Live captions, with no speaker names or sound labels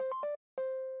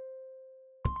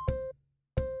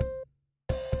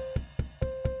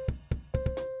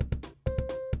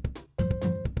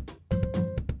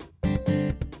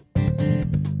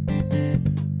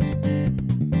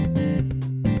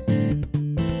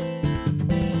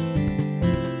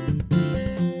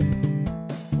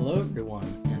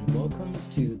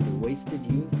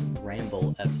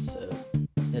episode.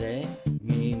 Today,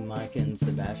 me, Mike, and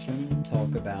Sebastian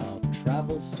talk about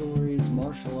travel stories,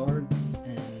 martial arts,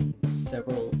 and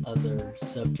several other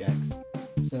subjects.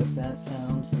 So if that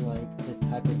sounds like the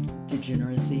type of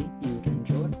degeneracy you would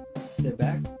enjoy, sit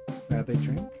back, grab a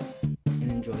drink,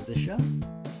 and enjoy the show.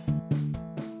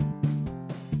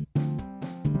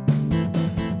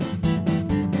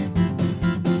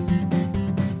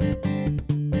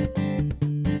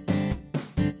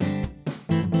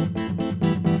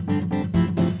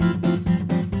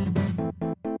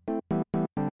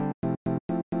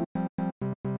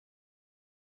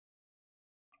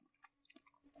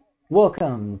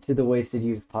 Welcome to the Wasted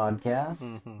Youth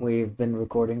Podcast. We've been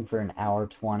recording for an hour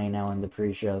 20 now in the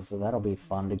pre-show, so that'll be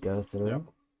fun to go through. Yep.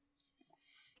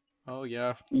 Oh,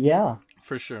 yeah. Yeah.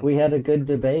 For sure. We had a good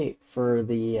debate for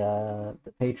the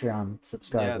Patreon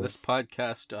subscribers. Yeah, this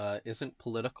podcast isn't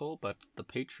political, but the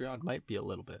Patreon might be a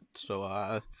little bit.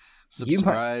 So,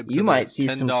 subscribe. You might see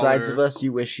some sides of us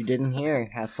you wish you didn't hear.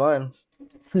 Have fun.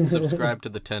 Subscribe to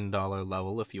the $10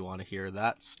 level if you want to hear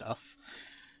that stuff.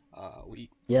 We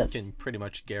can pretty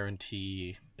much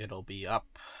guarantee it'll be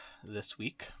up this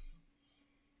week.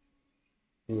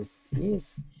 Yes.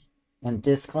 And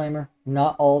disclaimer,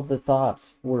 not all the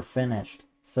thoughts were finished,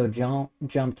 so don't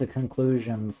jump to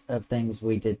conclusions of things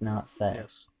we did not say.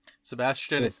 Yes.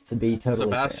 Sebastian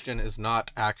is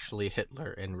not actually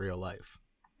Hitler in real life.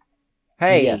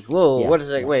 Hey, yes. whoa, what is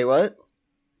it? Yeah. Wait, what?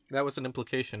 That was an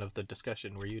implication of the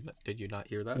discussion. Did you not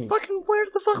hear that? Fucking where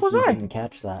the fuck was I? I? Didn't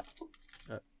catch that.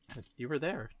 You were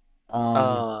there.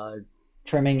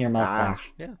 Trimming your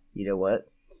mustache. Yeah. You know what?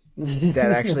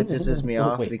 That actually pisses me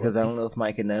off because I don't know if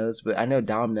Micah knows, but I know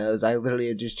Dom knows. I literally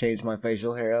have just changed my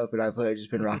facial hair up, and I've literally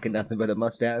just been rocking nothing but a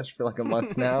mustache for like a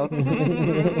month now.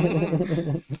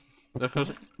 The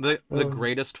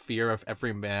greatest fear of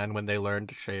every man when they learn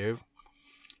to shave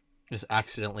is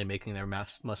accidentally making their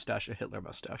mustache a Hitler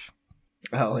mustache.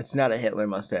 Oh, it's not a Hitler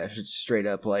mustache. It's straight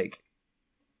up like...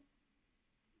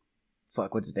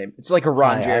 Fuck, what's his name? It's like a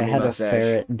Ron Jeremy mustache. I had a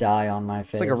ferret die on my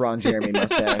face. It's like a Ron Jeremy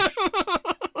mustache.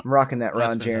 I'm rocking that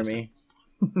Ron Jeremy.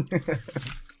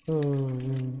 Oh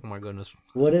my goodness.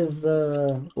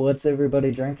 What's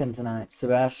everybody drinking tonight?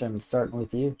 Sebastian, starting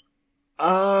with you.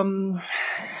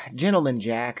 Gentleman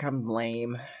Jack. I'm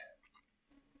lame.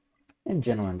 And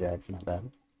Gentleman Jack's not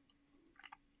bad.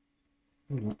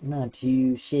 Not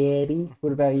too shabby.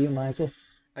 What about you, Micah?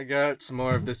 I got some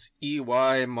more of this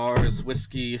EY Mars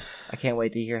whiskey. I can't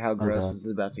wait to hear how gross this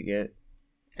is about to get.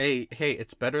 Hey,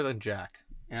 it's better than Jack.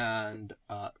 And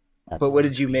but what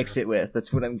did you mix it with?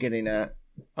 That's what I'm getting at.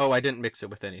 Oh, I didn't mix it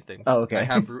with anything. Oh, okay.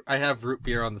 I have root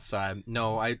beer on the side.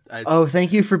 No, I Oh,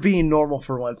 thank you for being normal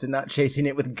for once and not chasing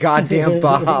it with goddamn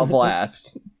Baja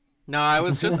Blast. No, I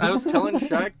was telling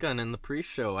Shotgun in the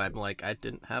pre-show, I'm like, I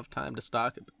didn't have time to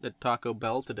stock at Taco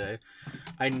Bell today.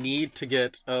 I need to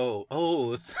get,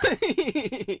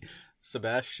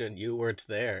 Sebastian, you weren't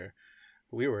there.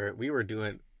 We were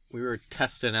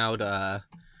testing out,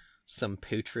 some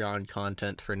Patreon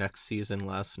content for next season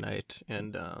last night,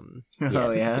 and,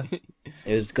 yeah?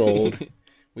 It was gold.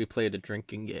 We played a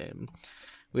drinking game.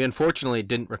 We unfortunately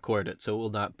didn't record it, so it will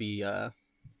not be,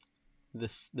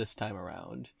 this time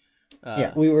around.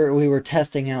 We were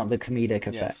testing out the comedic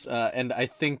effect. Yes, and I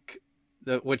think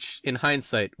which in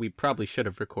hindsight we probably should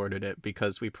have recorded it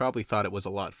because we probably thought it was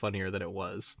a lot funnier than it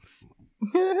was,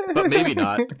 but maybe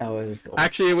not. Oh, it was gold.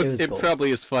 Actually, it probably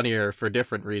is funnier for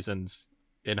different reasons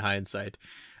in hindsight.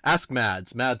 Ask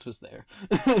Mads. Mads was there.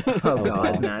 Oh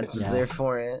God, Mads was there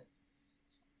for it.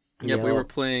 Yeah, we were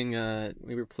playing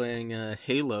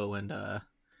Halo, and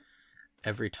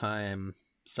every time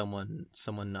someone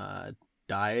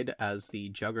died as the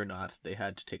Juggernaut, they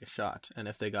had to take a shot, and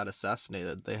if they got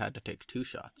assassinated, they had to take 2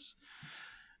 shots.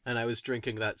 And I was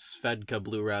drinking that Svedka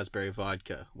blue raspberry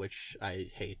vodka, which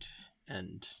I hate,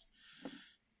 and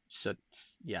so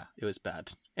it was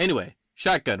bad. Anyway,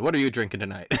 Shotgun, what are you drinking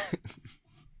tonight?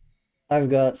 I've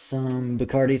got some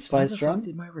Bacardi Spice Rum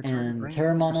and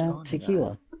Teremana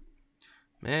Tequila.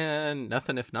 Man,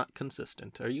 nothing if not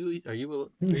consistent. Are you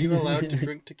allowed to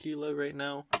drink tequila right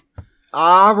now?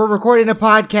 We're recording a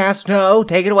podcast. No,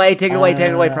 take it away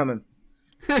from him.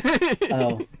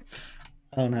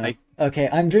 Oh no. Okay,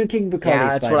 I'm drinking Bacardi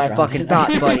Spice Spice Rum. Yeah, that's what I fucking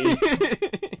thought, buddy.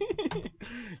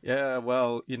 Yeah,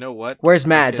 well, you know what? Where's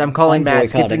Mads? I'm calling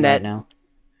Mads. Get the net. Right now.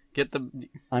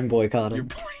 I'm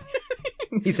boycotting.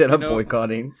 He said I'm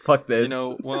boycotting. Fuck this.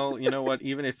 You know what?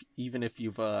 Even if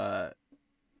you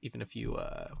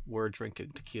were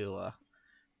drinking tequila,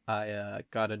 I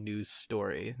got a news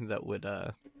story that would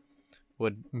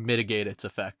mitigate its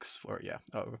effects for you.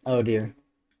 Oh dear.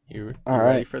 You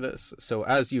ready for this? So,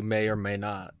 as you may or may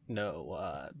not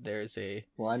know, there's a...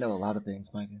 Well, I know a lot of things,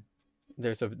 Micah.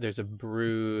 There's a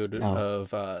brood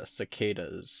of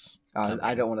cicadas.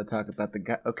 I don't want to talk about the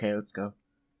guy. Okay, let's go.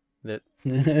 That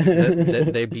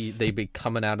they be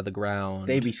coming out of the ground.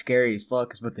 They be scary as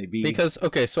fuck, is what they be. Because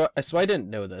so I didn't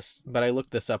know this, but I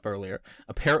looked this up earlier.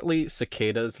 Apparently,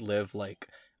 cicadas live like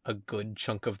a good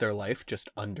chunk of their life just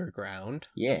underground.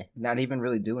 Yeah, not even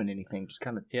really doing anything, just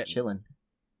kind of chilling.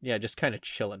 Yeah, just kind of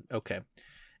chilling. Okay,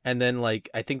 and then like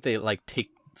I think they like take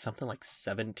something like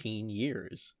 17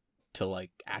 years to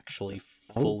like actually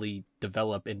fully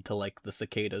develop into like the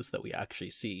cicadas that we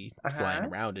actually see flying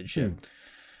around and shit.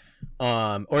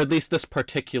 Or at least this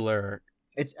particular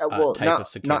type of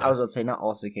cicada. I was about to say not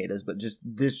all cicadas, but just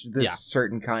this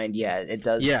certain kind. Yeah, it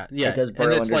does. Yeah. It does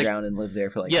burrow underground and live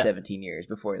there for like 17 years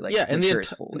before it matures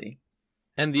fully.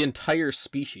 And the entire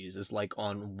species is like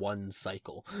on one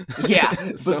cycle. Yeah.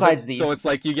 Besides these, so it's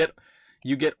like you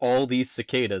get all these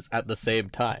cicadas at the same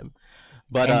time.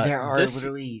 But and there are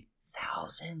literally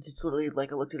thousands. It's literally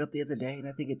like I looked it up the other day, and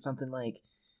I think it's something like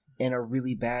in a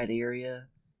really bad area,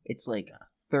 it's like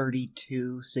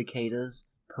 32 cicadas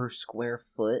per square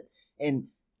foot, and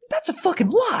that's a fucking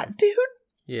lot, dude.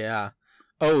 Yeah.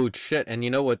 Oh shit! And you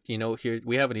know what? Here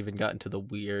we haven't even gotten to the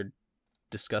weird,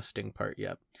 disgusting part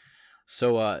yet.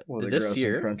 So this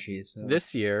year, crunchy, so.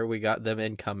 This year we got them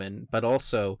incoming, but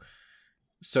also,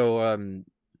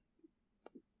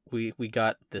 we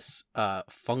got this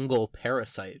fungal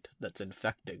parasite that's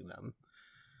infecting them.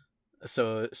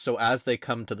 So as they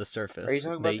come to the surface, are you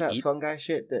talking about that fungi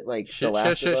shit that like shit?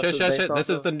 This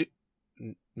is the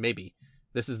maybe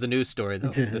this is the news story though.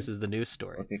 This is the news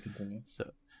story. Okay, continue.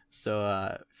 So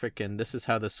freaking this is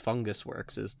how this fungus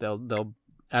works: is they'll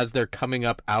as they're coming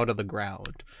up out of the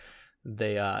ground,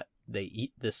 they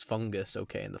eat this fungus,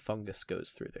 okay, and the fungus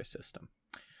goes through their system.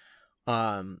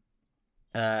 And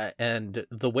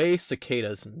the way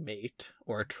cicadas mate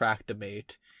or attract a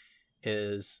mate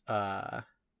is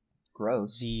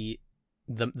gross. The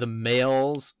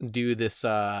males do this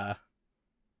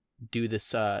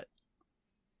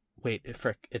wait,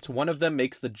 frick. It's one of them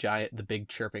makes the big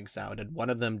chirping sound, and one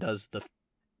of them does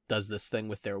this thing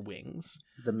with their wings.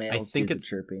 The males do the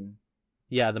chirping.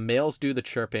 Yeah, the males do the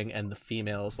chirping, and the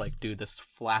females like do this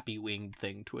flappy winged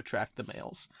thing to attract the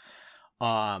males.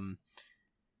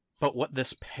 But what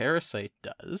this parasite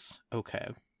does, okay,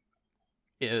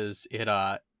 is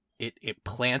it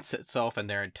plants itself in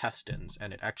their intestines,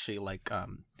 and it actually like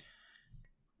and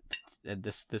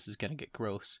this is gonna get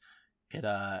gross. It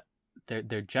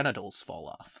their genitals fall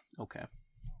off. Okay.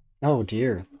 Oh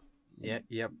dear. Yeah.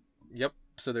 Yep.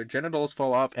 So their genitals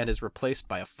fall off and is replaced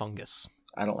by a fungus.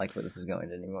 I don't like where this is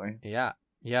going anymore. Yeah.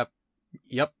 Yep.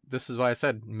 This is why I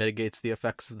said mitigates the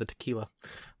effects of the tequila.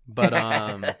 But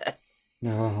Oh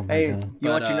my God. You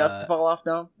want your nuts to fall off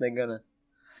now? They're gonna.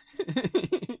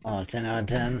 10 out of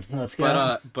 10. Let's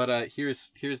go. But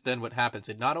here's then what happens.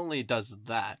 It not only does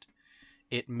that,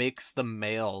 it makes the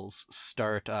males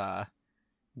start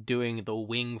doing the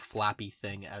wing flappy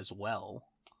thing as well.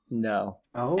 No.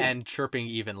 Oh. And chirping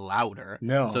even louder.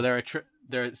 No. So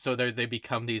they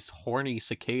become these horny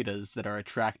cicadas that are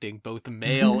attracting both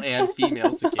male and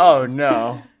female cicadas. Oh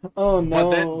no. Oh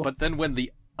no. But then when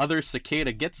the other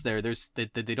cicada gets there,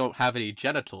 they don't have any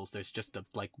genitals. There's just a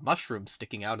like mushroom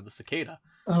sticking out of the cicada.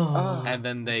 Oh. And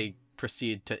then they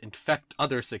proceed to infect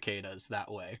other cicadas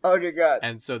that way. Oh dear God.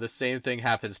 And so the same thing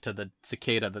happens to the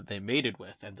cicada that they mated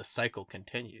with, and the cycle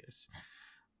continues.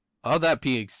 All that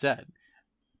being said,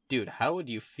 dude, how would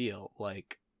you feel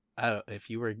like if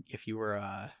you were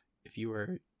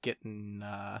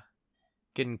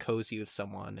getting cozy with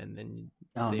someone and then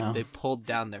they pulled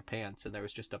down their pants and there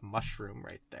was just a mushroom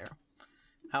right there?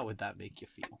 How would that make you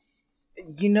feel?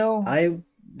 You know,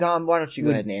 Dom, why don't you go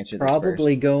ahead and answer this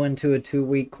probably first? Go into a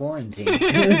 2-week quarantine.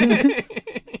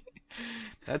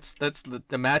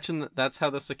 Imagine that's how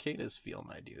the cicadas feel,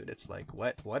 my dude. It's like,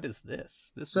 what is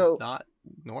this? This is not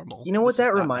normal. You know what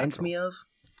that reminds me of?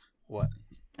 What?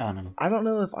 I don't know. I don't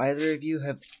know if either of you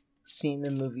have seen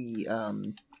the movie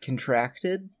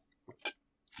Contracted.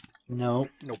 Nope.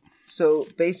 So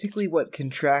basically what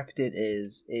Contracted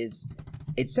is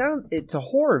it's a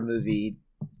horror movie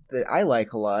that I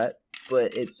like a lot,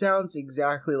 but it sounds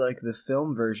exactly like the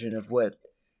film version of what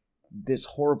this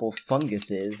horrible fungus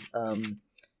is.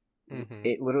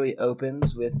 It literally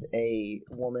opens with a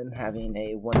woman having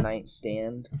a one-night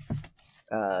stand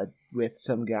with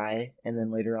some guy, and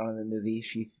then later on in the movie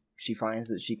she finds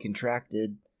that she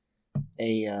contracted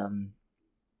a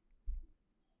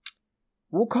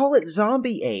we'll call it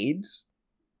zombie AIDS,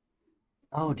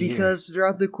 Oh, dear. Because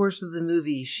throughout the course of the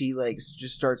movie, she like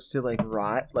just starts to like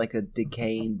rot like a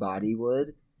decaying body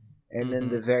would, and then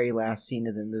the very last scene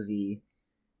of the movie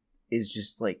is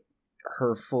just like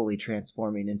her fully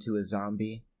transforming into a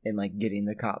zombie and like getting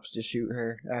the cops to shoot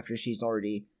her after she's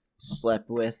already slept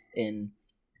with and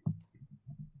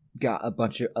got a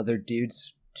bunch of other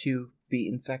dudes to be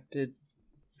infected.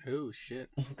 Oh shit!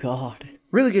 Oh god!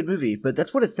 Really good movie, but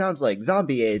that's what it sounds like.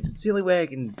 Zombie AIDS. It's the only way I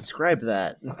can describe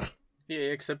that.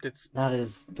 Yeah, except that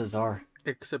is bizarre.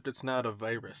 Except it's not a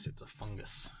virus; it's a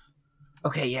fungus.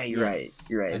 Okay, yeah, you're right.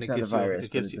 You're right. And it's not a virus,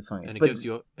 but it's a fungus. And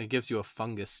it gives you a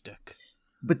fungus stick.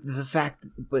 But the fact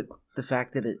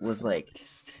that it was like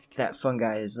that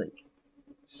fungi is like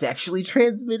sexually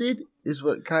transmitted is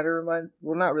what kind of reminds.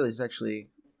 Well, not really sexually.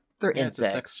 They're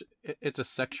insects. It's a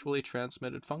sexually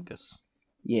transmitted fungus.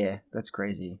 Yeah, that's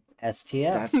crazy.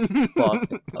 STF. That's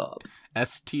fucked up.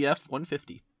 STF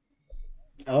 150.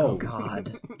 Oh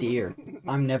god, dear!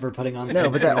 I'm never putting on. No,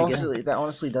 but that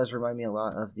honestly does remind me a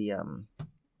lot of the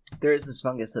There is this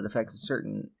fungus that affects a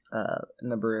certain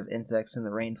number of insects in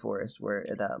the rainforest, where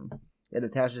it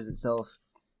attaches itself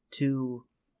to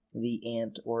the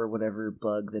ant or whatever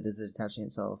bug that is attaching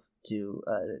itself to.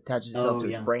 It attaches itself to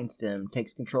its brainstem,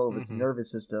 takes control of its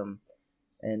nervous system,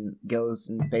 and goes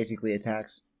and basically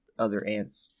attacks other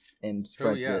ants and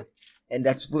spreads it. And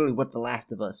that's literally what The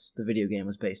Last of Us, the video game,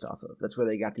 was based off of. That's where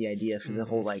they got the idea for the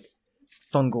whole, like,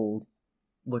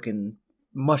 fungal-looking,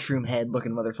 mushroom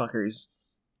head-looking motherfuckers.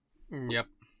 Yep.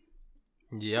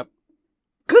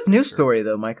 Good news story,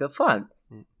 though, Micah. Fuck.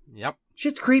 Yep.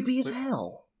 Shit's creepy as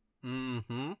hell.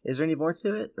 Mm-hmm. Is there any more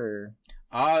to it, or?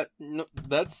 No,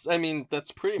 that's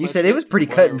pretty much. You said it was pretty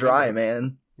cut and dry,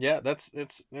 man. Yeah,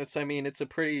 it's a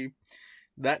pretty.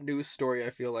 That news story, I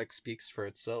feel like, speaks for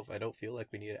itself. I don't feel like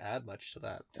we need to add much to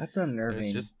that. That's unnerving.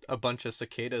 There's just a bunch of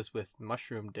cicadas with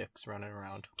mushroom dicks running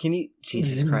around. Can you...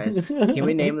 Jesus Christ. Can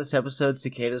we name this episode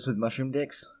Cicadas with Mushroom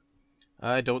Dicks?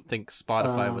 I don't think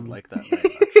Spotify would like that very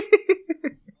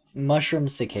much. Mushroom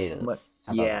cicadas.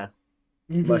 Yeah.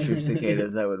 Mushroom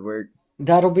cicadas, that would work.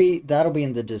 That'll be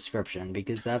in the description,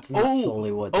 because that's not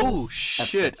solely what this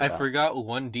shit, about. I forgot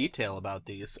one detail about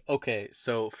these. Okay,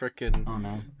 so frickin'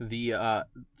 the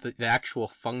actual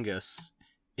fungus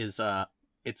is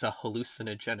it's a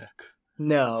hallucinogenic.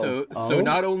 No. So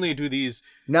not only do these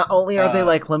not only are they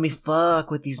like, let me fuck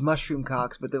with these mushroom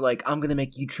cocks, but they're like, I'm gonna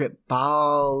make you trip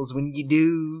balls when you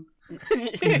do.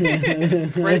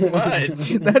 Pretty much.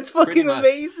 That's fucking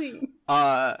amazing.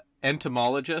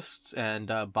 Entomologists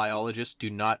and biologists do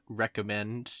not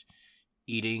recommend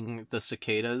eating the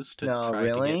cicadas to try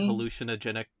to get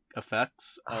hallucinogenic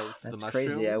effects of the mushrooms. That's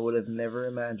crazy. I would have never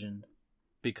imagined.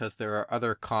 Because there are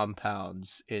other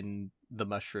compounds in the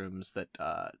mushrooms that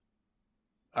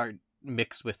are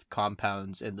mixed with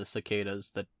compounds in the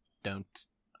cicadas that don't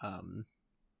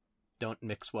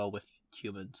mix well with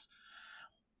humans.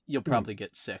 You'll probably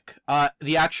get sick.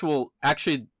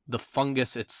 The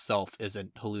fungus itself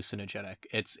isn't hallucinogenic.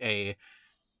 It's a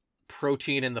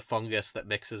protein in the fungus that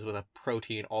mixes with a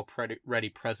protein already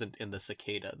present in the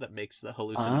cicada that makes the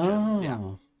hallucinogen.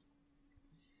 Oh.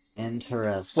 Yeah.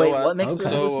 Interesting. Wait, what makes the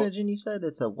hallucinogen, you said?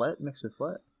 It's a what? Mixed with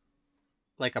what?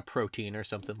 Like a protein or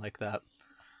something like that.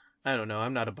 I don't know.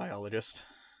 I'm not a biologist.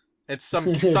 It's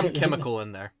some chemical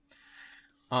in there.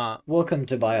 Welcome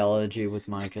to biology with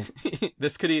Micah. So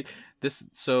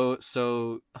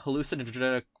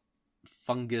hallucinogenic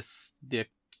fungus dick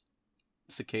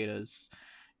cicadas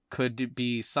could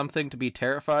be something to be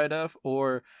terrified of,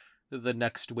 or the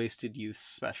next Wasted Youth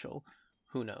special.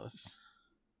 Who knows?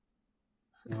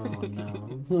 Oh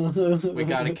no. We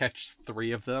gotta catch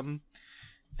 3 of them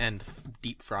and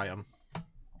deep fry them.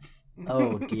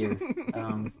 Oh dear.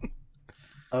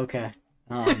 Okay.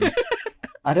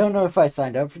 I don't know if I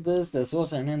signed up for this. This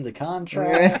wasn't in the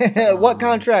contract. What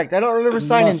contract? I don't remember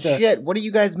signing shit. What are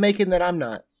you guys making that I'm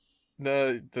not?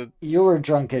 You were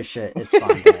drunk as shit. It's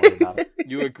fine. Don't worry about it.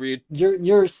 You agreed.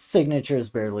 Your signature is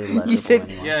barely legible. You said,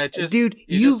 anymore. Yeah, dude.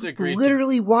 You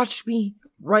literally watched me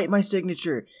write my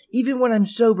signature, even when I'm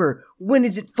sober. When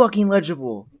is it fucking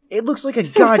legible? It looks like a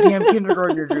goddamn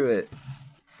kindergartner drew it.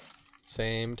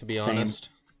 Same, to be honest.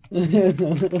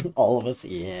 All of us,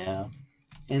 yeah.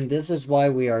 And this is why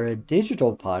we are a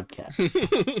digital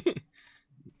podcast.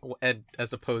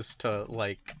 As opposed to,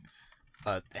 like,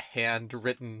 a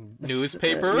handwritten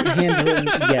newspaper?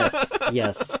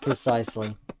 Yes,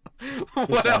 precisely.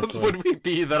 What else would we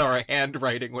be that our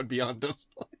handwriting would be on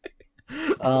display?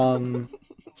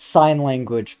 Sign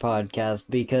language podcast,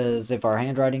 because if our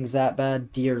handwriting's that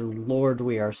bad, dear lord,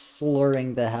 we are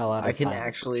slurring the hell out of I can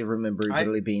actually remember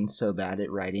literally being so bad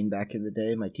at writing back in the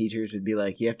day. My teachers would be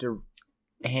like, you have to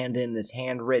hand in this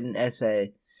handwritten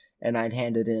essay, and I'd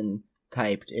hand it in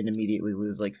typed and immediately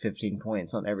lose like 15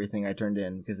 points on everything I turned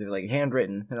in because they were like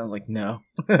handwritten, and I'm like, no.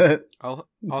 I'll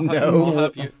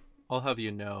have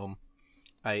you know,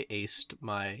 I aced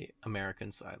my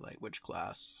American Sign Language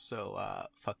class, so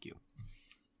fuck you.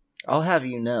 I'll have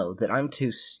you know that I'm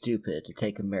too stupid to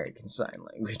take American Sign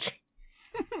Language.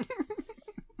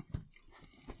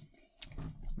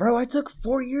 Bro, I took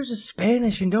 4 years of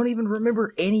Spanish and don't even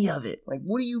remember any of it. Like,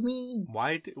 what do you mean?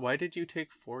 Why did you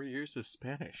take 4 years of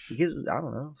Spanish? Because, I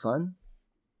don't know, fun.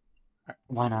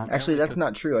 Why not? Actually, that's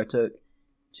not true. I took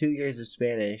 2 years of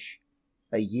Spanish,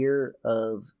 a year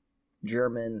of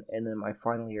German, and then my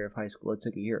final year of high school, I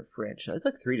took a year of French. I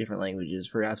took 3 different languages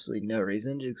for absolutely no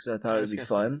reason, just because I thought it would be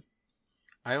fun.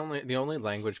 The only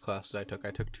language classes I took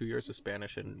 2 years of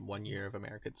Spanish and 1 year of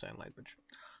American Sign Language.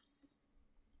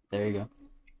 There you go.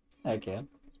 Okay.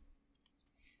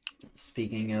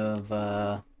 Speaking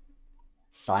of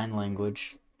sign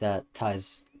language, that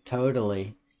ties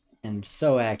totally and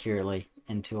so accurately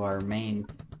into our main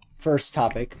first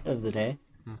topic of the day.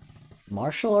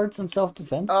 Martial arts and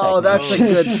self-defense Oh, techniques. that's a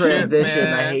good transition. Shit,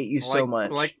 I hate you so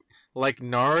much. Like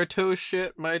Naruto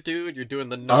shit, my dude. You're doing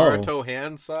the Naruto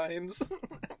hand signs.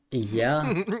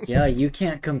 Yeah, you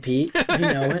can't compete. You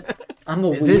know it. I'm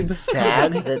a Is weeb. it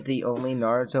sad that the only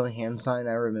Naruto hand sign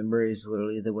I remember is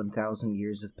literally the 1,000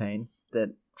 years of pain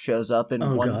that shows up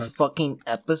in one God. fucking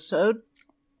episode?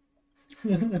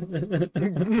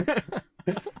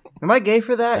 Am I gay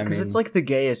for that? Because it's like the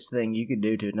gayest thing you could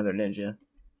do to another ninja.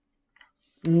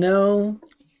 No,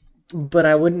 but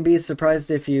I wouldn't be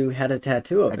surprised if you had a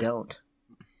tattoo of I it. don't.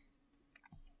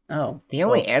 Oh. The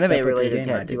only well, step up your anime-related game,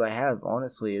 my tattoo dude. I have,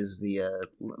 honestly, is the Laughing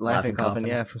Laughing Coffin, Coffin.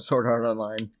 yeah, from Sword Art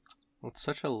Online. That's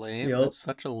such a lame. Yup. That's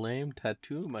such a lame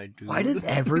tattoo, my dude. Why does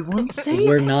everyone say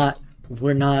We're that?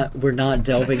 not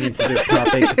delving into this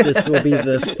topic. This will be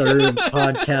the third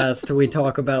podcast we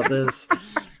talk about this.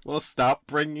 Well, stop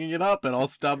bringing it up, and I'll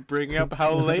stop bringing up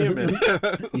how lame it is.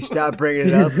 You stop bringing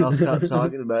it up, and I'll stop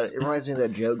talking about it. It reminds me of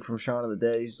that joke from Shaun of the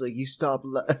Dead. He's like, you stop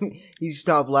laughing,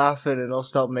 and I'll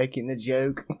stop making the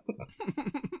joke.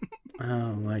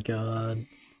 Oh my god.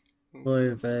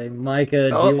 Oy vey. Micah,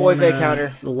 do Oh, you oy want vey to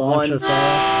counter. launch One. us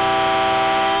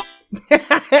off?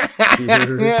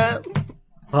 Yeah,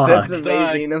 Fuck. that's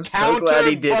amazing. I'm so glad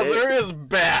he did buzzer it. is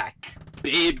back,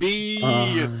 baby.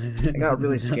 I got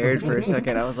really scared for a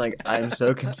second. I was like, I'm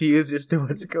so confused as to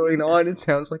what's going on. It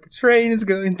sounds like a train is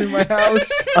going through my house.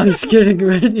 I was getting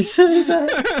ready to say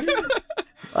that.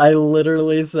 I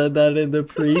literally said that in the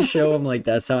pre-show. I'm like,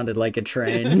 that sounded like a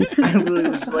train. I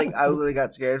literally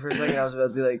got scared for a second. I was about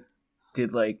to be like,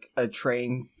 did like a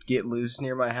train get loose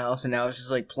near my house? And now it's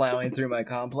just like plowing through my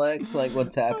complex. Like,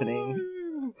 what's happening?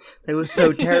 It was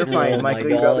so terrifying. Oh my Michael,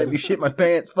 you about to God. make me shit my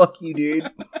pants. Fuck you, dude.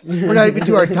 We're not even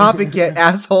to our topic yet,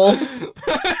 asshole.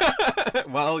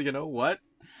 Well, you know what?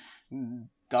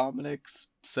 Dominic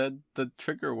said the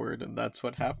trigger word, and that's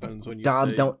what happens when you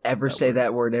Dom, say don't ever say word.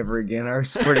 that word ever again. I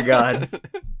swear to God.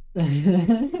 This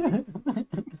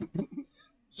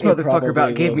motherfucker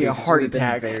about gave me a heart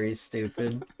attack. Very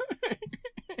stupid.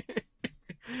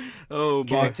 Oh,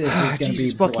 boy. Cactus is going to be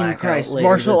Jesus fucking blackout Christ. later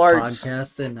Martial this arts.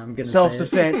 podcast, and I'm going to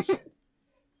Self-defense.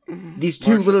 These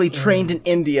two literally trained in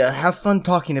India. Have fun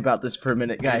talking about this for a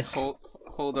minute, guys.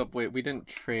 Hold up, wait. We didn't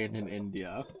train in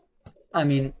India. I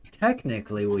mean,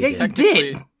 technically we Yeah, did.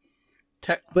 you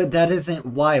did. But that isn't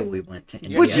why we went to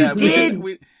India. But you did!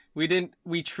 We didn't.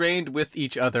 We trained with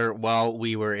each other while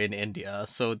we were in India.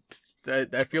 So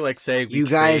I feel like saying we You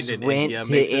guys trained in went India to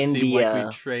makes it seem like India.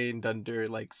 we trained under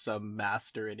like some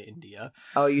master in India.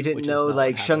 Oh, you didn't Which is know, not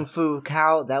like, what Shung happened. Fu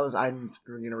Cao? That was, I'm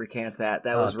gonna recant that.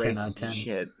 That Oh, was 10 out of racist 10. as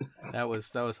shit. That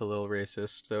was a little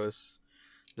racist.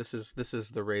 This is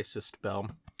the racist bell.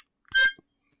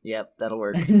 Yep, that'll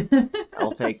work.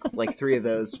 I'll take, like, 3 of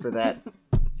those for that.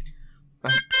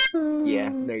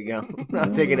 Yeah, there you go.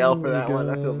 I'll take an L for that one.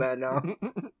 I feel bad now.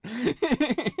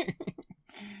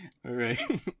 All right.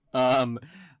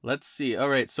 Let's see. All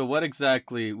right. So what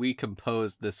exactly we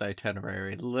composed this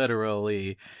itinerary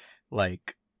literally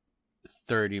like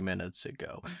 30 minutes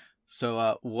ago.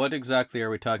 So what exactly are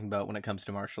we talking about when it comes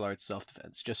to martial arts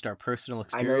self-defense? Just our personal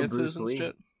I know experiences Bruce and Lee.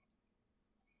 shit?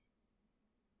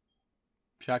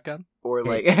 Shotgun? Or,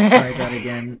 like... Try that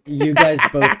again. You guys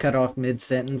both cut off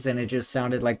mid-sentence, and it just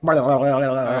sounded like... All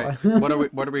right.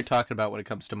 What are we talking about when it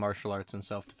comes to martial arts and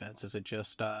self-defense? Is it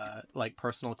just like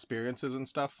personal experiences and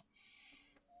stuff?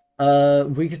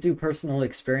 We could do personal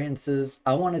experiences.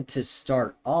 I wanted to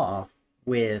start off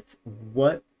with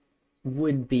what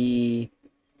would be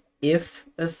if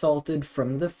assaulted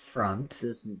from the front,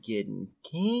 This is getting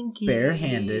kinky.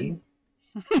 barehanded,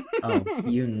 Oh,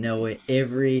 you know it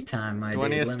every time I do.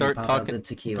 Let me start pop talking. The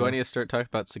tequila. Do I need to start talking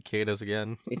about cicadas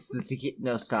again? It's the tequila.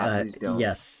 No, stop. Please don't.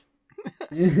 Yes.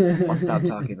 I'll stop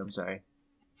talking. I'm sorry.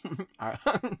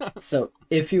 So,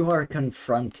 if you are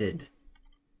confronted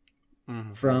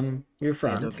from your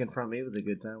front... don't confront me with a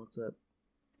good time. What's up?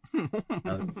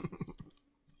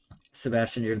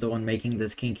 Sebastian, you're the one making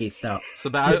this kinky stop.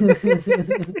 If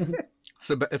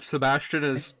Sebastian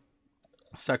is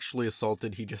sexually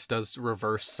assaulted, he just does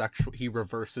he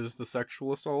reverses the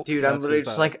sexual assault. Dude, I'm literally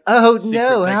just like, oh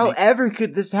no, technique. However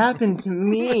could this happen to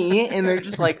me? And they're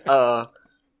just like, harder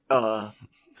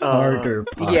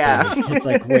popping. Yeah. It's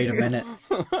like, wait a minute.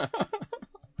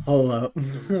 Hold up.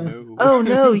 Oh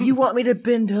no, you want me to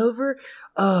bend over?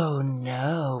 Oh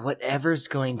no, whatever's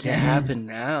going to happen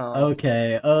now.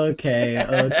 Okay.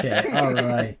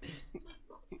 Alright.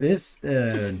 This,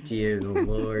 dear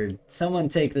Lord. Someone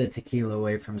take the tequila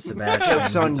away from Sebastian.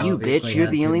 Joke's on you, bitch. You're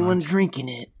the only one drinking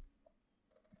it.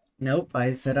 Nope,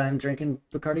 I said I'm drinking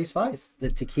Bacardi Spice. The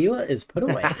tequila is put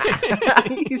away.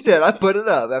 He said I put it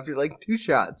up after like 2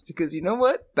 shots because you know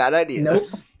what? Bad idea. Nope.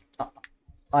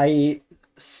 I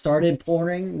started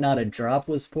pouring, not a drop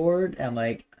was poured. I'm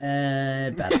like,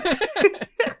 bad.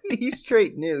 He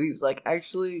straight knew. He was like,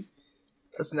 actually,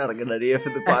 that's not a good idea for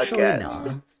the podcast.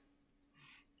 Actually, no.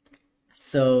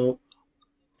 So,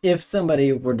 if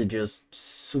somebody were to just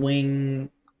swing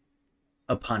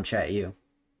a punch at you,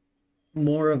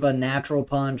 more of a natural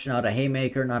punch, not a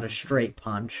haymaker, not a straight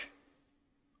punch,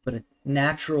 but a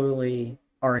naturally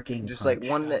arcing just punch. Like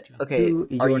one that, okay,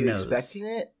 are you nose. expecting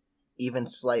it even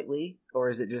slightly, or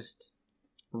is it just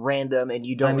random and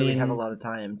you don't really have a lot of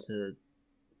time to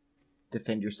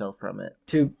defend yourself from it?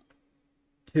 To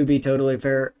be totally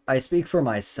fair, I speak for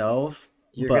myself,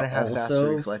 You're but gonna have also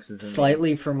faster reflexes than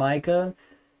slightly for Micah.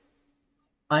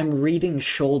 I'm reading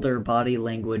shoulder body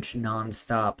language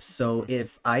nonstop, so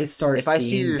if I start if I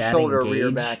see your shoulder engage,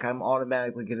 rear back, I'm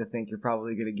automatically gonna think you're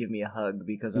probably gonna give me a hug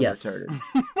because I'm retarded.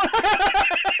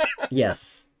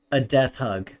 Yes, a death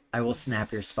hug. I will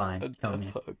snap your spine. Tell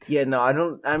me. Yeah, no, I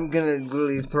don't. I'm gonna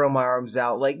literally throw my arms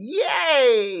out like,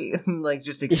 yay! Like,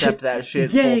 just accept that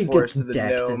shit Yay, full force gets to the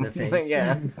decked dome. in the face.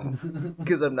 Yeah,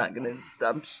 because I'm not gonna.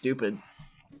 I'm stupid.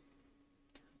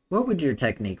 What would your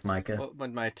technique, Micah? What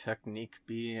would my technique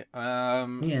be?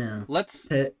 Let's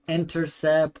to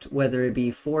intercept, whether it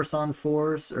be force on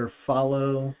force or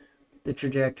follow the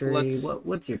trajectory.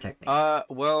 What's your technique?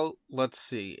 Well, let's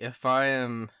see. If I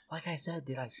am, like I said,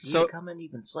 did I see it coming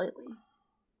even slightly?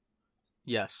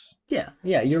 Yes. Yeah.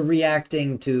 You're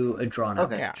reacting to a drawn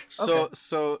out punch. So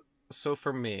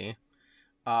for me,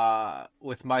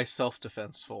 with my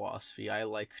self-defense philosophy, I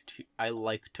like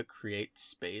to create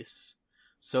space.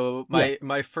 So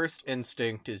my first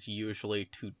instinct is usually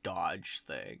to dodge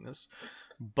things,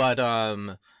 but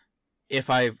if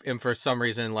I am for some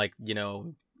reason, like, you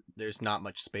know, there's not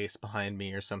much space behind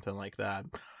me or something like that,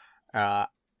 I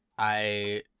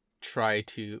would try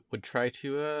to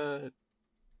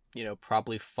you know,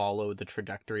 probably follow the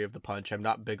trajectory of the punch. I'm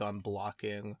not big on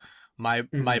blocking. My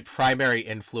primary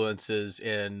influences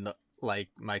in like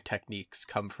my techniques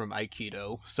come from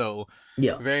Aikido, so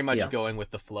very much going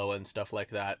with the flow and stuff like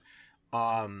that.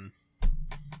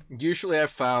 Usually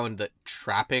I've found that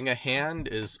trapping a hand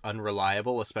is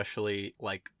unreliable, especially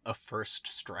like a first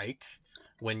strike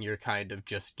when you're kind of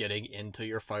just getting into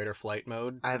your fight or flight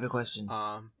mode. I have a question.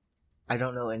 I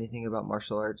don't know anything about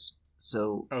martial arts,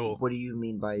 so what do you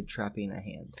mean by trapping a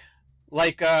hand?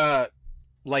 Like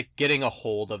getting a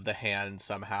hold of the hand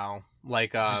somehow.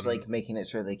 Like just like making it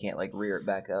sure they can't like rear it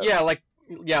back up. Yeah,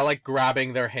 like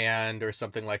grabbing their hand or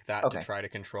something like that to try to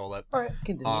control it. All right,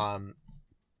 continue.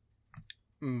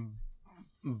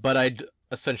 But I'd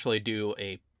essentially do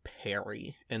a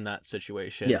parry in that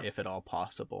situation if at all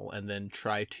possible, and then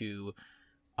try to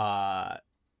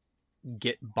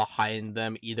get behind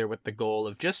them, either with the goal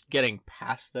of just getting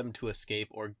past them to escape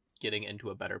or getting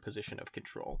into a better position of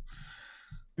control.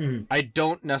 I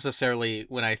don't necessarily,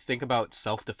 when I think about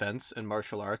self-defense and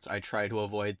martial arts, I try to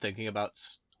avoid thinking about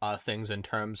things in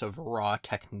terms of raw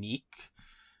technique,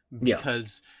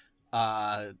 because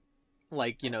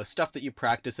like, you know, stuff that you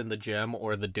practice in the gym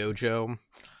or the dojo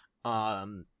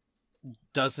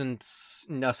doesn't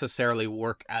necessarily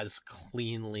work as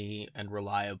cleanly and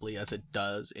reliably as it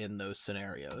does in those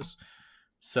scenarios.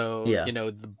 So, you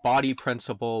know, the body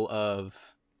principle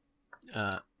of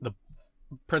the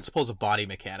principles of body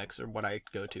mechanics are what I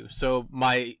go to. So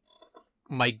my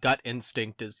gut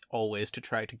instinct is always to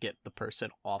try to get the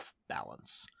person off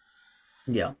balance.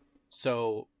 Yeah.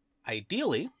 So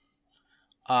ideally,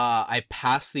 I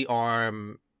pass the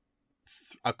arm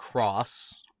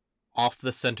across off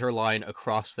the center line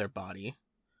across their body.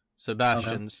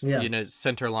 Sebastian's,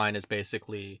 center line is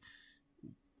basically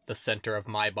the center of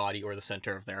my body or the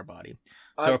center of their body.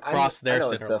 So across their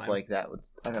center line. Like that.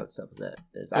 I know what stuff that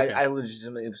is. Okay. I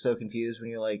legitimately was so confused when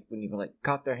you were like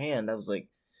caught their hand. I was like,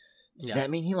 does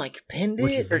that mean he like pinned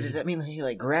it, or does that mean he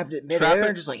like grabbed it midair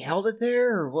and just like held it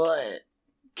there, or what?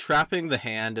 Trapping the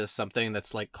hand is something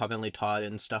that's like commonly taught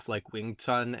in stuff like Wing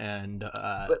Chun and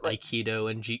Aikido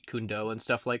and Jeet Kune Do and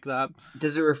stuff like that.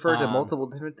 Does it refer to multiple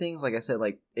different things? Like I said,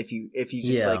 like if you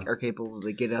just like are capable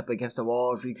to get up against a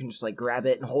wall, or if you can just like grab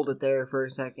it and hold it there for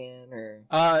a second, or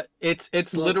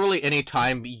it's literally any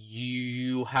time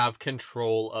you have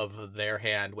control of their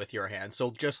hand with your hand. So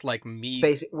just like me,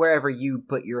 wherever you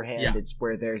put your hand, it's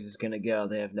where theirs is gonna go.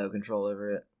 They have no control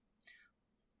over it.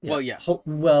 Yeah.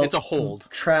 Well, it's a hold.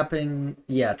 Trapping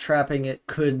it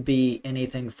could be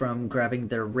anything from grabbing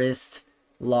their wrist,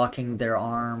 locking their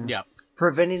arm,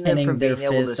 preventing them from being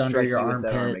able to fist under strike your you with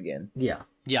armpit. that arm again.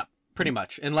 Yeah, pretty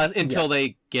much. Until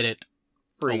they get it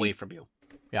free away from you.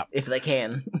 Yeah, if they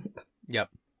can. Yep.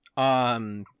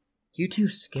 You two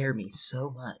scare me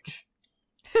so much.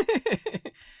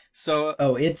 So.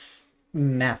 Oh, it's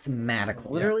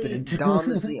mathematical. Literally, Dom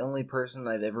is the only person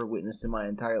I've ever witnessed in my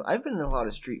entire life. I've been in a lot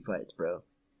of street fights, bro.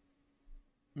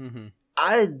 Mm-hmm.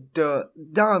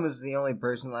 Dom is the only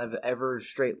person I've ever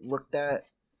straight looked at,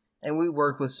 and we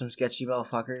work with some sketchy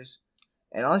motherfuckers,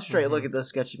 and I'll straight look at those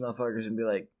sketchy motherfuckers and be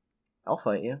like, I'll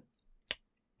fight you.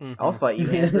 Mm-hmm. I'll fight you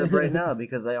hands up right now,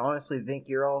 because I honestly think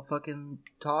you're all fucking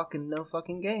talk and no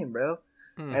fucking game, bro.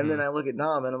 Mm-hmm. And then I look at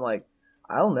Dom and I'm like,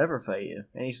 I'll never fight you.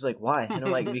 And he's like, why? And I'm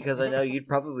like, because I know you'd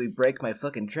probably break my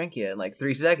fucking trachea in like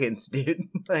 3 seconds, dude.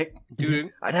 Like,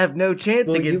 dude, I'd have no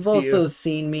chance against you. You've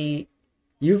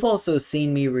also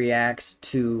seen me react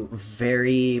to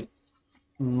very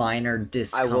minor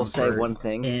discomfort. I will say one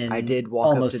thing. I did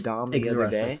walk up to Dom the other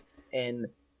day, and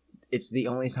it's the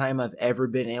only time I've ever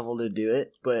been able to do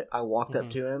it, but I walked up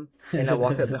to him, and I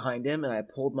walked up behind him, and I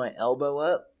pulled my elbow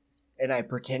up, and I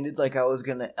pretended like I was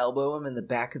going to elbow him in the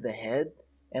back of the head,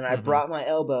 and I brought my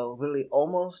elbow literally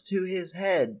almost to his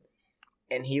head,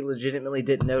 and he legitimately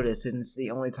didn't notice, and it's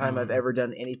the only time I've ever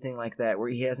done anything like that, where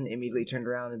he hasn't immediately turned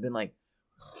around and been like,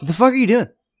 what the fuck are you doing?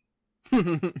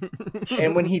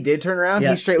 And when he did turn around,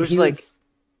 he straight was like,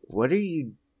 what are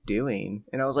you doing?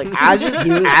 And I was like,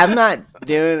 I'm not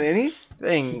doing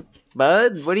anything,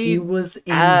 bud. What are you... He was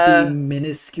in the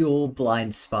minuscule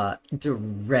blind spot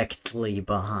directly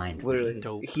behind literally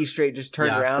me. He straight just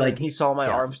turned around and he saw my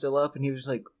arm still up, and he was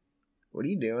like, what are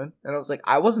you doing? And I was like,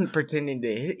 I wasn't pretending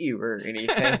to hit you or anything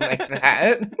like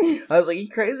that. I was like, you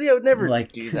crazy? I would never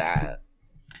do that.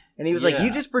 And he was like,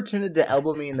 you just pretended to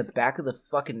elbow me in the back of the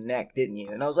fucking neck, didn't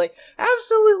you? And I was like,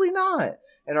 absolutely not.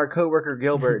 And our coworker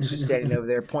Gilbert's just standing over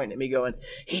there pointing at me going,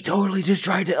 he totally just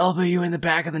tried to elbow you in the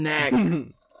back of the neck.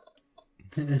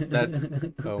 That's,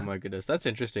 oh my goodness, that's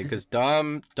interesting, because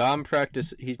Dom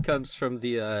practice, he comes from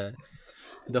the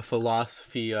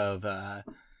philosophy of,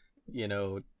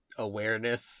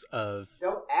 awareness of,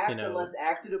 don't act unless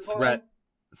acted upon.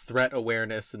 Threat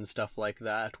awareness and stuff like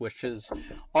that, which is,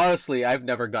 honestly, I've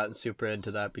never gotten super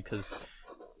into that because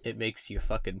it makes you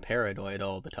fucking paranoid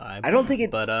all the time. I don't think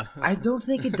it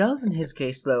does in his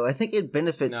case, though. I think it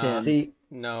benefits him. See,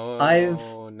 he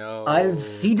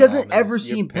doesn't ever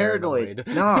seem paranoid.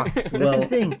 Nah, that's the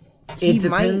thing. It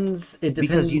depends.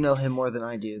 Because you know him more than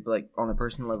I do, but, like, on a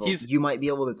personal level, you might be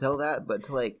able to tell that, but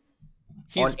to, like,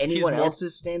 on anyone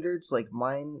else's standards, like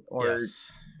mine, or...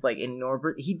 like in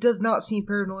Norbert, he does not seem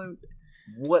paranoid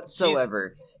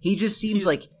whatsoever. He just seems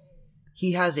like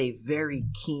he has a very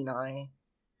keen eye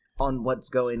on what's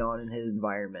going on in his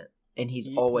environment, and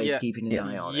he's always keeping an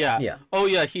eye on it. Yeah. Oh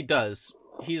yeah, he does.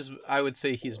 I would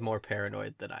say he's more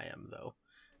paranoid than I am, though.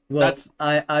 Well,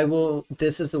 I will.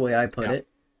 This is the way I put it.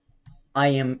 I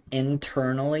am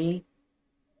internally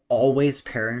always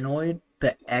paranoid,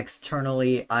 but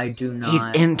externally I do not. He's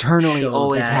internally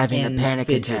always having a panic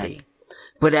attack.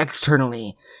 But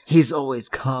externally, he's always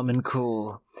calm and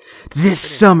cool. This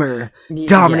summer,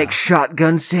 Dominic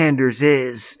Shotgun Sanders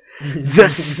is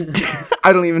the...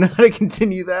 I don't even know how to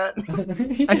continue that.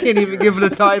 I can't even give it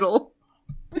a title.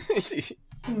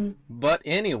 But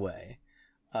anyway,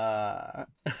 but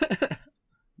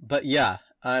yeah,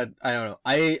 I don't know.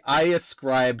 I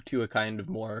ascribe to a kind of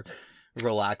more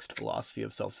relaxed philosophy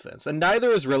of self-defense, and neither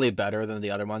is really better than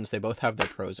the other ones. They both have their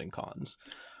pros and cons.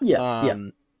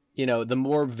 The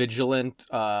more vigilant,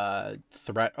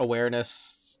 threat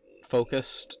awareness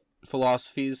focused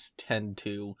philosophies tend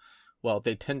to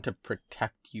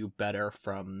protect you better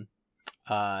from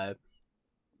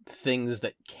things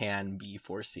that can be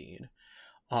foreseen.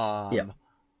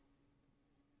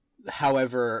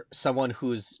 however, someone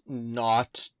who's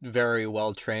not very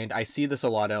well trained, I see this a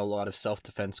lot in a lot of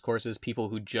self-defense courses, people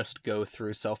who just go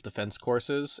through self-defense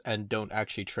courses and don't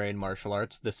actually train martial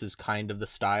arts. This is kind of the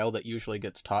style that usually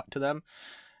gets taught to them,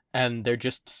 and they're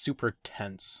just super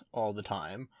tense all the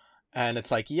time. And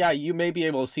it's like, yeah, you may be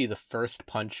able to see the first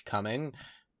punch coming,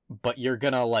 but you're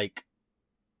gonna, like,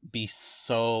 be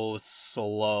so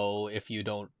slow if you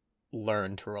don't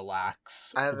learn to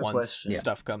relax I have a once question.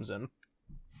 stuff comes in.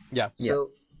 Yeah.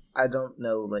 So I don't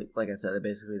know, like I said, I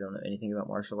basically don't know anything about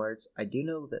martial arts. I do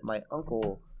know that my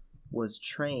uncle was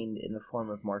trained in the form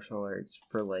of martial arts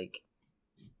for like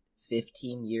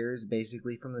 15 years,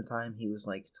 basically from the time he was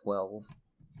like 12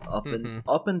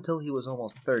 up until he was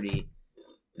almost 30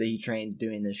 that he trained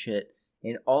doing this shit.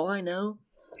 And all I know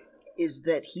is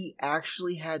that he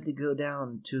actually had to go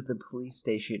down to the police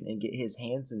station and get his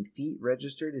hands and feet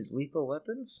registered as lethal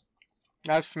weapons.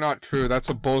 That's not true. That's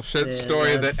a bullshit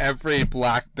story that every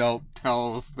black belt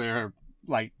tells their,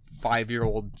 like,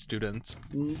 5-year-old students.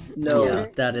 No. Yeah,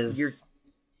 that is...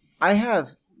 I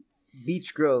have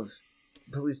Beech Grove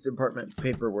Police Department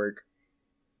paperwork.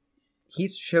 He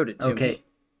showed it to me.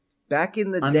 Back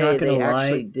in the day, they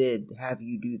actually did have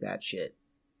you do that shit.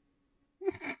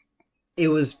 It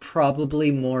was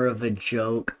probably more of a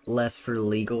joke, less for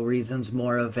legal reasons,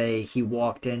 more of a, he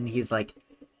walked in, he's like,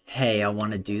 hey, I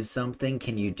want to do something,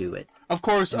 can you do it? Of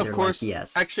course, like,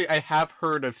 yes. Actually, I have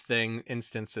heard of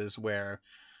instances where,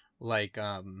 like,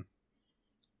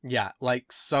 yeah,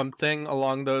 like something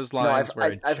along those lines. No,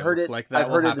 I've heard it. Like that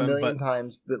I've heard happen, it a million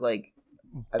times, but like,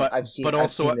 I've seen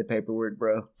the paperwork,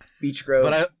 bro. Beech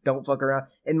Grove, don't fuck around.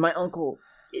 And my uncle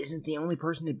isn't the only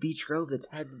person at Beech Grove that's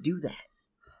had to do that.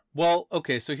 Well,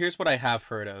 okay, so here's what I have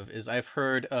heard of: I've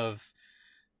heard of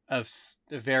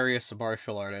various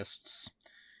martial artists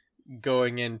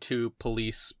going into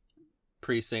police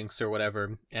precincts or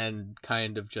whatever and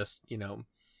kind of just, you know,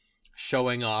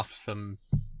 showing off some,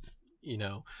 you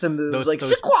know, some moves like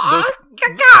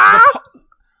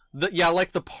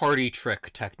like the party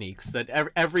trick techniques that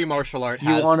every martial art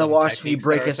has. You want to watch me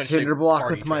break a cinder block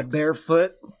with my bare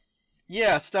foot?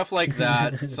 Yeah, stuff like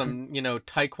that. Some, you know,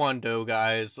 Taekwondo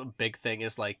guys. A big thing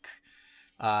is like,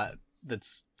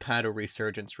 that's kind of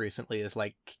resurgence recently is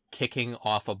like kicking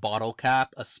off a bottle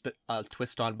cap, a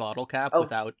twist-on bottle cap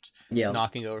without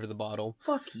knocking over the bottle.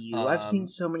 Fuck you! I've seen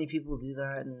so many people do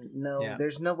that, and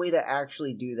there's no way to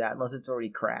actually do that unless it's already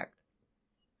cracked.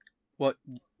 Well,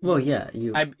 yeah,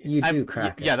 you do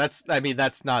crack it. Yeah, that's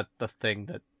not the thing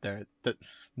that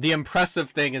the impressive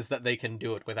thing is that they can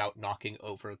do it without knocking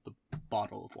over the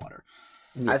bottle of water.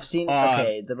 Yeah. I've seen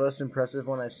the most impressive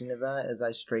one I've seen of that is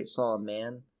I straight saw a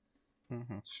man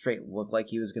straight look like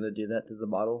he was gonna do that to the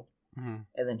bottle, and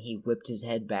then he whipped his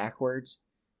head backwards,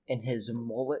 and his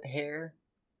mullet hair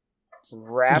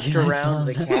wrapped around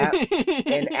the cap,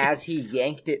 and as he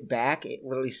yanked it back, it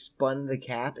literally spun the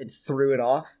cap and threw it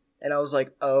off. And I was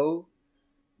like, oh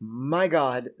my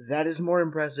god, that is more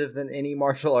impressive than any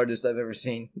martial artist I've ever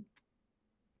seen.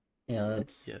 Yeah,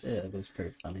 it was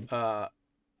pretty funny.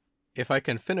 If I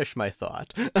can finish my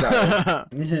thought.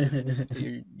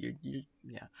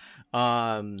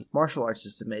 Martial arts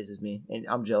just amazes me, and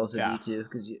I'm jealous of you too,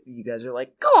 because you guys are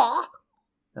like, "Gaw!"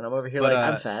 and I'm over here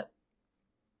I'm fat.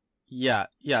 Yeah.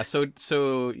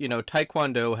 So you know,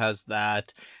 Taekwondo has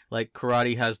that. Like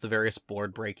karate has the various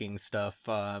board breaking stuff.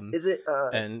 Is it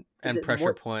and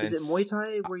pressure points? Is it Muay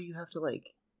Thai where you have to like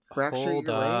fracture your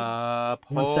leg?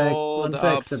 Hold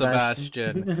up,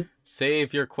 Sebastian.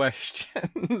 Save your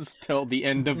questions till the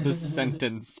end of the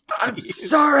sentence. Please. I'm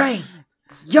sorry.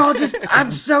 Y'all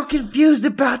I'm so confused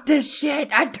about this shit.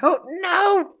 I don't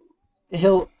know.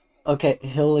 He'll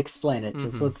explain it.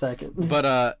 Just 1 second.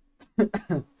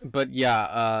 But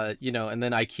yeah, you know, and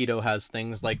then Aikido has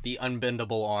things like the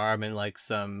unbendable arm and like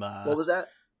some what was that?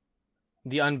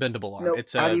 The unbendable arm. No,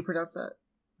 how do you pronounce that?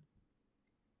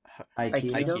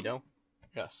 Aikido?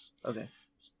 Yes. Okay.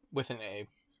 With an A.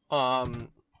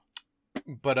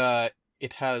 But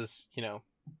it has, you know,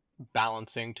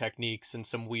 balancing techniques and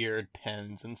some weird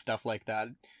pins and stuff like that.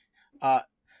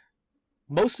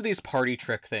 Most of these party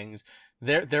trick things,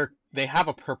 they have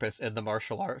a purpose in the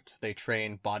martial art. They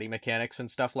train body mechanics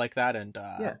and stuff like that, and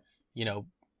you know,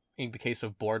 in the case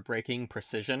of board breaking,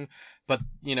 precision. But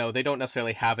you know, they don't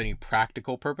necessarily have any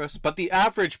practical purpose. But the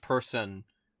average person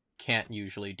can't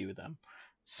usually do them.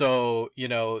 So you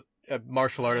know, a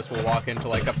martial artist will walk into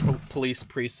like a police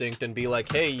precinct and be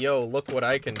like, "Hey, yo, look what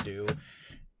I can do,"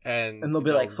 and they'll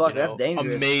be like, "Fuck, that's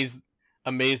dangerous."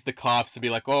 Amaze the cops to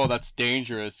be like, "Oh, that's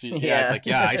dangerous." Yeah,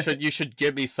 it's like, you should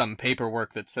give me some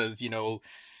paperwork that says, you know,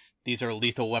 these are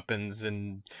lethal weapons,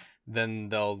 and then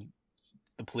they'll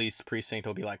the police precinct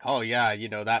will be like, oh yeah,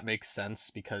 that makes sense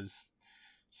because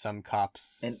some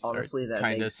cops and honestly, that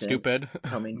kind of makes stupid.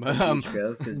 Coming from Beech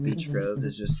Grove, because Beech Grove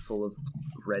is just full of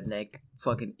redneck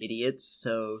fucking idiots.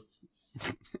 So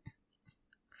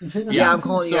yeah, I'm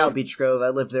calling you out, Beech Grove. I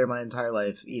lived there my entire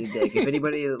life. Eat a dick. If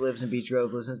anybody that lives in Beech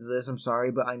Grove listens to this, I'm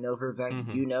sorry, but I know for a fact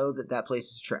you know that place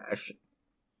is trash.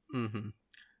 Mm-hmm.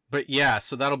 But yeah,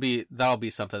 so that'll be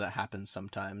something that happens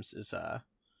sometimes. Is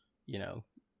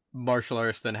martial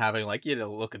artists then having like,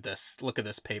 look at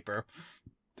this paper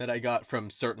that I got from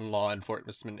certain law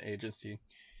enforcement agency,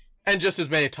 and just as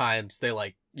many times they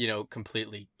like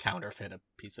completely counterfeit a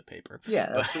piece of paper.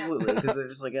 Yeah, absolutely, because they're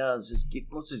just like, let's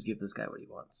just give this guy what he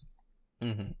wants.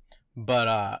 Mm-hmm.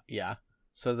 But yeah,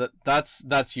 so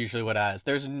that's usually what it is.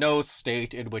 There's no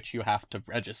state in which you have to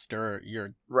register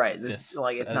your fists,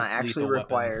 like it's not actually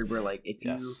required. Where like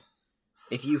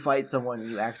if you fight someone and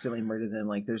you accidentally murder them,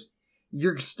 like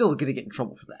you're still gonna get in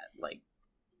trouble for that. Like,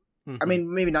 I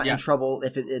mean, maybe not in trouble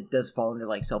if it does fall under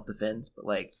like self-defense, but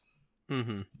like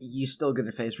you still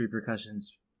gonna face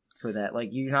repercussions for that. Like,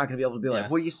 you're not gonna be able to be like,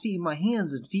 well, you see, my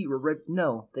hands and feet were ripped.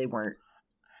 No, they weren't.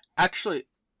 Actually,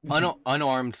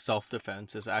 unarmed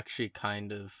self-defense is actually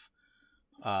kind of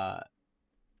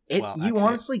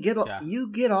honestly get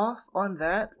off on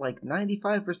that like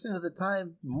 95% of the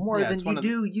time more than you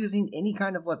do using any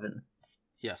kind of weapon.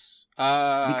 Yes.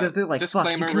 Because they're like, fuck,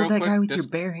 you killed that guy with your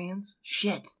bare hands?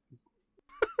 Shit.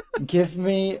 Give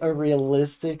me a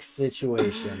realistic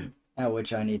situation at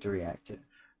which I need to react to.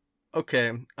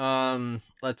 Okay.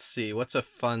 Let's see. What's a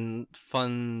fun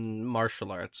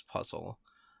martial arts puzzle?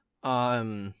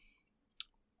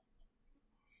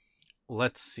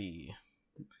 Let's see.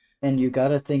 And you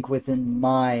gotta think within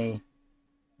my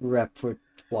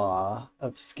repertoire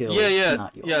of skills.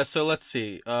 Not yours. Yeah. So let's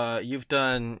see. You've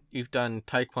done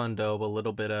Taekwondo, a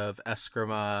little bit of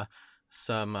Eskrima,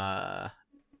 some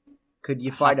Could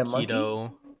you fight Hapkido. A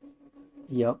monkey?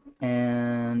 Yep,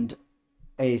 and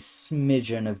a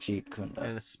smidgen of Jeet Kune Do.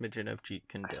 And a smidgen of Jeet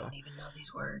Kune Do. I don't even know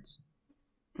these words.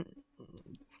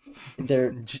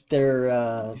 They're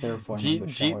foreign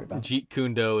language. Don't worry about it. Jeet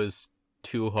Kune Do is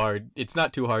too hard. It's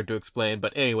not too hard to explain,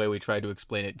 but anyway, we tried to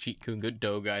explain it. Jeet Kune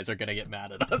Do guys are gonna get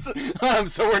mad at us,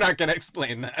 so we're not gonna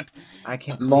explain that. I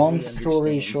can't. Long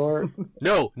story short.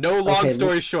 No long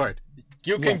story short.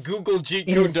 You can Google Jeet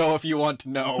Kune Do if you want to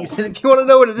know. He said, if you want to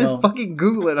know what it is, fucking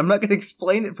Google it. I'm not gonna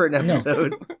explain it for an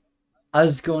episode. No. I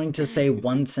was going to say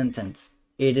one sentence.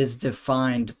 It is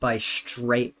defined by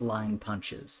straight line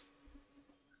punches.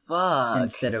 Fuck.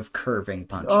 Instead of curving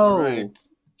punches. Oh, right.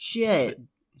 Shit.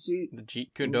 The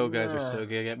Jeet Kune Do guys are still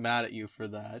gonna get mad at you for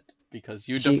that because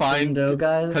you Jeet define Kune Do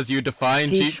guys, because you define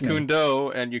teach Jeet Kune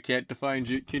Do and you can't define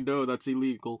Jeet Kune Do. That's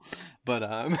illegal. But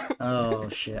oh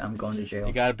shit, I'm going to jail.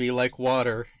 You gotta be like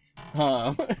water. You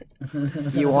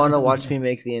want to watch me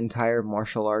make the entire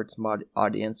martial arts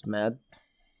audience mad?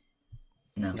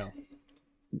 No.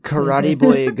 Karate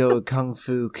boy go kung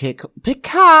fu kick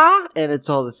pika, and it's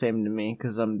all the same to me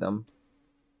because I'm dumb.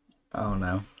 Oh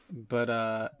no. But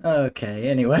okay.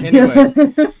 Anyway.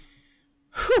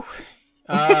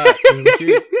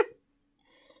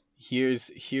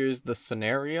 Here's the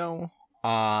scenario.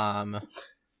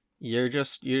 You're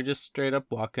just straight up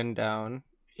walking down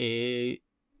a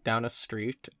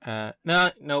street.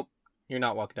 Nope. You're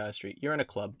not walking down a street. You're in a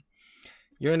club.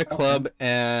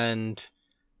 And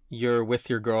you're with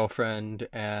your girlfriend,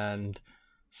 and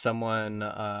someone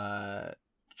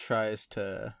tries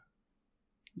to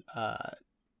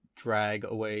drag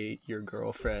away your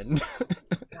girlfriend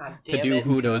to do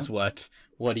who knows what.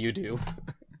 What do you do?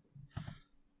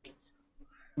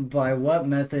 By what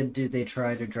method do they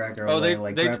try to drag her away?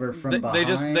 Grab her from behind?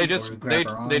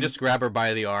 They just grab her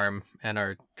by the arm and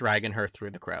are dragging her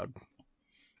through the crowd.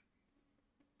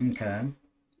 Okay.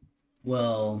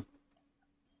 Well,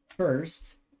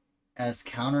 first, as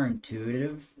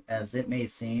counterintuitive as it may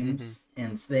seem,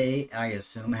 since they, I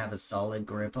assume, have a solid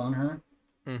grip on her,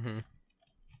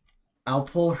 I'll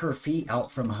pull her feet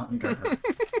out from under her.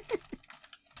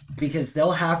 Because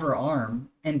they'll have her arm,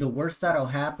 and the worst that'll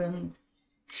happen,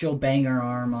 she'll bang her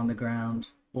arm on the ground,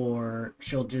 or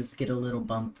she'll just get a little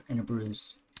bump and a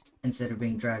bruise instead of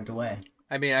being dragged away.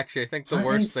 I mean, actually, I think the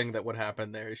worst thing that would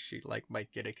happen there is she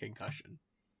might get a concussion.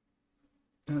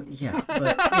 Yeah,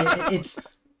 but it's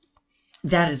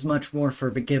that is much more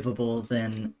forgivable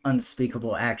than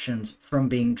unspeakable actions from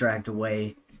being dragged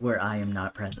away where I am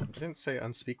not present. I didn't say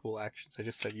unspeakable actions. I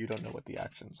just said you don't know what the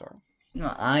actions are.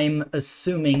 No, I'm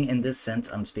assuming in this sense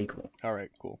unspeakable. All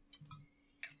right, cool.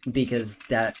 Because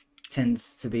that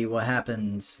tends to be what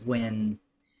happens when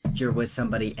you're with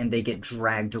somebody and they get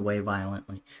dragged away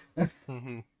violently.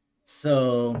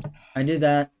 So I do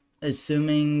that,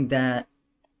 assuming that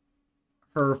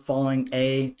her following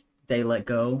A, they let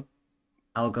go.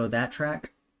 I'll go that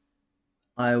track.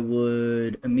 I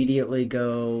would immediately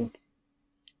go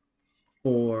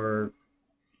for,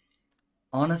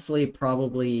 honestly,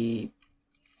 probably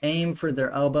aim for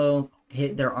their elbow,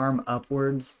 hit their arm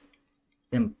upwards,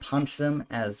 then punch them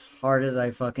as hard as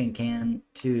I fucking can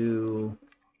to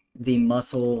the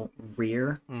muscle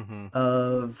rear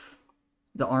of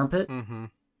the armpit.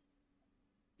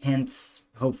 Hence,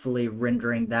 hopefully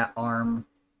rendering that arm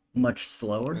much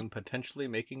slower. And potentially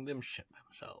making them shit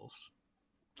themselves.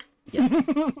 Yes.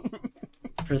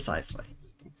 Precisely.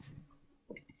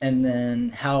 And then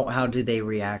how do they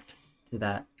react to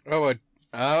that?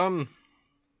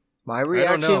 My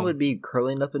reaction would be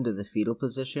curling up into the fetal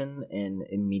position and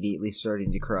immediately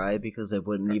starting to cry because I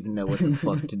wouldn't even know what the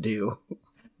fuck to do.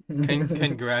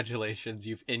 Congratulations,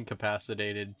 you've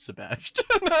incapacitated Sebastian.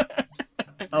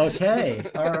 Okay,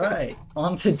 alright.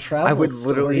 On to travel I would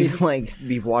literally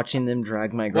be watching them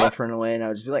drag my girlfriend away and I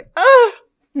would just be like, ah!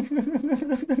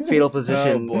 Fetal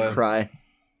position, cry.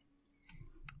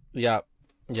 Yep.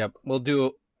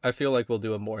 I feel like we'll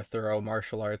do a more thorough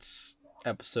martial arts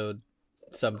episode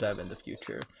sometime in the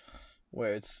future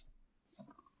where it's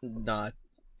not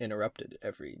interrupted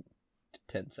every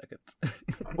 10 seconds.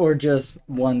 Or just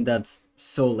one that's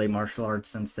solely martial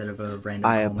arts instead of a random.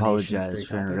 I apologize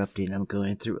for interrupting. I'm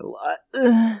going through a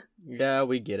lot. Yeah,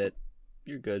 we get it.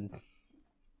 You're good.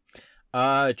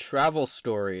 Travel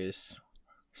stories.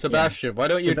 Sebastian, why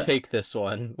don't you take this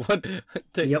one?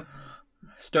 Yep.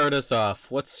 Start us off.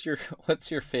 What's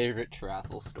your favorite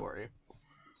travel story?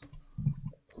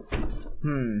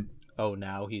 Oh,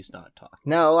 now he's not talking.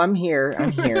 No, I'm here. I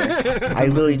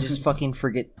literally just fucking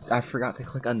I forgot to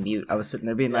click unmute. I was sitting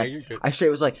there being I straight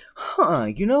was like,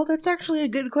 that's actually a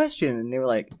good question. And they were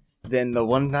like, then the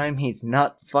one time he's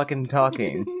not fucking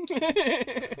talking.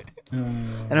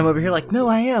 And I'm over here like, no,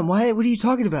 I am. What are you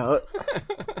talking about?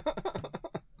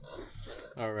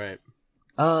 All right.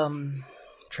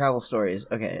 Travel stories.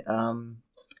 Okay.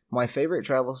 My favorite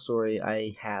travel story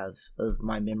I have of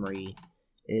my memory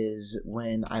is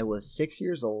when I was 6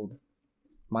 years old.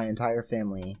 My entire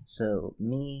family, so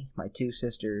me, my two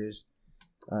sisters,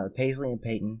 Paisley and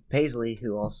Peyton. Paisley,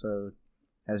 who also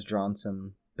has drawn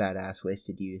some badass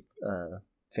Wasted Youth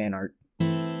fan art.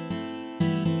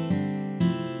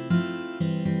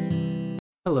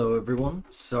 Hello, everyone.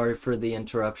 Sorry for the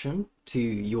interruption to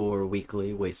your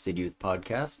weekly Wasted Youth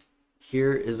podcast.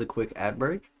 Here is a quick ad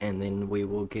break, and then we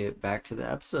will get back to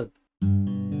the episode.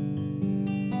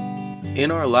 In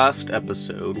our last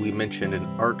episode, we mentioned an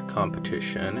art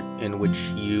competition in which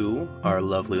you, our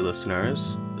lovely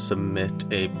listeners, submit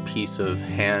a piece of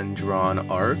hand-drawn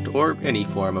art, or any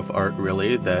form of art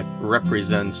really, that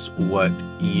represents what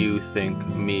you think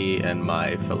me and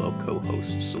my fellow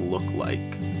co-hosts look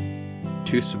like.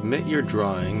 To submit your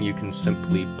drawing, you can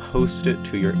simply post it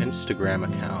to your Instagram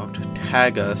account,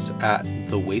 tag us at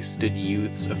The Wasted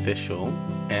Youths Official,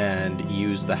 and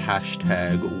use the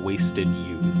hashtag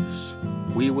WastedYouths.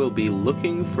 We will be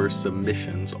looking for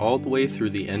submissions all the way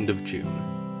through the end of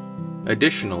June.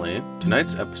 Additionally,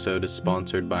 tonight's episode is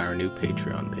sponsored by our new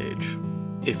Patreon page.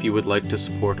 If you would like to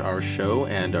support our show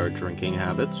and our drinking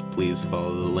habits, please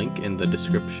follow the link in the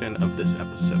description of this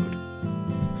episode.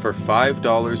 For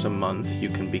 $5 a month, you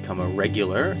can become a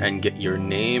regular and get your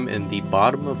name in the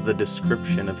bottom of the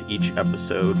description of each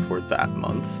episode for that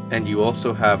month, and you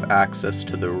also have access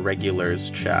to the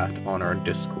regulars chat on our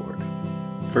Discord.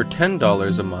 For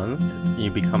 $10 a month,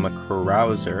 you become a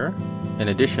carouser. In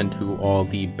addition to all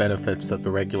the benefits that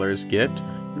the regulars get,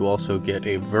 you also get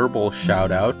a verbal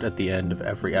shout-out at the end of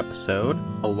every episode,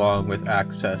 along with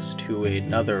access to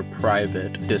another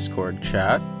private Discord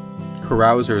chat.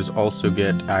 Carousers also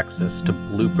get access to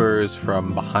bloopers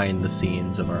from behind the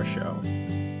scenes of our show.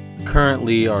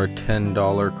 Currently, our $10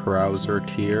 Carouser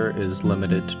tier is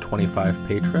limited to 25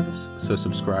 patrons, so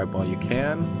subscribe while you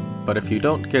can. But if you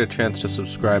don't get a chance to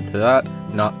subscribe to that,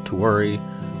 not to worry,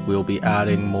 we'll be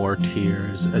adding more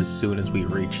tiers as soon as we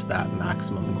reach that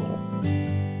maximum goal.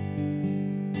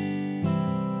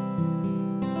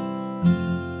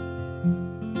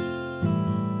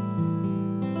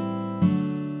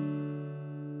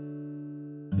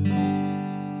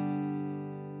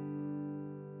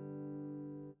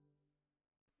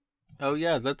 Oh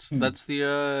yeah, that's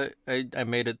the I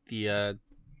made it the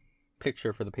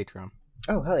picture for the Patreon.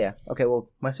 Oh hell yeah! Okay,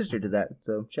 well my sister did that,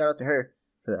 so shout out to her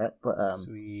for that. But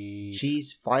Sweet.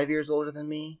 She's 5 years older than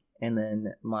me, and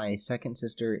then my second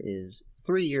sister is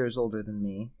 3 years older than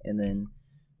me, and then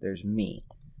there's me.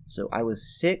 So I was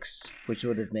 6, which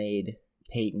would have made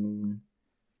Peyton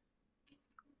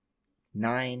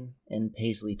 9 and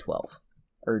Paisley 12.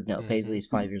 Or no, Paisley's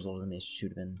 5 years older than me. She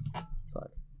would have been,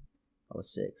 fuck, I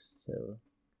was 6, so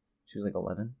she was like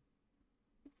 11.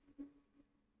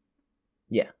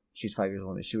 Yeah, she's 5 years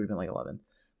older than me. She would have been like 11.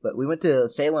 But we went to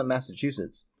Salem,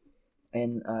 Massachusetts,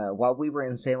 and while we were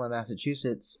in Salem,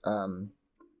 Massachusetts,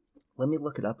 let me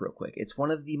look it up real quick. It's one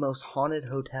of the most haunted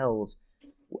hotels,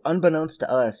 unbeknownst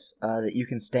to us, that you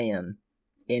can stay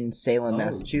in Salem,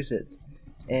 Massachusetts.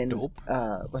 And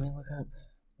let me look up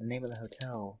the name of the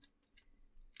hotel.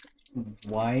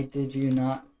 Why did you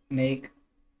not make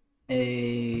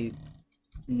a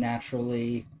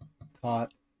naturally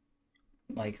caught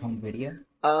home video?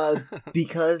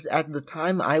 Because at the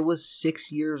time I was 6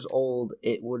 years old,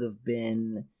 it would have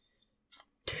been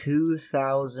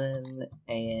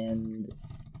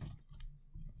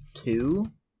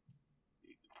 2002.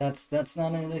 That's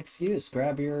not an excuse.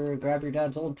 Grab your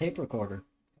dad's old tape recorder.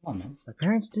 Come on, man. My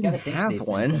parents didn't have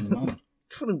one.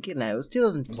 That's what I'm getting at. It was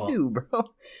 2002, bro.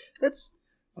 It's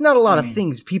not a lot of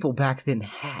things people back then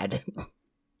had.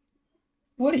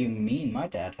 What do you mean? My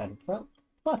dad had a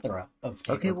plethora of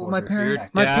tape recorders. Well, my parents...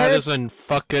 Your dad is a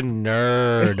fucking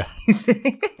nerd.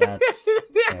 That's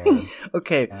fair.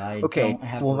 Okay.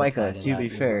 Well, Micah, to be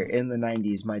fair, in the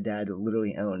 90s, my dad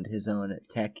literally owned his own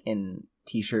tech and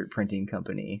t-shirt printing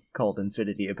company called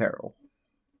Infinity Apparel.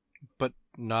 But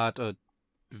not a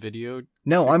video?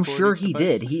 No, I'm sure he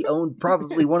did. He owned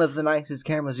probably one of the nicest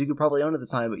cameras you could probably own at the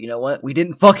time, but you know what? We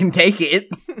didn't fucking take it.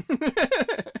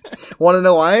 Want to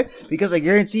know why? Because I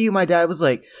guarantee you my dad was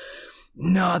like,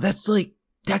 no, that's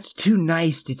too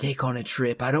nice to take on a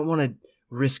trip. I don't want to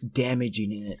risk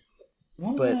damaging it.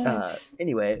 What? But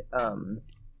anyway,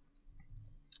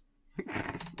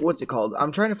 what's it called?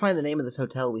 I'm trying to find the name of this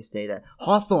hotel we stayed at.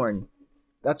 Hawthorne.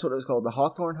 That's what it was called. The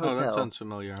Hawthorne Hotel. Oh, that sounds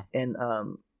familiar. And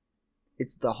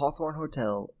it's the Hawthorne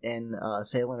Hotel in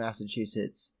Salem,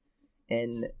 Massachusetts.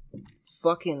 And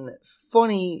fucking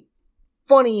funny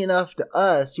enough to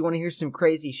us, you want to hear some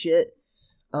crazy shit?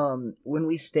 When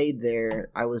we stayed there,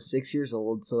 I was 6 years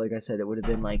old, so like I said, it would have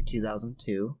been like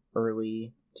 2002,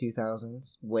 early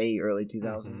 2000s, way early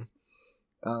 2000s.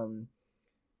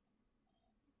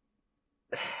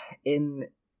 In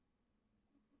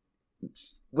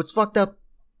what's fucked up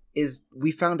is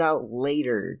we found out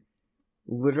later,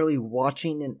 literally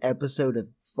watching an episode of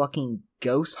fucking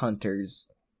Ghost Hunters.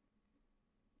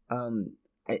 In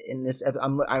this,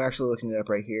 I'm actually looking it up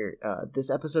right here. This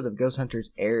episode of Ghost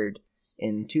Hunters aired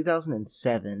in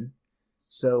 2007,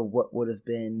 so what would have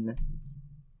been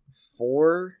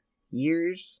 4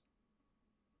 years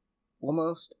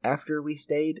almost after we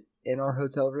stayed in our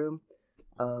hotel room.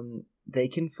 They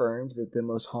confirmed that the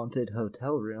most haunted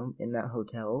hotel room in that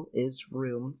hotel is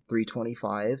room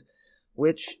 325,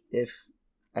 which, if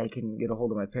I can get a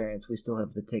hold of my parents, we still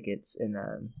have the tickets and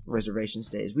reservation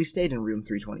stays. We stayed in room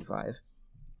 325.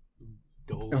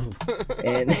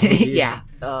 And yeah,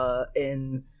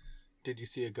 and did you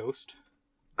see a ghost?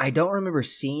 I don't remember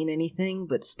seeing anything,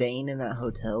 but staying in that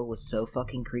hotel was so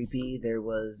fucking creepy. There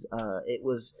was it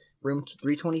was room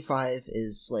 325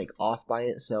 is like off by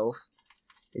itself.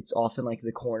 It's off in like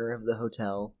the corner of the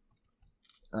hotel.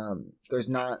 There's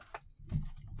not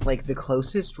like the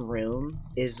closest room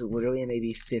is literally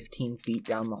maybe 15 feet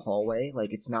down the hallway.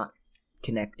 Like it's not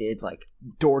connected like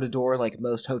door to door like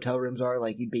most hotel rooms are.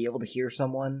 Like you'd be able to hear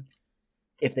someone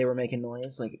if they were making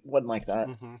noise. Like it wasn't like that.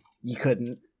 You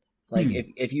couldn't. Like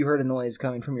if you heard a noise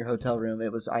coming from your hotel room,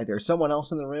 it was either someone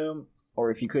else in the room,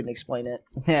 or if you couldn't explain it,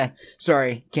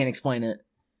 sorry, can't explain it.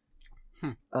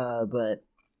 But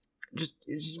just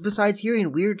besides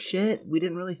hearing weird shit, we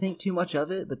didn't really think too much of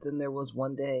it. But then there was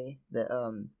one day that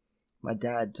my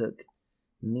dad took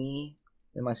me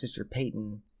and my sister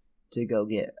Peyton to go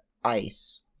get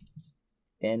ice,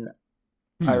 and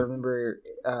I remember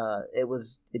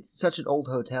it's such an old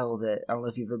hotel that I don't know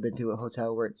if you've ever been to a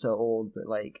hotel where it's so old, but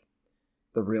like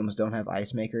the rooms don't have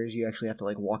ice makers. You actually have to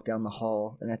like walk down the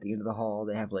hall, and at the end of the hall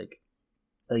they have like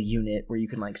a unit where you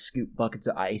can like scoop buckets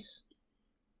of ice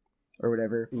or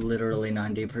whatever. Literally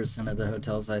 90% of the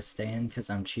hotels I stay in, because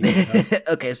I'm cheap as hell.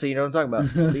 Okay, so you know what I'm talking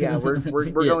about. But yeah, we're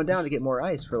going down to get more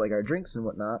ice for like our drinks and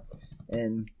whatnot,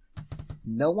 and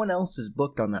no one else is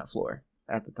booked on that floor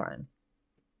at the time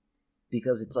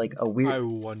because it's like a weird. I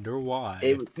wonder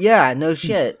why. Yeah, no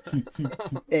shit.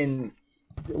 And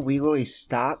we literally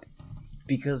stopped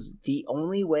because the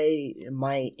only way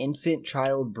my infant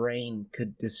child brain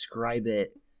could describe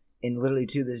it, and literally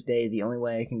to this day, the only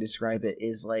way I can describe it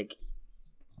is like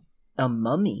a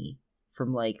mummy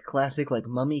from like classic like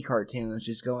mummy cartoons,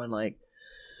 just going like,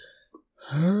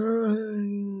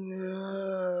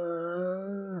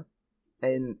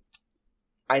 and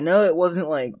I know it wasn't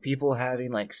like people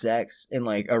having like sex in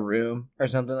like a room or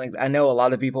something like that. I know a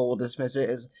lot of people will dismiss it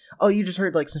as, oh, you just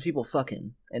heard like some people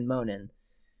fucking and moaning.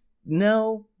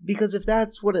 No, because if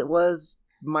that's what it was,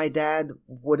 my dad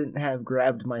wouldn't have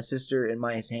grabbed my sister in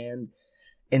my hand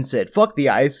and said, fuck the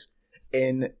ice,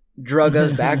 and drug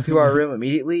us back to our room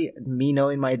immediately. Me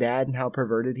knowing my dad and how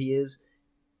perverted he is,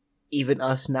 even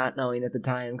us not knowing at the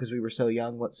time because we were so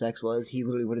young what sex was, he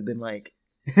literally would have been like,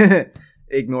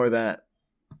 ignore that.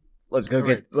 Let's go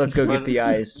get the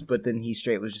ice. But then he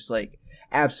straight was just like,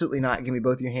 absolutely not. Give me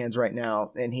both your hands right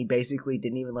now. And he basically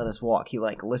didn't even let us walk. He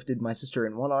like lifted my sister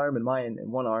in one arm and mine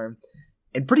in one arm,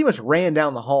 and pretty much ran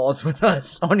down the halls with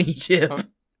us on each hip.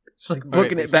 It's like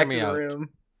booking it back to the room.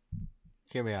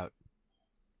 Hear me out.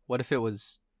 What if it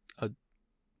was a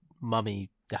mummy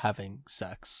having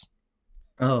sex?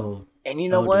 Oh. And you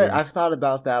know what? Dear. I've thought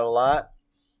about that a lot.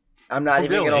 I'm not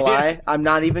even gonna lie. I'm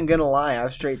not even gonna lie.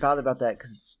 I've straight thought about that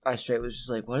because I straight was just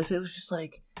like, what if it was just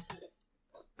like,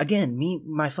 again,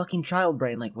 my fucking child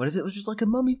brain, like, what if it was just like a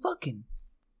mummy fucking?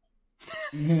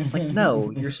 Like,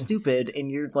 no, you're stupid,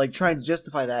 and you're like trying to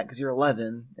justify that because you're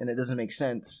 11 and it doesn't make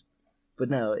sense. But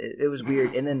no, it was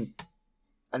weird. And then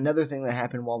another thing that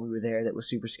happened while we were there that was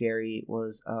super scary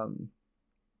was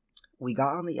we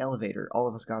got on the elevator. All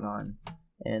of us got on,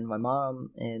 and my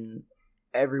mom and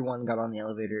everyone got on the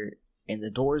elevator, and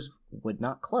the doors would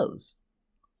not close.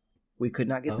 We could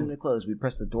not get them to close. We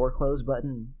pressed the door close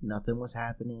button. Nothing was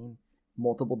happening.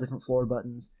 Multiple different floor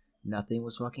buttons. Nothing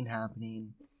was fucking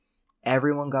happening.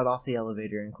 Everyone got off the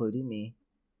elevator, including me.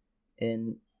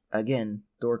 And again,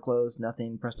 door closed,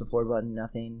 nothing. Pressed the floor button,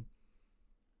 nothing.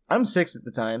 I'm 6 at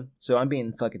the time, so I'm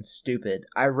being fucking stupid.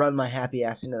 I run my happy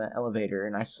ass into that elevator,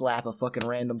 and I slap a fucking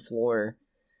random floor.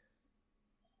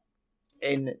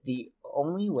 And the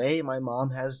only way my mom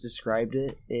has described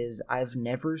it is I've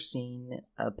never seen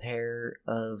a pair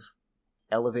of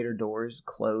elevator doors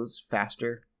close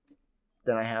faster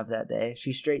than I have that day.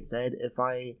 She straight said if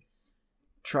I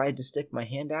tried to stick my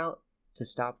hand out to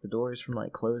stop the doors from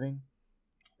like closing,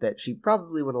 that she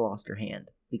probably would have lost her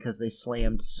hand because they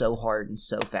slammed so hard and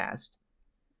so fast.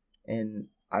 And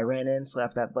I ran in,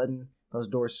 slapped that button, those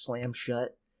doors slammed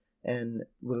shut, and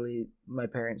literally my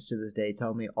parents to this day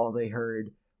tell me all they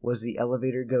heard was the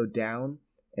elevator go down,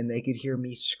 and they could hear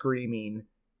me screaming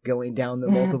going down the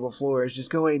multiple floors, just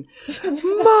going,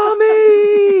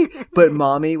 Mommy! But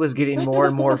Mommy was getting more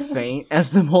and more faint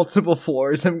as the multiple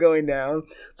floors I'm going down.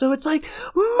 So it's like,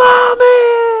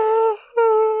 Mommy!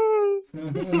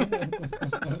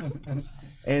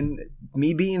 And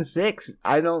me being 6,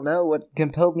 I don't know what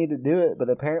compelled me to do it,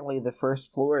 but apparently the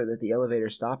first floor that the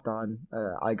elevator stopped on,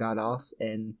 I got off,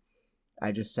 and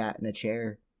I just sat in a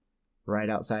chair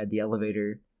right outside the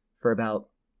elevator for about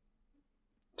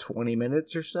 20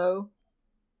 minutes or so.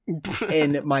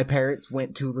 And my parents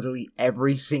went to literally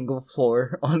every single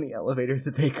floor on the elevator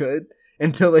that they could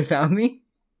until they found me.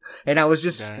 And I was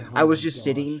just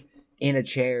sitting in a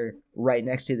chair right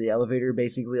next to the elevator,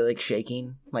 basically like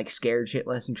shaking, like scared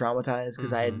shitless and traumatized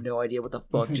because I had no idea what the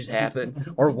fuck just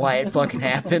happened or why it fucking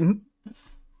happened.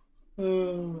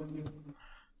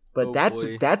 But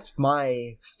that's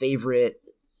my favorite,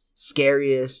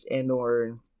 scariest and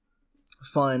or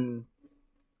fun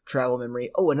travel memory.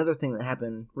 Oh, another thing that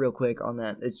happened real quick on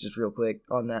that, it's just real quick,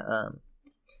 on that,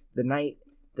 the night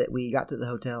that we got to the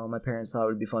hotel, my parents thought it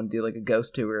would be fun to do like a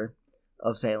ghost tour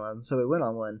of Salem, so we went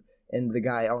on one, and the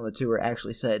guy on the tour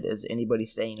actually said, is anybody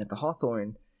staying at the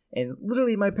Hawthorne? And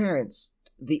literally my parents,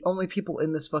 the only people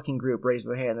in this fucking group, raised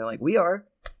their hand. They're like, we are.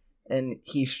 And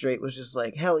he straight was just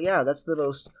like, hell yeah, that's the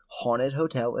most haunted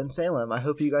hotel in Salem. I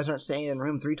hope you guys aren't staying in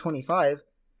room 325.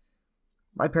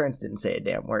 My parents didn't say a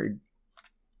damn word.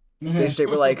 They straight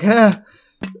were like,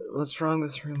 what's wrong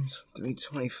with room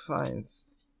 325?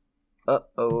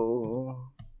 Uh-oh.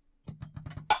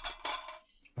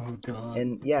 Oh, God.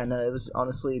 And yeah, no, it was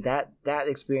honestly, that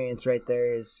experience right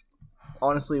there is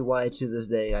honestly why to this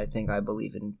day I think I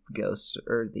believe in ghosts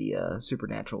or the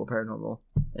supernatural, paranormal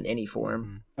in any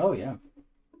form. Oh yeah,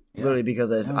 literally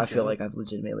because I feel like I've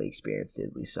legitimately experienced it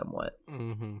at least somewhat.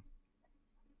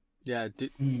 Yeah.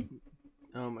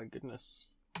 Oh my goodness.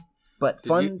 But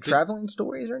traveling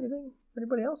stories or anything?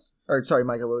 Anybody else? Or sorry,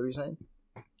 Michael, what were you saying?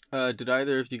 Did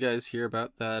either of you guys hear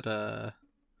about that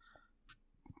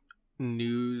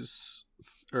news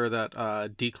or that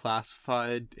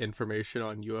declassified information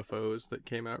on UFOs that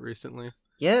came out recently?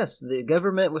 Yes, the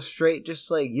government was straight just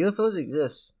like, UFOs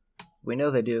exist. We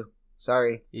know they do.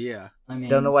 Sorry. Yeah. I mean,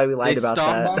 don't know why we lied about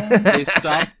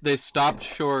that. They stopped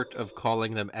short of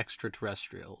calling them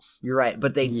extraterrestrials. You're right,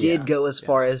 but they did go as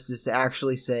far as to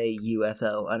actually say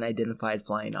UFO, unidentified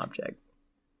flying object.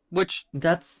 Which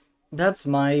that's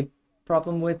my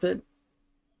problem with it.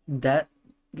 That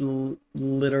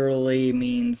literally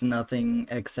means nothing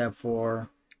except for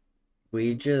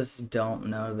we just don't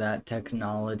know that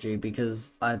technology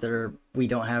because either we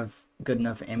don't have good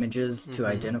enough images to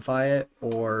identify it,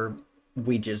 or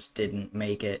we just didn't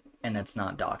make it and it's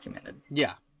not documented.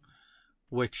 Yeah.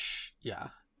 Which, yeah.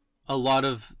 A lot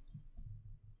of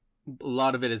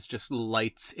it is just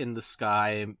lights in the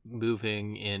sky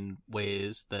moving in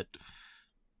ways that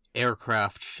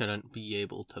aircraft shouldn't be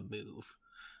able to move.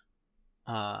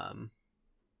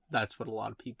 That's what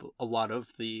a lot of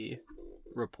the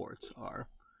reports are.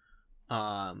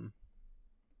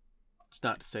 It's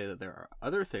not to say that there are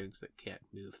other things that can't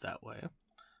move that way,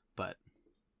 but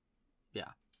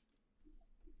yeah.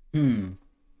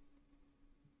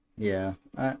 Yeah.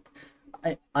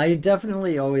 I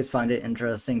definitely always find it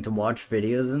interesting to watch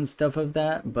videos and stuff of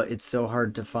that, but it's so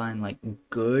hard to find like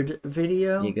good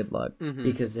video. Yeah, good luck.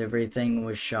 Because everything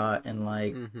was shot in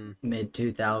like mid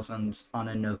 2000s on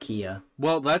a Nokia.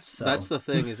 Well, that's the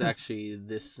thing is actually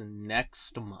this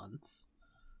next month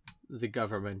the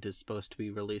government is supposed to be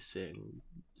releasing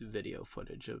video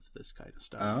footage of this kind of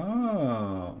stuff.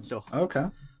 Oh. So okay.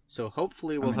 So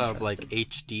hopefully we'll have like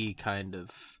HD kind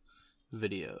of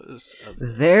videos of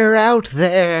They're out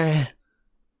there.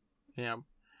 Yeah.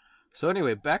 So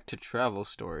anyway, back to travel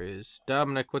stories.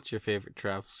 Dominic, what's your favorite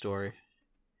travel story?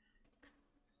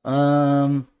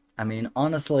 I mean,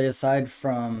 honestly, aside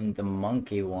from the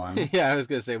monkey one. Yeah, I was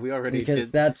gonna say we already because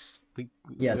did, that's we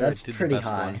that's pretty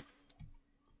high.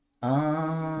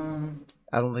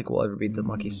 I don't think we'll ever beat the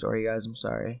monkey story, guys. I'm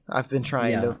sorry. I've been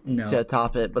trying to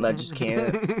top it, but I just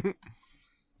can't.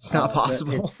 It's not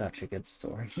possible. It's such a good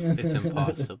story. It's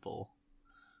impossible.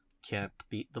 Can't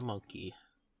beat the monkey.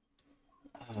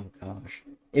 Oh gosh.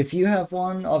 If you have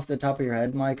one off the top of your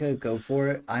head, Micah, go for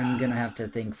it. I'm gonna have to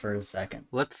think for a second.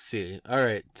 Let's see.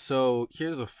 Alright, so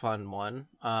here's a fun one.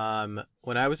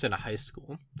 When I was in high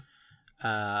school,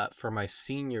 for my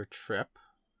senior trip,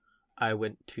 I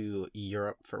went to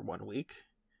Europe for 1 week.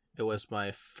 It was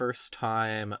my first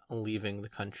time leaving the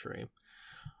country.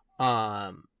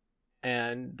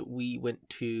 And we went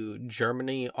to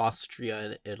Germany, Austria,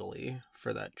 and Italy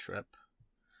for that trip.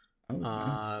 Oh,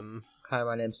 nice. Hi,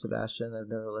 my name's Sebastian. I've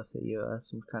never left the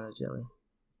U.S. I'm kind of jelly.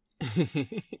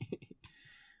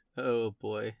 Oh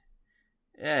boy.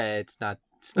 Yeah, it's not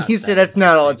you said that's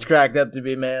not all it's cracked up to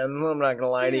be, man. I'm not gonna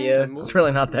lie to you. It's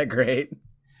really not that great.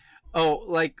 Oh,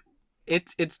 like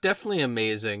it's definitely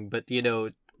amazing, but you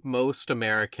know, most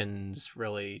Americans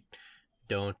really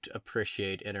don't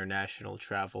appreciate international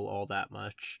travel all that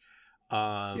much.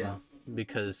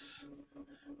 Because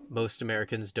most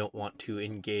Americans don't want to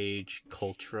engage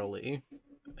culturally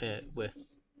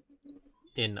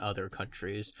in other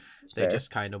countries. They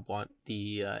just kind of want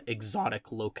the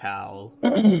exotic locale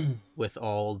with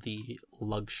all the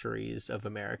luxuries of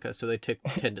America. So they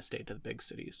tend to stay to the big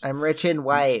cities. I'm rich and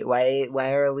white. Why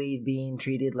are we being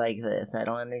treated like this? I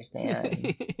don't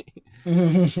understand.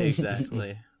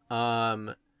 Exactly.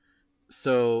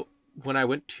 So when I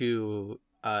went to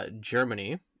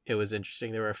Germany, it was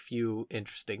interesting. There were a few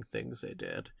interesting things they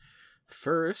did.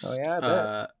 First,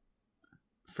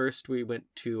 first we went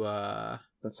to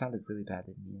that sounded really bad. I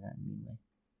didn't mean that meanly.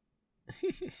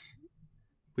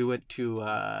 We went to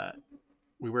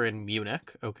we were in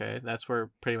Munich. Okay, that's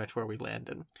pretty much where we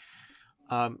landed.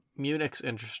 Munich's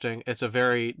interesting. It's a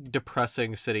very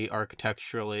depressing city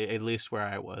architecturally, at least where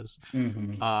I was.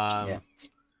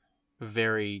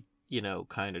 Very,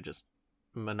 kind of just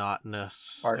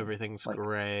monotonous. Everything's like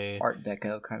gray. Art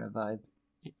Deco kind of vibe.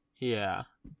 Yeah.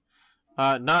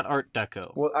 Not Art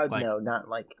Deco. Well, no, not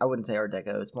like, I wouldn't say Art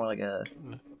Deco. It's more like I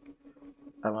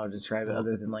don't know how to describe it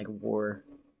other than like war.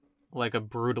 Like a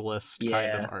brutalist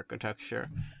kind of architecture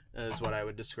is what I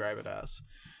would describe it as.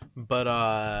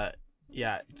 But,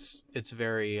 it's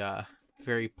very,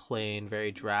 very plain,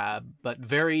 very drab, but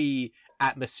very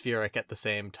atmospheric at the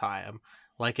same time.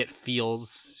 Like it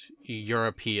feels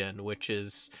European, which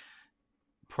is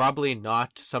probably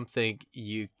not something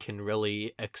you can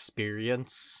really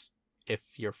experience if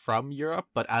you're from Europe,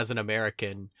 but as an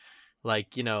American,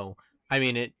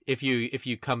 if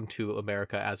you come to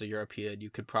America as a European,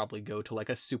 you could probably go to like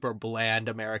a super bland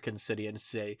American city and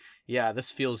say, yeah,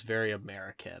 this feels very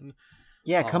American.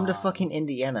 Yeah, come to fucking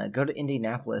Indiana. Go to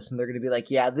Indianapolis, and they're gonna be like,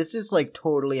 yeah, this is like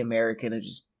totally American and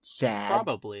just sad.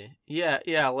 Probably.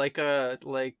 Yeah, like I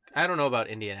don't know about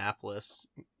Indianapolis.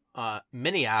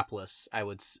 Minneapolis, I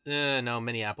would no,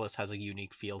 Minneapolis has a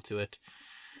unique feel to it.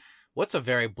 What's a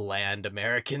very bland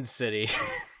American city?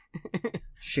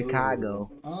 Chicago.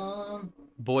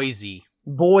 Boise.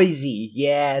 Boise.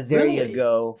 Yeah, there Really? you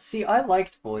go. See, I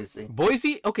liked Boise.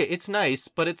 Boise, okay, it's nice,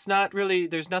 but it's not really.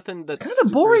 There's nothing that It's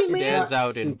kinda boring, man. stands It's not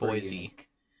out in super Boise. unique.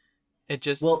 It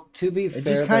just Well, to be just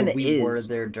fair, though, kinda we were is.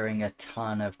 there during a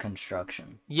ton of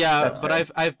construction. yeah, That's but fair.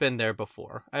 I've been there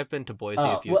before. I've been to Boise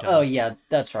a few times. Oh yeah,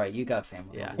 that's right. You got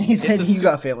family. Yeah. He said It's a you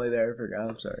got family there. I forgot.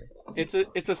 I'm sorry.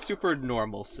 It's a super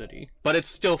normal city, but it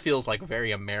still feels like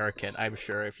very American. I'm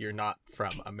sure if you're not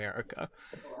from America.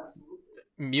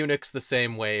 Munich's the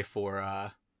same way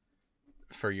for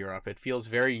Europe. It feels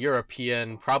very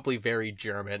European, probably very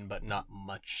German, but not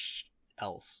much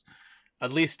else.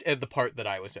 At least in the part that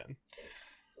I was in.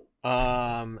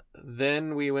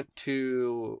 Then we went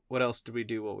to, what else did we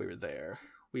do while we were there?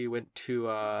 We went to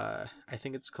I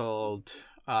think it's called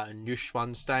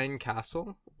Neuschwanstein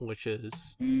Castle, which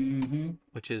is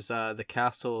the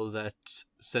castle that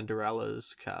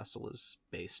Cinderella's castle is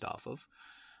based off of.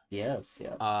 Yes.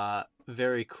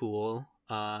 Very cool.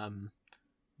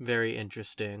 Very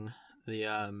interesting. The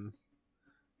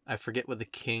I forget what the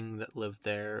king that lived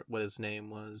there, what his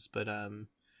name was, but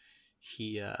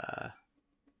he had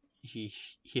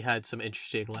some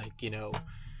interesting, like,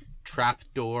 trap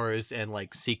doors and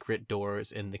like secret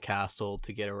doors in the castle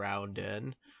to get around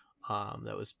in.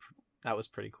 That was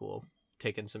pretty cool.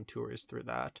 Taking some tours through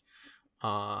that.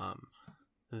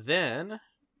 Then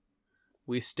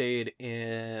we stayed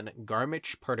in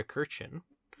Garmisch-Partenkirchen,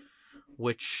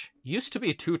 which used to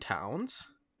be 2 towns,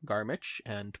 Garmisch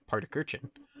and Partenkirchen.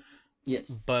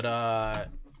 Yes. But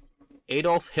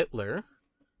Adolf Hitler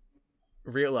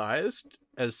realized,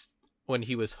 as when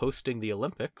he was hosting the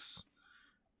Olympics,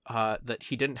 that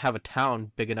he didn't have a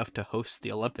town big enough to host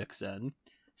the Olympics in.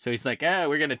 So he's like,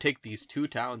 we're going to take these 2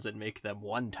 towns and make them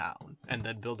 1 town and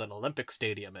then build an Olympic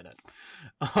stadium in it.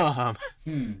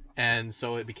 And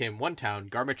so it became 1 town,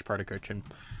 Garmisch-Partenkirchen,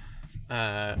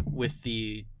 with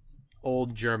the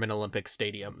old German Olympic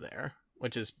stadium there,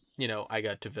 which is, I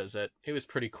got to visit. It was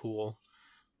pretty cool.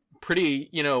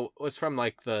 Pretty, it was from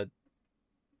like the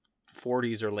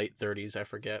 40s or late 30s, I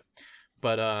forget.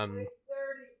 But,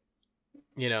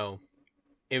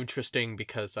 interesting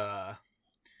because,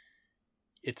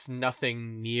 it's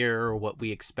nothing near what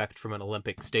we expect from an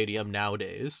Olympic stadium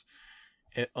nowadays.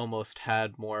 It almost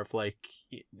had more of like,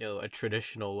 a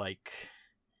traditional, like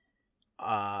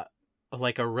a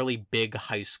really big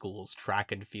high school's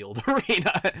track and field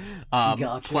arena,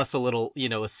 Gotcha. plus a little,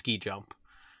 a ski jump.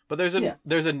 But there's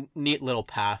a neat little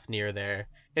path near there.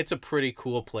 It's a pretty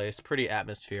cool place, pretty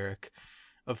atmospheric.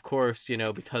 Of course,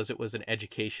 because it was an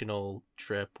educational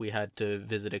trip, we had to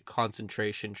visit a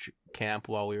concentration camp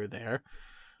while we were there.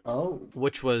 Oh.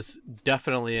 Which was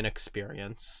definitely an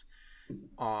experience.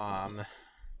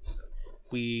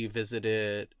 We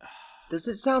visited... Does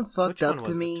it sound fucked up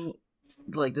to it? me?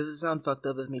 Like, does it sound fucked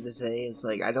up of me to say? It's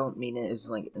like, I don't mean it as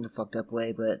like in a fucked up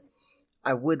way, but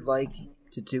I would like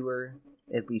to tour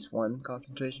at least 1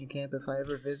 concentration camp if I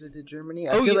ever visited Germany.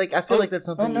 I feel like that's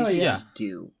something you should just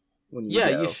do when you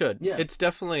go. You should. Yeah. It's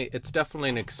definitely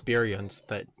an experience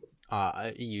that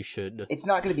you should. It's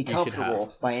not going to be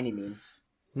comfortable by any means.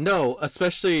 No,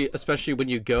 especially when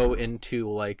you go into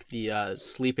like the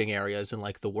sleeping areas and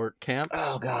like the work camps.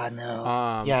 Oh God,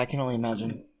 no. Yeah, I can only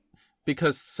imagine.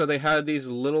 Because so they had these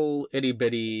little itty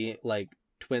bitty like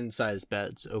twin size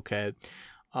beds, okay,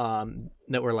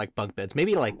 that were like bunk beds.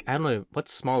 Maybe like, I don't know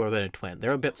what's smaller than a twin.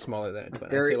 They're a bit smaller than a twin.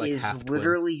 There I'd say, like, is half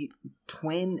literally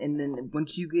twin, and then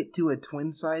once you get to a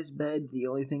twin size bed, the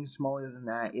only thing smaller than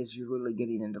that is you're literally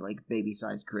getting into like baby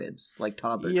size cribs, like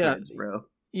toddler cribs, bro.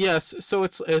 Yes, so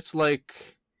it's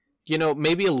like,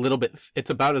 maybe a little bit. It's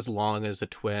about as long as a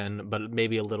twin, but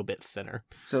maybe a little bit thinner.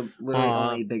 So literally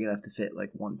only big enough to fit like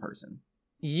 1 person.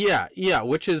 Yeah,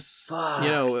 which is,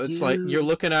 it's dude. like you're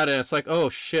looking at it and it's like, oh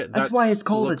shit. That's why it's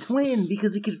called a twin,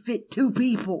 because it could fit 2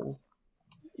 people.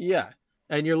 Yeah,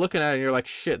 and you're looking at it and you're like,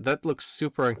 shit, that looks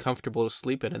super uncomfortable to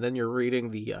sleep in. And then you're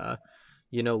reading the,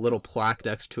 little plaque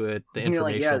next to it, the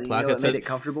informational plaque. It says, made it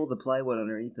comfortable, the plywood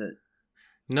underneath it.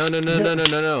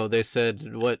 No. They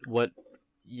said what?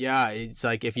 Yeah, it's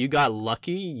like if you got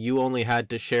lucky, you only had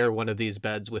to share one of these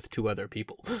beds with 2 other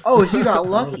people. Oh, if you got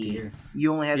lucky,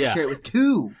 you only had to share it with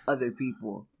 2 other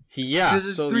people. Yeah, so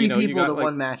there's 3 people to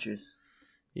 1 mattress.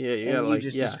 Yeah, and you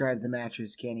just described the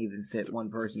mattress can't even fit 1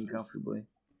 person comfortably.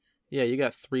 Yeah, you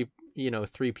got 3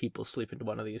 people sleep into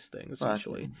one of these things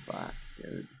usually. Fuck,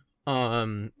 dude.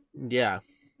 Yeah,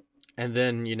 and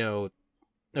then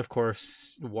of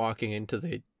course, walking into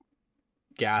the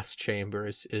gas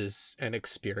chambers is an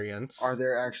experience. Are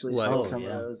there actually still some of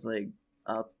those like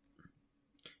up?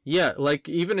 Yeah, like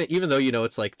even though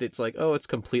it's like oh, it's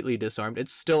completely disarmed,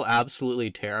 it's still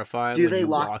absolutely terrifying when you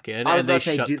walk in and they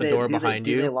shut the door behind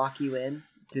you. Do they lock you in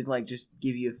to like just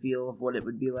give you a feel of what it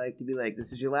would be like to be like,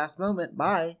 this is your last moment,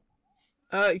 bye?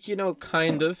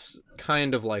 Kind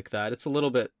of like that. It's a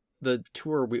little bit. The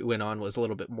tour we went on was a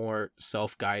little bit more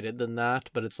self-guided than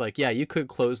that, but it's like, yeah, you could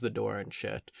close the door and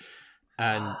shit,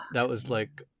 and that was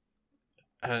like.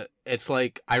 It's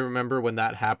like, I remember when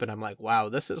that happened, I'm like, wow,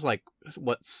 this is like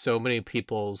what so many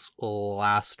people's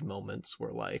last moments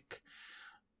were like.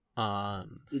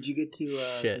 Did you get to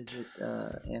visit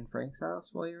Anne Frank's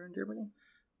house while you were in Germany?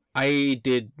 I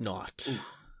did not. Oof.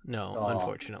 No,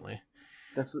 unfortunately.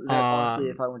 That's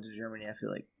honestly, if I went to Germany, I feel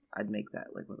like I'd make that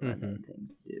like one of my main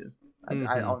things to do.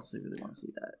 I honestly really want to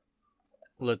see that.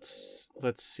 Let's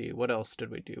see, what else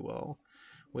did we do while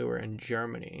we were in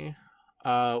Germany?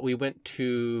 We went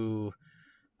to,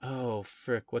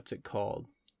 what's it called?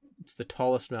 It's the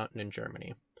tallest mountain in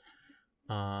Germany.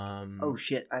 Oh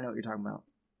shit, I know what you're talking about.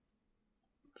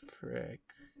 Frick.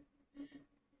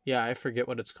 Yeah, I forget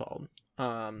what it's called.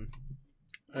 I'm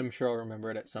sure I'll remember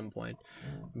it at some point.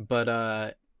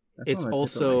 But it's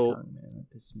also tongue, man. That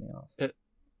pisses me off.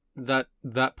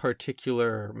 That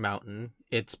particular mountain,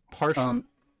 it's partial.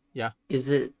 Yeah. Is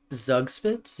it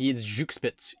Zugspitz? It's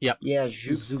Zugspitz. Yep. Yeah,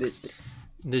 Zugspitz.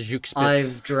 The Zugspitz.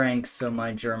 I've drank, so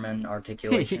my German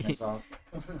articulation is off.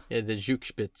 Yeah, the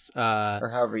Zugspitz. Or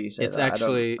however you say it's that.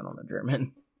 Actually, I don't know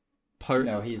German.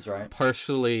 No, he's right.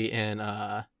 Partially in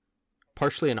Austria.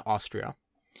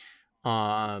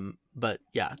 But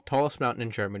yeah, tallest mountain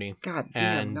in Germany. God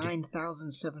damn,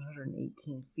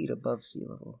 9,718 feet above sea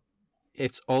level.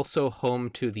 It's also home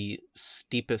to the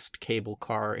steepest cable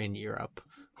car in Europe,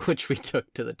 which we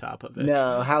took to the top of it.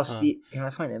 No, how steep? Can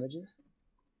I find images?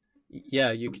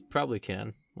 Yeah, you probably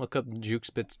can. Look up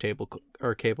Zugspitz cable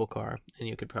car, and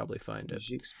you could probably find it.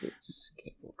 Zugspitz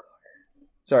cable car.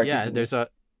 Sorry. Yeah,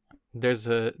 there's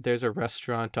a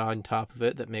restaurant on top of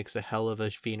it that makes a hell of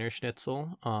a Wiener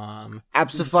Schnitzel.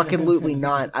 Absolutely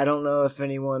not. I don't know if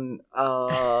anyone.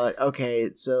 Okay,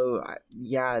 so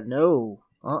yeah, no.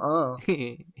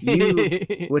 You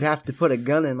would have to put a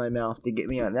gun in my mouth to get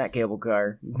me on that cable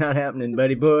car. Not happening,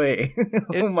 buddy boy.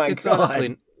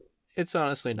 God. It's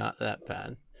honestly not that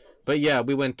bad. But yeah,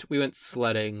 we went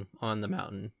sledding on the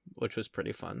mountain, which was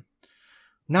pretty fun.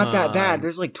 Not that bad.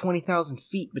 There's like 20,000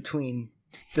 feet between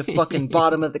the fucking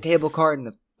bottom of the cable car and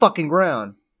the fucking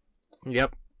ground.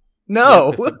 Yep. No.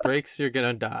 Yep, if it breaks, you're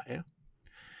gonna die.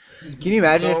 Can you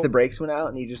imagine if the brakes went out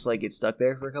and you just like get stuck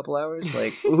there for a couple hours?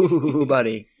 Like, ooh,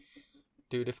 buddy.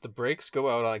 Dude, if the brakes go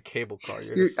out on a cable car,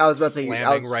 I was about to say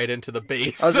slamming right into the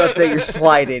base. I was about to say you're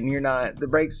sliding. You're not. The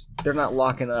brakes, they're not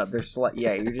locking up. They're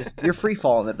you're free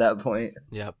falling at that point.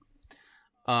 Yep.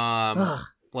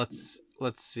 Let's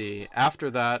see.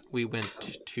 After that, we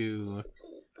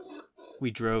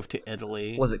drove to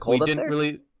Italy. Was it cold up there?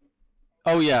 Really.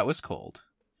 Oh yeah, it was cold.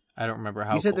 I don't remember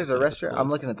how. You said there's a restaurant. I'm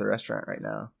looking at the restaurant right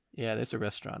now. Yeah, there's a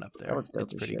restaurant up there. That looks dope.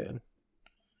 It's pretty good.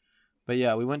 But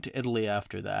yeah, we went to Italy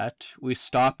after that. We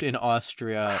stopped in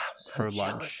Austria for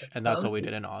lunch, and that's all we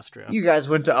did in Austria. You guys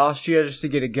went to Austria just to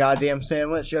get a goddamn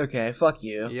sandwich? Okay, fuck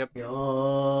you. Yep.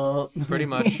 Pretty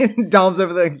much. Dom's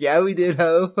over there. Yeah, we did,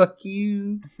 ho. Fuck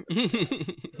you.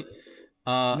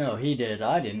 No, he did.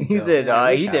 I didn't. He said,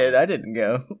 he did. I didn't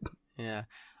go. Yeah.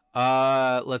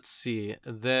 Let's see.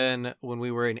 Then when we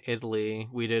were in Italy,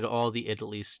 we did all the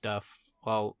Italy stuff.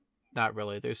 Well, not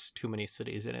really. There's too many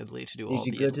cities in Italy to do all the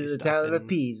Italy stuff. Did you go to the Tower of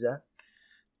Pisa?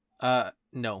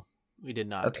 No, we did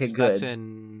not. Okay, good. That's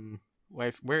in...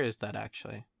 Where is that,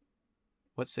 actually?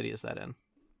 What city is that in?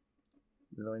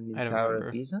 Really need the Tower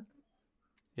of Pisa?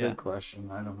 Yeah. Good question.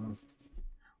 I don't know.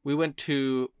 We went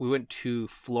to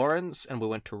Florence and we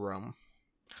went to Rome.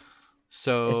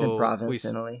 So it's in Provence,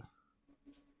 Italy.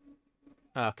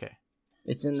 Okay.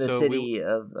 It's in the city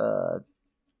of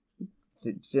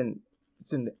it's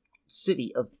in the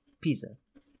city of Pisa.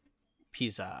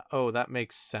 Pisa. Oh, that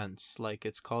makes sense. Like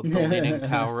it's called the Leaning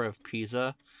Tower of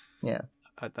Pisa. Yeah.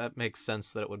 That makes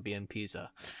sense that it would be in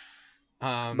Pisa.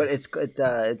 But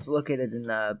it's located in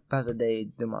Piazza dei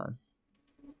Duomo.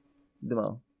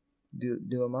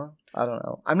 Duomo? I don't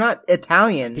know. I'm not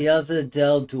Italian. Piazza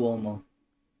del Duomo.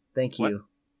 Thank you. What?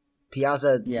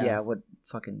 Piazza. Yeah. What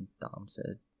fucking Dom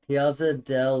said. Piazza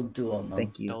del Duomo.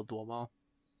 Thank you. Del Duomo.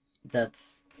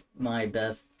 That's my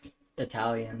best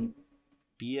Italian.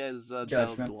 Piazza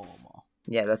judgment. del Duomo.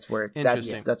 Yeah, that's where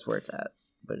that's where it's at.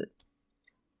 But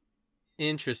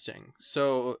interesting.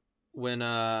 So when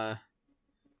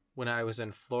when I was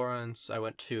in Florence, I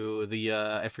went to the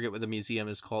I forget what the museum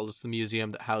is called. It's the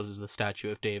museum that houses the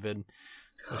statue of David,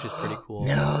 which is pretty cool.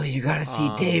 No, you gotta see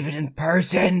David in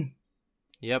person.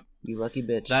 Yep. You lucky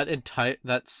bitch.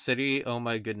 That city, oh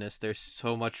my goodness, there's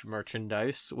so much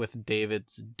merchandise with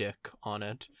David's dick on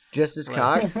it. Just his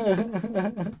cock?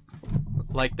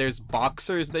 Like, there's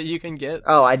boxers that you can get.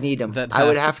 Oh, I need them. I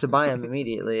would have to buy them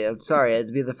immediately. I'm sorry,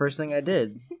 it'd be the first thing I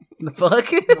did. The fuck?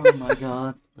 Oh my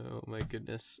god. Oh my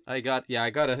goodness.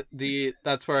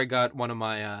 That's where I got one of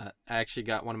my, I actually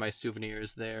got one of my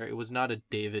souvenirs there. It was not a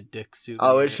David Dick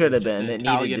souvenir. Oh, it should have been. It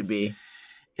needed to be.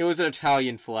 It was an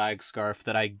Italian flag scarf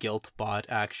that I guilt bought,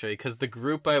 actually, because the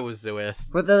group I was with...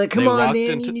 But they're like, come on,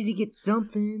 man, you need to get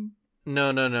something.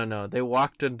 No. They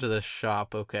walked into the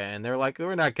shop, okay, and they're like,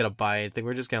 we're not going to buy anything,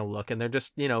 we're just going to look, and they're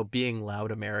just, being loud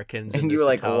Americans. And you were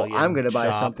like, well, I'm going to buy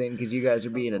something because you guys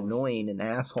are being annoying and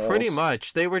assholes. Pretty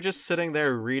much. They were just sitting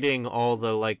there reading all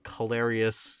the, like,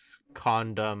 hilarious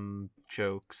condom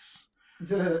jokes.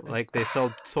 Like, they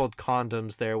sold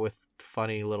condoms there with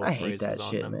funny little phrases on them. I hate that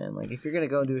shit, man. Like, if you're gonna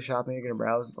go and do a shopping, you're gonna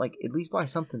browse, like, at least buy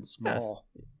something small.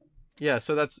 Yeah,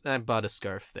 so I bought a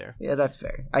scarf there. Yeah, that's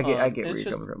fair. I get where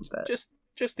you're coming from with that.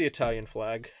 Just the Italian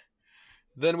flag.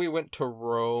 Then we went to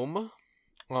Rome.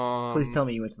 Please tell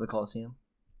me you went to the Colosseum.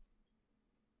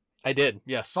 I did,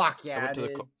 yes. Fuck yeah,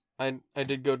 I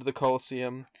did go to the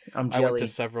Colosseum. I'm jelly. I went to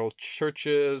several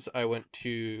churches. I went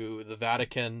to the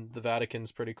Vatican. The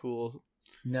Vatican's pretty cool.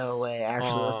 No way.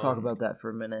 Actually, let's talk about that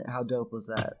for a minute. How dope was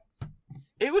that?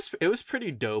 It was pretty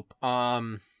dope.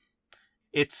 What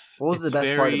was the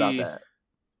best part about that?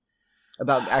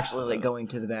 About actually like going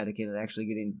to the Vatican and actually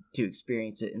getting to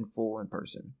experience it in full in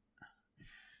person.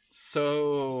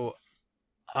 So,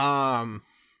 as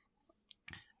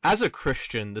a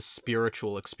Christian, the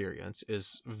spiritual experience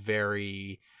is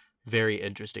very, very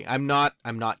interesting. I'm not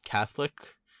Catholic.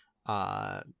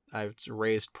 I was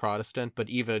raised Protestant, but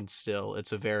even still,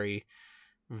 it's a very,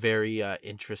 very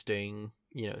interesting,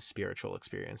 spiritual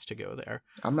experience to go there.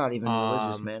 I'm not even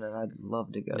religious, man, and I'd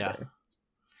love to go there.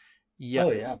 Yeah,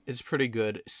 oh, yeah, it's pretty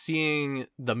good. Seeing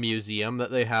the museum that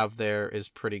they have there is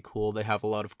pretty cool. They have a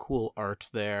lot of cool art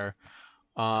there.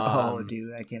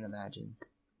 Dude, I can't imagine.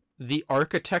 The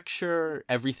architecture,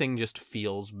 everything just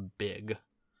feels big.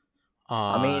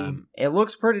 I mean, it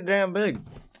looks pretty damn big.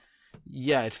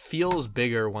 Yeah, it feels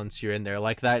bigger once you're in there.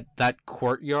 Like that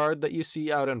courtyard that you see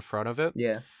out in front of it.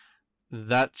 Yeah.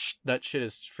 That shit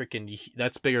is freaking.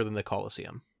 That's bigger than the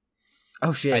Colosseum.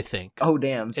 Oh shit! I think. Oh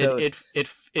damn! So it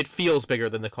feels bigger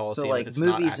than the Colosseum. So like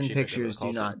movies and pictures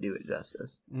do not do it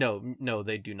justice. No,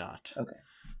 they do not. Okay.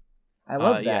 I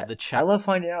love that. Yeah, I love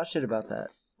finding out shit about that.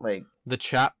 Like the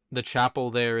chapel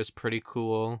there is pretty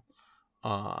cool.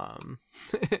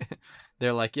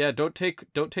 They're like, yeah, don't take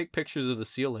pictures of the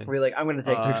ceiling. We're like, I'm gonna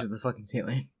take pictures of the fucking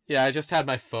ceiling. Yeah, I just had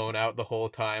my phone out the whole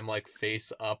time, like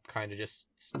face up, kind of just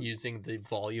using the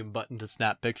volume button to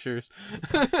snap pictures.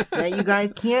 Yeah, you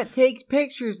guys can't take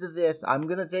pictures of this. I'm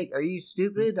gonna take. Are you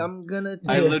stupid? I'm gonna take.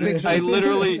 I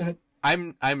literally.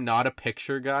 I'm not a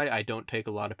picture guy. I don't take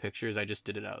a lot of pictures. I just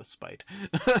did it out of spite.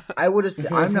 I'm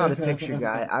not a picture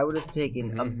guy. I would have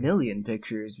taken a million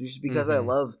pictures just because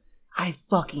I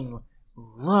fucking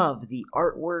love the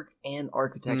artwork and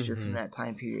architecture from that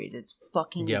time period. It's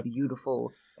fucking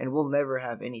beautiful, and we'll never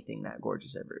have anything that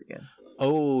gorgeous ever again.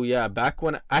 Oh yeah, back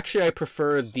when actually I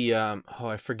prefer the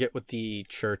I forget what the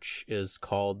church is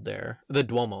called there. The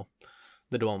Duomo.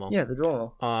 Yeah, the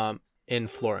Duomo. In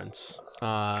Florence.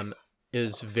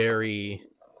 Is very.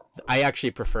 I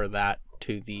actually prefer that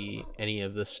to any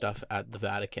of the stuff at the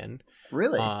Vatican.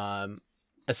 Really?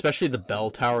 Especially the bell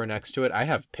tower next to it. I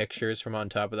have pictures from on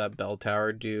top of that bell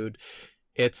tower, dude.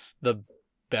 It's the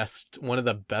best, one of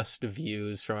the best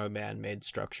views from a man-made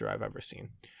structure I've ever seen.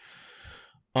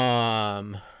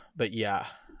 But yeah.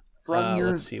 From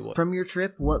your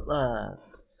trip, what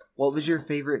was your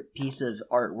favorite piece of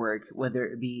artwork? Whether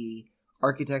it be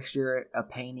architecture, a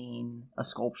painting, a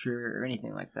sculpture, or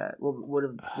anything like that. What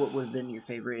would have been your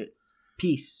favorite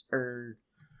piece or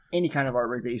any kind of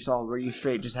artwork that you saw where you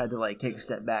straight just had to like take a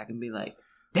step back and be like,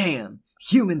 damn,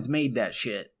 humans made that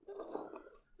shit?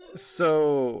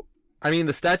 So, I mean,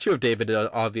 the Statue of David is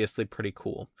obviously pretty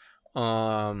cool.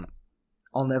 I'll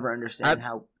never understand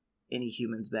how any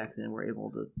humans back then were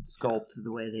able to sculpt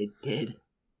the way they did.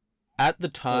 At the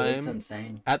time, it's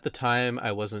insane. At the time,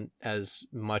 I wasn't as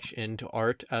much into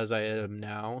art as I am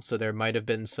now, so there might have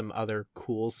been some other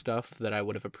cool stuff that I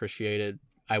would have appreciated.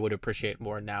 I would appreciate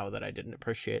more now that I didn't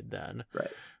appreciate then.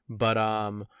 Right. But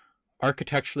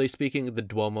architecturally speaking, the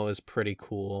Duomo is pretty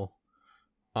cool.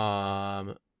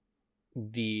 I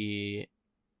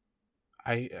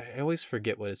I always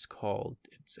forget what it's called.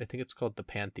 I think it's called the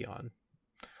Pantheon.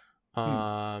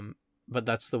 But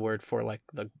that's the word for like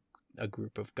a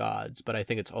group of gods. But I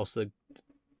think it's also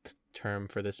the term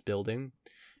for this building.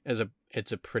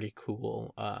 It's a pretty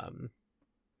cool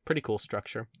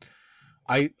structure.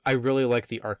 I really like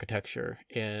the architecture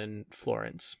in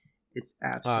Florence. It's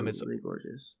absolutely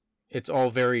gorgeous. It's all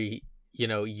very,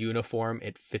 uniform.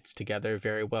 It fits together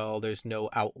very well. There's no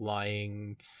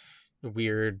outlying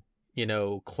weird,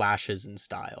 clashes in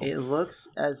style. It looks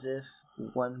as if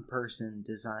one person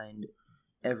designed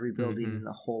every building in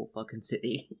the whole fucking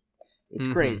city. It's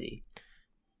crazy.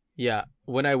 Yeah.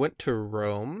 When I went to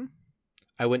Rome,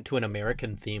 I went to an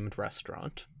American-themed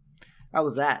restaurant. How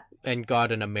was that? And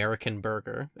got an American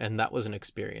burger, and that was an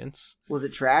experience. Was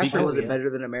it trash or was it better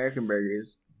than American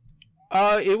burgers?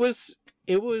 It was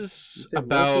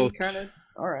about kind of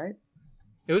all right.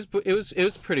 It was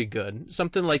pretty good.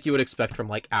 Something like you would expect from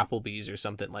like Applebee's or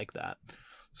something like that.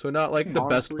 So not like the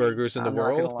best burgers in the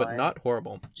world, but not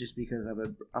horrible. Just because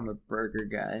I'm a burger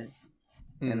guy,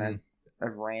 and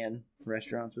I've ran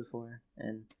restaurants before,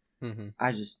 and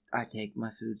I take my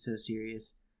food so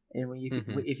serious. And when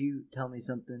if you tell me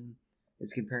something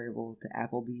is comparable to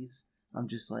Applebee's, I'm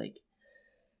just like,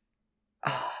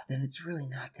 then it's really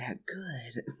not that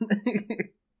good.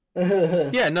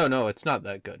 Yeah, no, it's not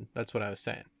that good. That's what I was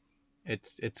saying.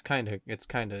 It's kind of,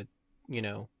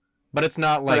 but it's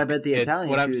not like. But I bet the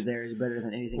Italian food there is better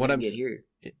than anything you can get here.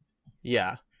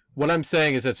 Yeah, what I'm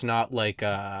saying is it's not like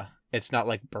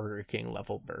Burger King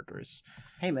level burgers.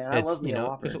 Hey man, I love me a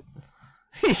Whopper.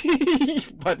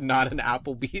 But not an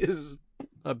Applebee's,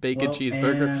 a bacon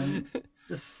cheeseburger.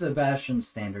 The Sebastian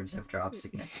standards have dropped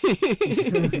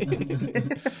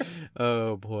significantly.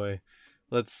 Oh boy,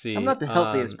 let's see. I'm not the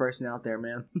healthiest person out there,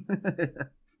 man.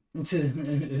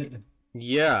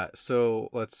 Yeah, so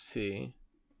let's see.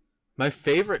 My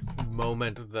favorite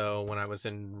moment, though, when I was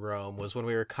in Rome was when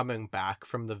we were coming back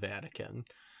from the Vatican.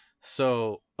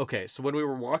 So when we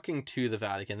were walking to the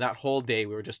Vatican, that whole day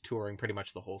we were just touring pretty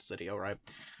much the whole city, all right?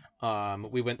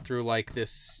 We went through like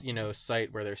this,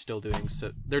 site where they're still doing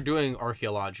they're doing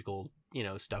archaeological,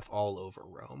 stuff all over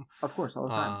Rome. Of course, all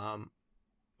the time.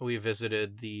 We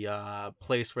visited the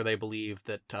place where they believe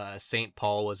that St.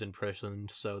 Paul was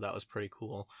imprisoned, so that was pretty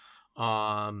cool.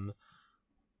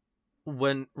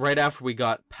 When right after we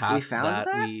got past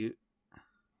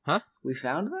we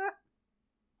found that?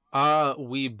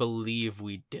 We believe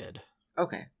we did.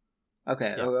 Okay.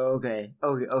 Okay. Yep.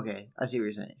 Okay. I see what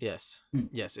you're saying. Yes.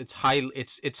 Yes. It's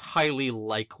highly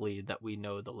likely that we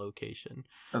know the location.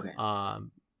 Okay.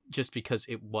 Just because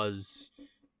it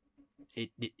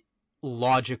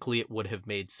logically it would have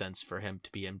made sense for him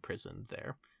to be imprisoned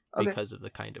there because of the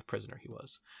kind of prisoner he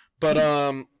was. But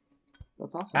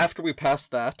that's awesome. After we passed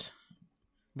that,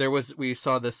 we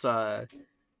saw this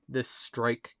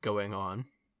strike going on.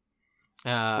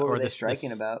 What were they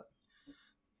striking about?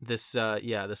 This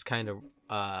kind of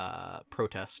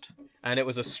protest, and it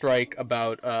was a strike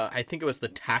about I think it was the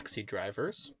taxi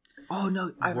drivers. Oh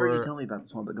no, I've heard you tell me about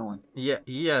this one, but go on.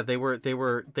 Yeah, they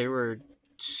were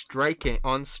striking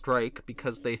on strike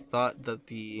because they thought that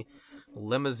the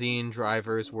limousine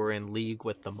drivers were in league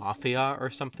with the mafia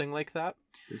or something like that.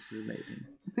 This is amazing.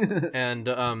 And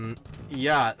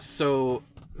so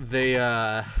they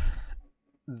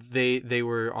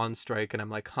were on strike, and I'm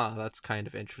like, that's kind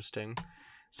of interesting.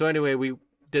 So anyway, we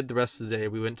did the rest of the day.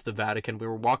 We went to the Vatican. We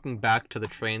were walking back to the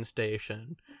train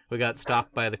station. We got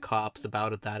stopped by the cops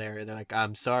about that area. They're like,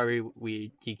 I'm sorry,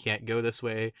 you can't go this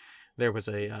way. There was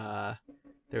a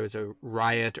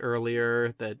riot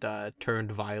earlier that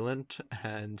turned violent,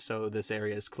 and so this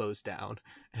area is closed down.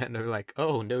 And they're like,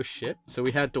 oh, no shit. So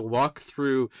we had to walk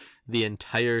through the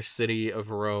entire city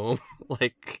of Rome,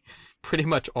 like pretty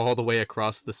much all the way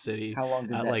across the city. How long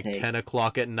did that like take? 10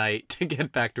 o'clock at night to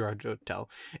get back to our hotel.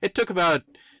 It took about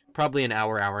probably an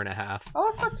hour and a half. Oh,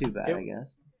 that's not too bad, I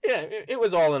guess. Yeah, it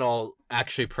was all in all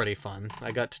actually pretty fun.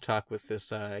 I got to talk with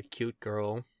this cute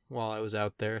girl while I was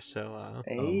out there, so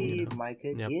hey,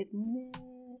 Micah, getting it.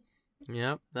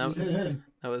 Yep, that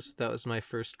was my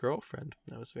first girlfriend.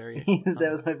 That was very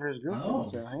that was my first girlfriend. Oh.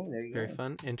 So hey, there you go. Very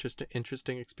fun,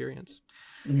 interesting experience.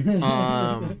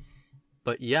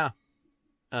 But yeah,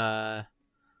 that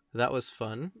was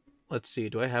fun. Let's see.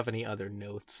 Do I have any other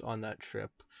notes on that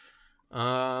trip?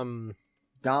 Dom,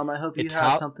 I hope you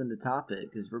have something to top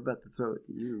it, because we're about to throw it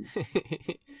to you.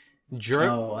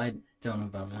 I don't know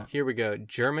about that. Here we go.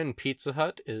 German Pizza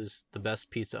Hut is the best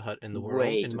Pizza Hut in the world,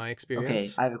 in my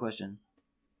experience. Okay, I have a question.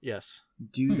 Yes.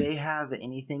 Do they have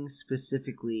anything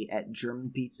specifically at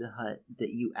German Pizza Hut that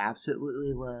you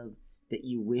absolutely love, that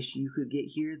you wish you could get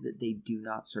here, that they do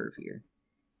not serve here?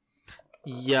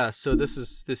 Yeah, so this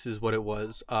is what it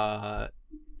was.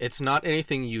 It's not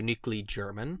anything uniquely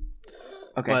German.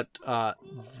 Okay. But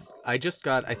I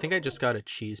think I just got a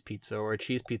cheese pizza or a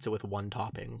cheese pizza with one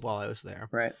topping while I was there.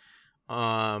 Right.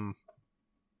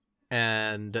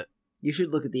 And you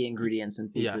should look at the ingredients in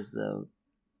pizzas though,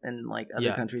 and like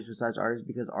other countries besides ours,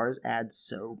 because ours adds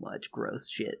so much gross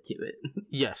shit to it.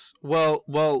 Yes. Well,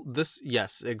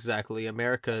 yes, exactly.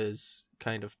 America is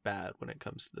kind of bad when it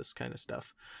comes to this kind of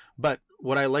stuff. But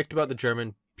what I liked about the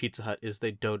German Pizza Hut is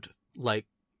they don't, like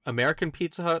American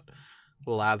Pizza Hut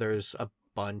lathers a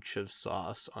bunch of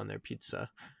sauce on their pizza.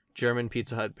 German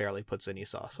Pizza Hut barely puts any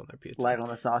sauce on their pizza. Light on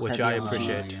the sauce, which heavy I on the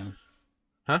appreciate. cheese.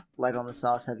 Huh? Light on the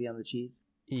sauce, heavy on the cheese.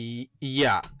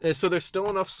 Yeah. So there's still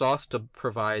enough sauce to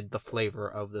provide the flavor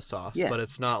of the sauce, but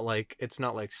it's not like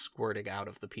squirting out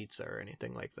of the pizza or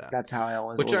anything like that. That's how I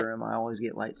always order them. I always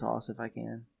get light sauce if I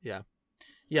can. Yeah.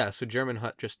 Yeah, so German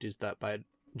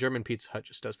Pizza Hut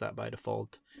just does that by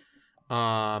default.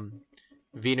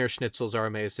 Wiener Schnitzels are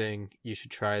amazing. You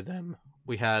should try them.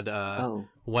 We had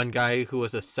one guy who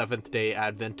was a Seventh-day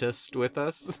Adventist with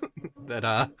us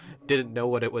that didn't know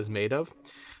what it was made of.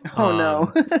 Oh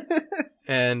no.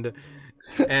 and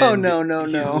oh no.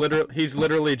 He's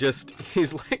literally just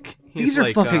these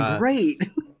are fucking great.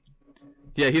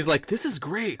 Yeah, he's like, this is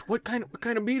great. What kind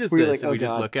of meat is We're this? like, and we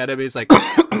just look at him. He's like,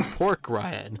 it's pork,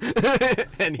 Ryan.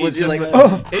 And he's just like,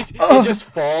 it just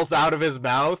falls out of his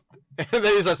mouth. And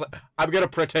then he's just like, I'm gonna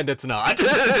pretend it's not.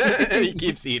 And he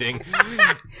keeps eating.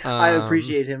 I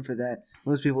appreciate him for that.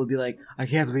 Most people would be like, I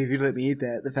can't believe you let me eat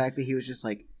that. The fact that he was just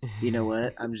like, you know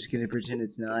what? I'm just gonna pretend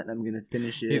it's not, and I'm gonna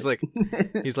finish it. He's like,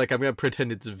 I'm gonna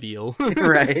pretend it's veal.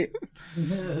 Right.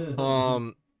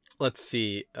 Let's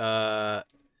see.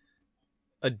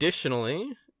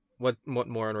 Additionally, what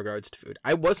more in regards to food?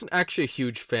 I wasn't actually a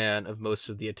huge fan of most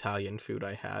of the Italian food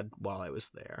I had while I was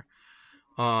there.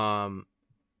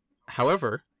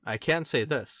 However, I can say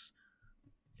this.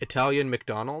 Italian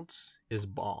McDonald's is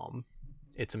bomb.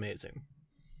 It's amazing.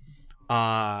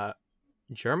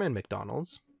 German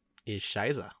McDonald's is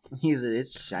scheiße.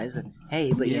 It's scheiße.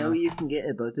 Hey, but you know what you can get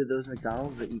at both of those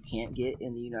McDonald's that you can't get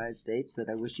in the United States that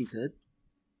I wish you could?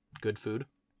 Good food.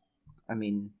 I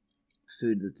mean,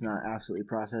 food that's not absolutely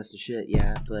processed to shit,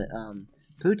 yeah, but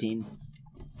poutine.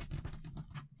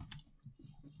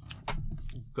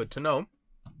 Good to know.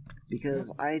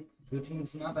 Because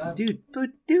poutine's not bad. Dude,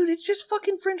 it's just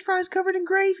fucking French fries covered in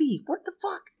gravy. What the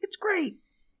fuck? It's great.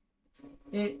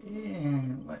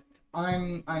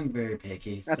 I'm very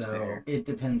picky, That's so fair. It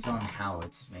depends on how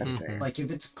it's made. That's fair. Like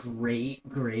if it's great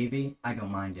gravy, I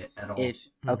don't mind it at all. If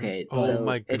you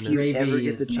gravy ever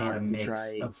get the is not a chance to mix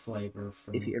try, of flavor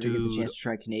for if you ever get the chance to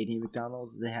try Canadian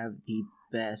McDonald's, they have the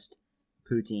best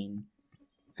poutine,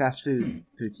 fast food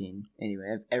poutine. Anyway,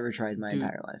 I've ever tried in my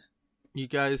entire life.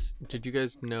 Did you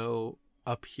guys know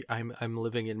up here? I'm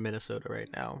living in Minnesota right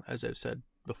now, as I've said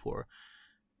before.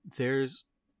 There's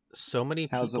so many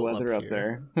people. How's the weather up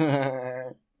here.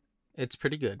 there? It's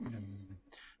pretty good.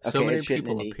 Okay, so many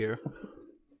people up here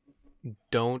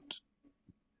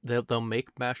they'll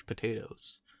make mashed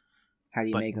potatoes. How do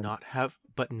you make them?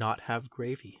 Not have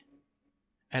gravy.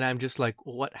 And I'm just like,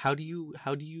 what? How do you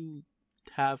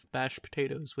have mashed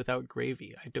potatoes without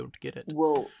gravy? I don't get it.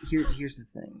 Well, here's the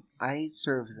thing. I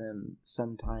serve them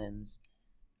sometimes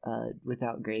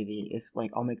without gravy. If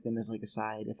like I'll make them as like a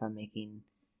side if I'm making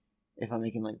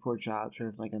like pork chops, or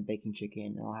if like I'm baking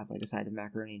chicken, I'll have like a side of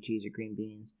macaroni and cheese or green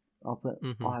beans. I'll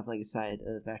have like a side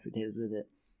of mashed potatoes with it.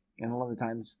 And a lot of the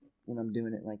times when I'm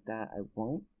doing it like that, I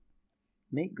won't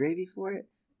make gravy for it.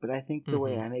 But I think the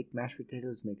way I make mashed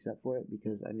potatoes makes up for it,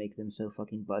 because I make them so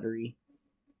fucking buttery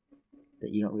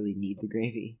that you don't really need the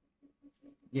gravy.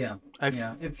 Yeah.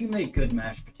 If you make good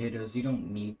mashed potatoes, you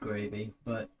don't need gravy,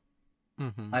 but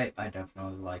I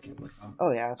definitely like it with some.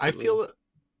 Oh yeah, absolutely.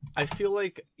 I feel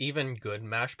like even good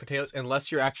mashed potatoes,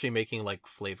 unless you're actually making like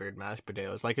flavored mashed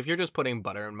potatoes, like if you're just putting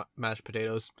butter in mashed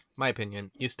potatoes, my opinion,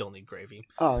 you still need gravy.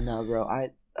 Oh no, bro!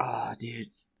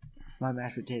 Dude, my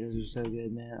mashed potatoes are so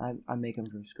good, man. I make them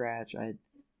from scratch. I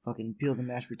fucking peel the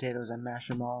mashed potatoes, I mash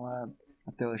them all up.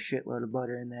 I throw a shitload of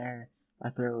butter in there. I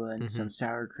throw in some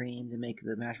sour cream to make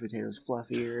the mashed potatoes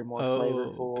fluffier, more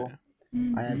flavorful.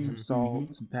 Okay. I add some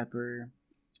salt, some pepper.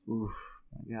 Oof,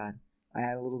 my god. I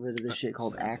add a little bit of this shit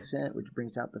called accent, which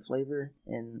brings out the flavor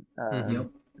in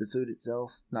the food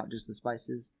itself, not just the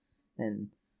spices. And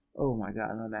oh my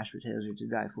god, my mashed potatoes are to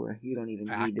die for. You don't even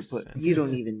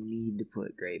need to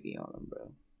put gravy on them,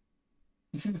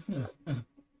 bro.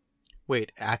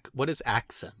 Wait, what is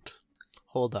accent?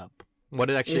 Hold up. What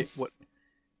is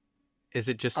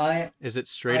it? Just is it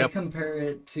straight up? I compare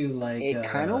it to like it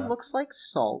kind of looks like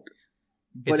salt,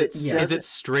 Is it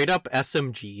straight up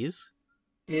SMGs?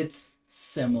 It's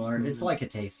similar. Mm-hmm. It's like a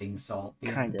tasting salt.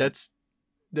 Yeah. Kind of.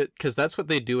 Because that's what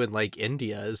they do in like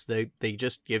India. Is they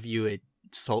just give you a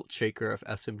salt shaker of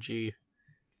SMG.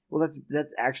 Well,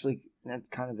 that's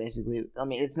kind of basically. I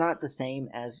mean, it's not the same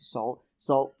as salt.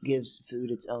 Salt gives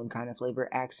food its own kind of flavor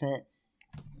accent.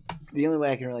 The only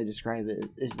way I can really describe it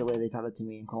is the way they taught it to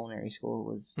me in culinary school.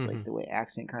 Was like the way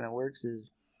accent kind of works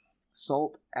is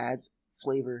salt adds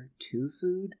flavor to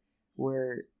food,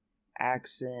 where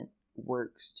accent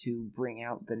works to bring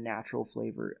out the natural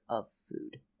flavor of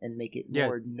food and make it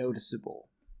more noticeable.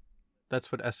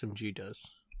 That's what SMG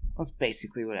does. That's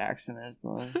basically what accent is,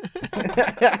 though.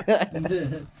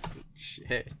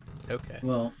 Shit. Okay.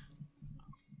 Well,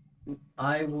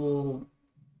 I will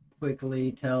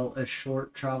quickly tell a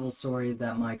short travel story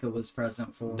that Micah was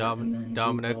present for.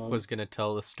 Dominic was going to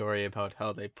tell the story about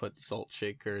how they put salt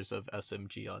shakers of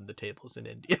SMG on the tables in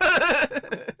India.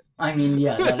 I mean,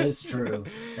 yeah, that is true.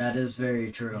 That is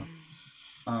very true.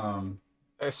 I'll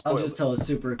just tell a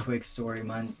super quick story.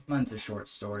 Mine's a short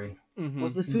story. Mm-hmm.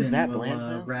 Was the food that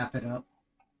bland? Wrap it up.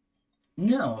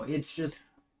 No, it's just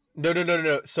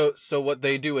no. So what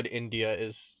they do in India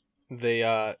is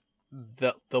they'll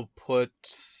put.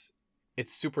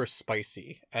 It's super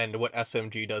spicy, and what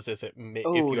SMG does is if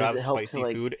you have spicy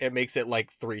food, it makes it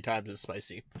like 3 times as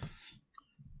spicy.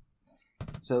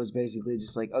 So it's basically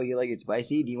just like, oh, you like it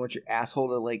spicy? Do you want your asshole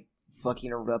to like fucking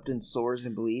erupt in sores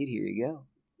and bleed? Here you go.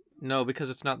 No, because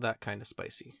it's not that kind of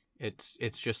spicy. It's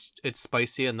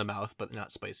spicy in the mouth, but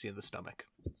not spicy in the stomach.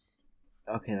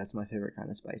 Okay, that's my favorite kind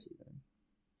of spicy then.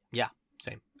 Yeah,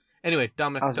 same. Anyway,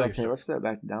 Dominic, I was about to say, let's throw it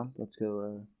back to Dom. Let's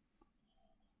go.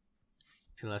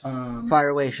 Unless fire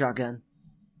away, shotgun.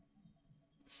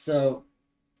 So,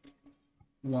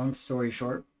 long story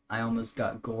short, I almost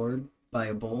got gored by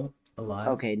a bull alive.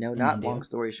 Okay, no, not India. Long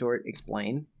story short.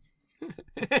 Explain.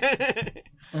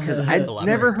 Because I've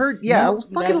never heard. Yeah, I'll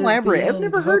fucking elaborate. I've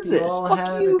never heard this. Fuck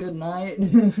had you. A good night.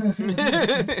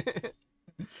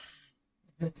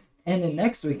 And in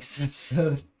next week's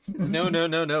episode. No.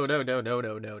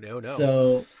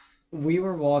 So, we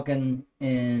were walking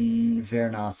in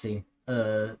Varanasi,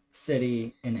 a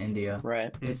city in India.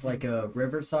 Right. It's like a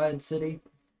riverside city.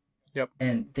 Yep.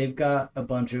 And they've got a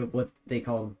bunch of what they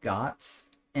call ghats.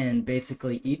 And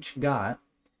basically each ghat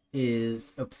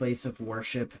is a place of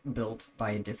worship built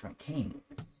by a different king.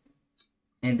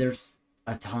 And there's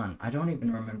a ton. I don't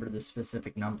even remember the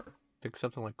specific number. I think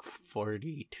something like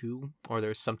 42, or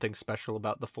there's something special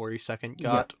about the 42nd ghat.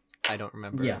 Yeah. I don't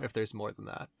remember if there's more than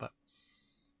that, but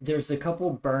there's a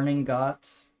couple burning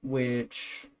ghats,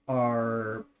 which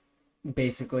are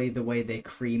basically the way they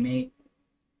cremate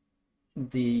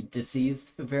the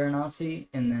deceased Varanasi,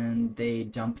 and then they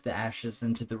dump the ashes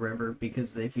into the river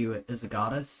because they view it as a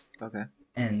goddess. Okay.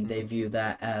 And they view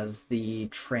that as the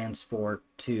transport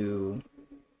to,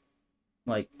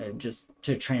 like, just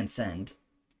to transcend.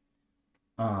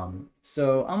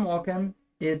 So I'm walking.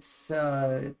 It's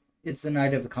the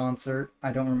night of a concert.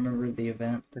 I don't remember the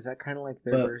event. Is that kind of like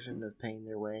their version of paying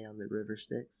their way on the river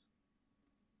Styx?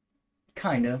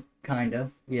 Kind of,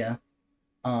 yeah.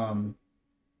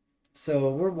 So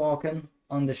we're walking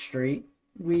on the street.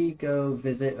 We go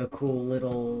visit a cool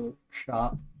little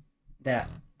shop that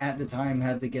at the time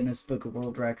had the Guinness Book of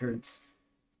World Records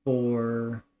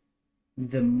for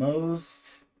the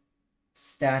most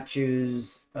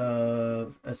statues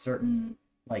of a certain,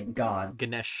 like, god.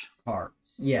 Ganesh. Carved.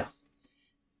 Yeah.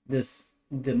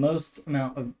 The most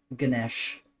amount of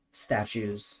Ganesh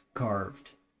statues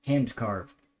carved. Hand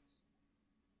carved.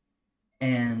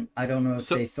 And I don't know if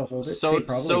they still hold it. They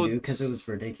probably do, because it was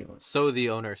ridiculous. So the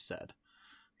owner said.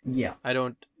 Yeah.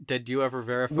 Did you ever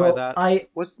verify that?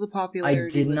 What's the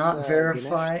popularity? I did not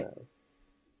verify. Ganesh,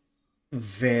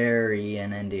 very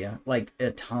in India. Like, a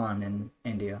ton in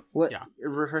India. What? Yeah.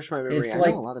 Refresh my memory. I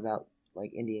know a lot about,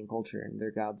 like, Indian culture and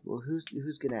their gods. Well, who's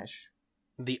Ganesh?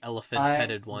 The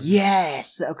elephant-headed one.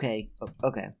 Yes! Okay.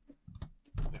 Okay.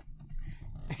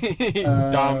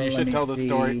 Dom, you should tell the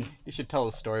story. You should tell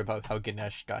the story about how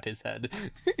Ganesh got his head.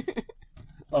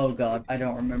 Oh god, I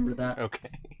don't remember that. Okay.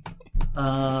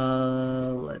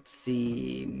 Let's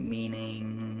see.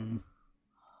 Meaning.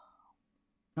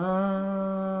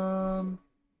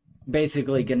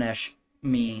 Basically, Ganesh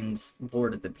means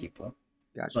Lord of the People.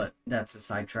 Gotcha. But that's a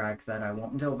sidetrack that I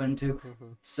won't delve into.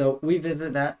 Mm-hmm. So we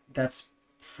visit that. That's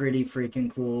pretty freaking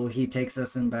cool. He takes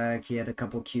us in back. He had a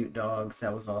couple cute dogs.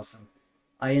 That was awesome.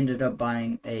 I ended up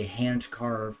buying a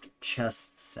hand-carved chess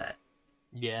set.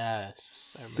 Yes.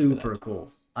 Super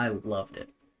cool. I loved it.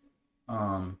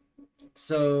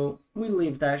 So we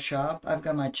leave that shop. I've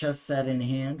got my chess set in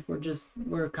hand.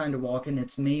 We're kind of walking.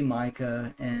 It's me,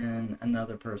 Micah, and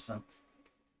another person.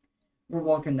 We're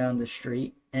walking down the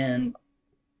street, and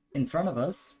in front of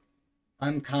us,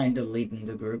 I'm kind of leading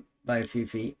the group by a few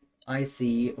feet. I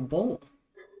see a bull.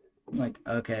 I'm like,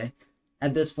 okay.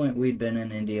 At this point, we'd been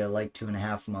in India like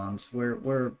 2.5 months.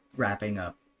 We're wrapping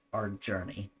up our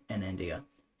journey in India.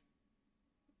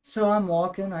 So I'm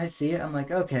walking, I see it. I'm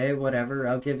like, okay, whatever.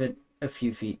 I'll give it a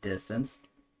few feet distance.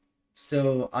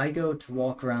 So I go to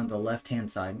walk around the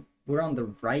left-hand side. We're on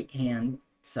the right-hand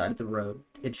side of the road.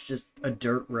 It's just a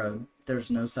dirt road. There's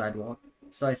no sidewalk.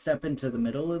 So I step into the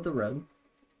middle of the road.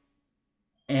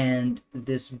 And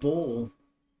this bull,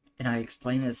 and I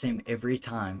explain the same every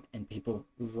time, and people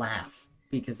laugh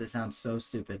because it sounds so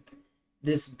stupid.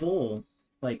 This bull,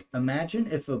 like, imagine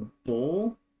if a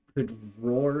bull could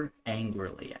roar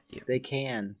angrily at you. They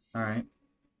can. All right?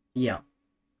 Yeah.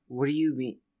 What do you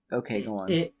mean? Okay, go on.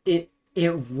 It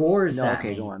roars at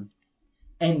me. Go on.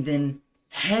 And then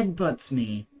headbutts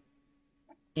me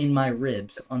in my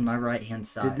ribs on my right-hand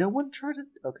side. Did no one try to...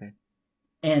 Okay.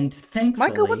 And thankfully...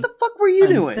 Micah, what the fuck were you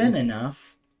doing? I'm thin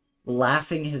enough,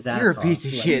 laughing his ass off. You're a piece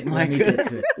of shit,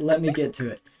 Micah. Let me get to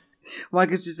it.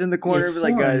 Micah's just in the corner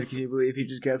like, guys, can you believe he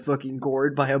just got fucking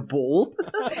gored by a bull?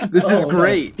 This is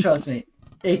great. No, trust me.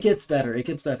 It gets better.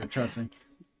 Trust me.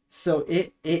 So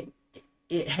it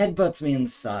headbutts me in the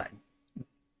side,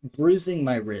 bruising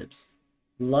my ribs.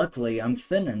 Luckily, I'm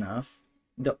thin enough.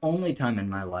 The only time in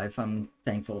my life I'm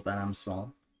thankful that I'm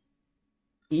small.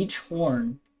 Each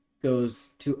horn goes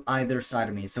to either side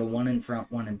of me, so one in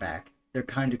front, one in back. They're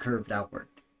kind of curved outward.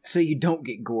 So you don't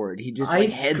get gored. He just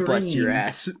headbutts your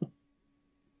ass.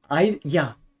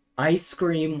 I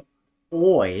scream,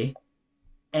 "Oi!"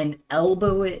 and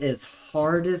elbow it as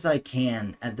hard as I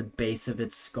can at the base of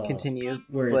its skull. Continue.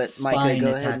 Where but its Micah, spine go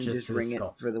ahead and attaches just to ring its it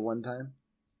skull. for the one time.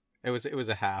 It was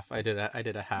a half. I did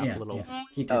a half little. Yeah.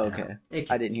 He did okay.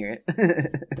 I didn't hear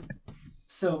it.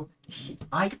 So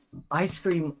I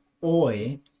scream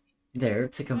 "Oi!" there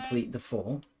to complete the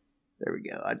full. There we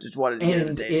go. I just wanted to hear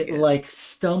And it like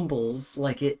stumbles,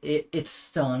 like it's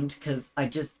stunned because I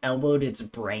just elbowed its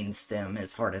brainstem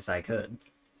as hard as I could.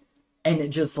 And it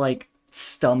just like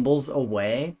stumbles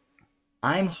away.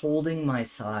 I'm holding my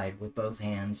side with both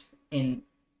hands in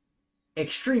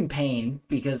extreme pain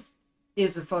because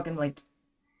it's a fucking like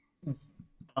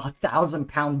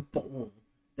 1,000-pound bull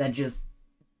that just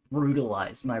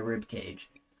brutalized my rib cage.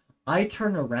 I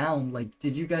turn around like,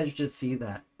 did you guys just see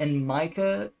that? And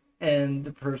Micah and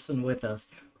the person with us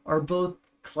are both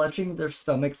clutching their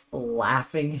stomachs,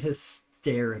 laughing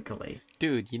hysterically.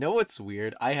 Dude, you know what's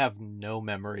weird? I have no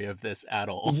memory of this at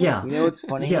all. Yeah. You know what's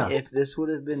funny? Yeah. If this would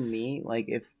have been me, like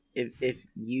if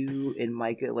you and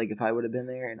Micah, like if I would have been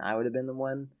there and I would have been the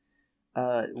one,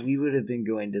 we would have been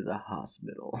going to the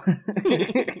hospital.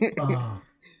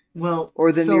 Well,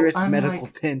 or the nearest I'm medical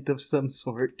like, tent of some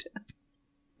sort.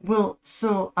 Well,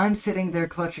 so I'm sitting there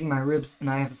clutching my ribs, and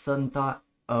I have a sudden thought,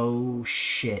 oh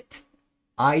shit.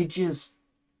 I just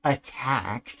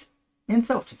attacked, in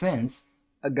self-defense,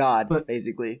 a god,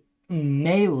 basically.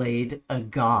 Meleeed a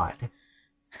god.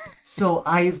 So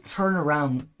I turn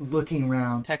around, looking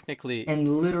around. Technically. And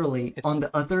literally, on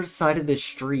the other side of the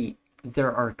street,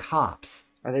 there are cops.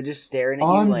 Are they just staring at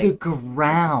on you like... the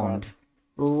ground,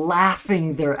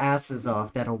 laughing their asses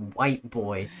off that a white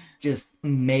boy just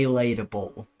meleeed a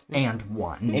bull and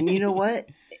won. And you know what?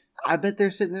 I bet they're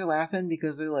sitting there laughing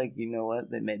because they're like, you know what?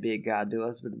 They may be a god to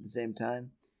us, but at the same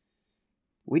time,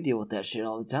 we deal with that shit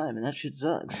all the time, and that shit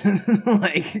sucks.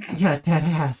 Like, yeah, dead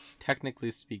ass. Technically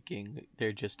speaking,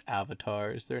 they're just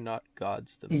avatars. They're not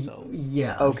gods themselves.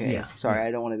 Yeah. Okay. Yeah. Sorry,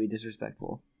 I don't want to be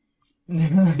disrespectful.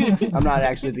 I'm not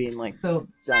actually being like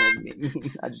sounding mean.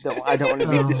 I don't want to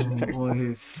be disrespectful.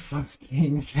 Boy,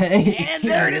 fucking fake. And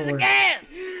there it is again.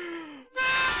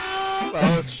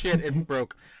 Oh shit! It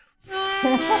broke.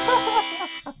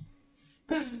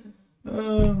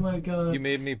 Oh my god! You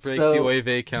made me break the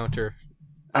Oive counter.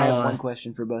 I have one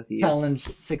question for both of you. Challenge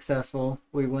successful.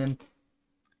 We win.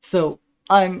 So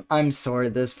I'm sore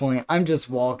at this point. I'm just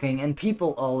walking, and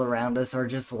people all around us are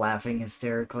just laughing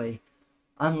hysterically.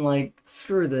 I'm like,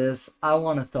 screw this. I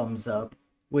want a thumbs up,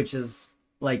 which is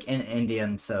like an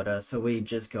Indian soda. So we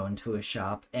just go into a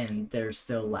shop, and they're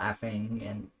still laughing,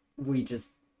 and we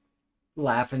just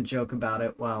laugh and joke about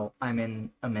it while I'm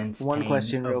in immense One pain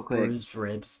question, of real quick. bruised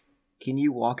ribs. Can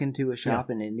you walk into a shop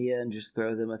in India and just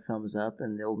throw them a thumbs up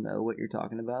and they'll know what you're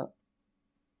talking about?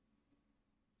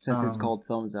 Since it's called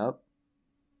thumbs up?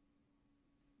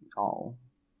 Oh.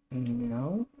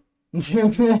 No.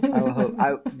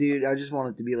 Dude, I just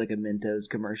want it to be like a Mentos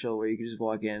commercial where you can just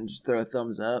walk in and just throw a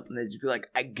thumbs up and they'd just be like,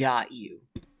 I got you.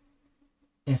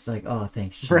 It's like, oh,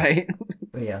 thanks, Chief. Right?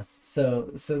 But yes,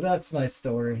 so that's my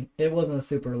story. It wasn't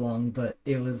super long, but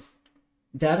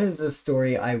that is a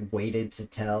story I waited to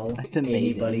tell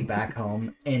anybody back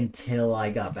home until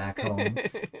I got back home.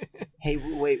 Hey,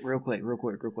 wait, real quick.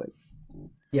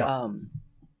 Yeah.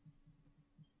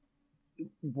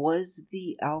 Was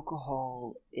the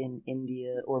alcohol in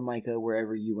India or Micah,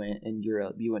 wherever you went in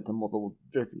Europe, you went to multiple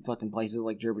different fucking places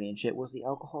like Germany and shit, was the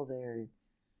alcohol there,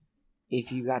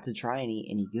 if you got to try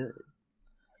any good?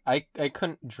 I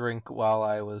couldn't drink while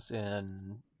I was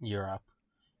in Europe.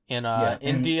 In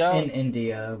India. In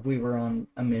India, we were on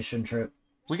a mission trip.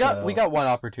 We got one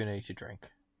opportunity to drink.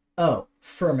 Oh,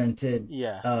 fermented.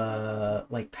 Yeah.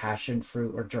 Like passion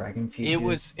fruit or dragon fruit. It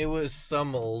was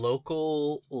some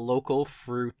local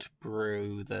fruit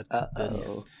brew that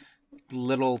this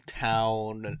little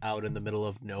town out in the middle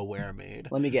of nowhere made.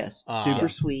 Let me guess. Super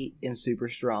sweet and super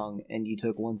strong, and you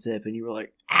took one sip and you were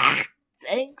like,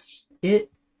 thanks.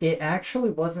 It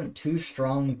actually wasn't too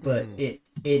strong, but it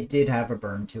did have a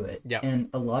burn to it. Yeah. And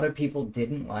a lot of people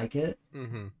didn't like it.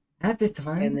 Mm-hmm. At the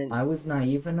time, I was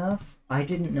naive enough. I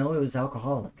didn't know it was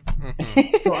alcoholic.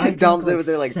 Mm-hmm. So I drank like over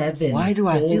there like, 7 why do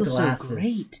I feel glasses. so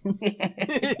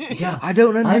great? Yeah. I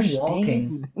don't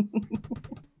understand.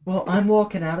 I'm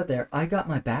walking out of there. I got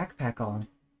my backpack on,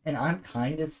 and I'm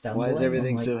kind of stumbling. Why is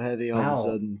everything so heavy all of a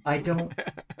sudden?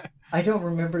 I don't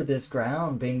remember this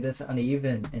ground being this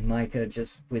uneven. And Micah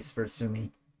just whispers to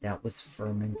me, that was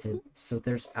fermented, so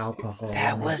there's alcohol.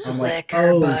 That was I'm liquor, like,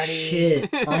 oh, buddy. shit,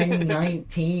 I'm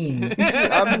 19.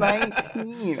 I'm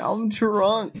 19. I'm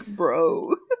drunk,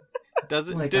 bro.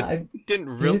 Didn't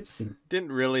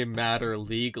really matter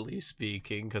legally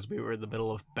speaking because we were in the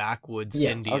middle of backwoods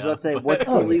India. I was about to say, what's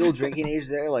the legal drinking age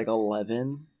there? Like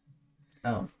 11?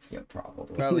 Oh, yeah,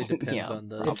 probably. Probably depends on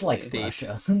the It's like state.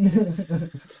 Russia.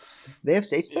 They have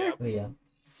states there? But yeah,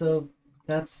 so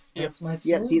that's my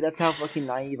story. Yeah, see, that's how fucking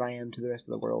naive I am to the rest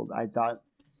of the world. I thought,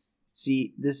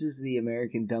 see, this is the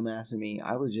American dumbass in me.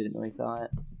 I legitimately thought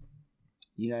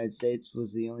the United States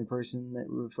was the only person that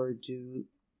referred to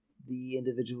the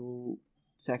individual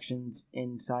sections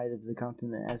inside of the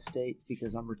continent as states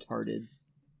because I'm retarded.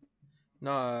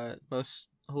 No, a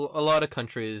lot of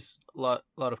countries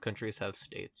have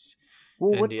states.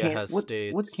 Well,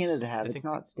 states. What's Canada have? It's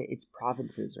not state. It's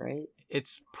provinces, right?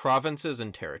 It's provinces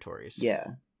and territories. Yeah.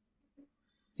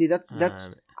 See, that's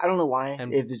I don't know why.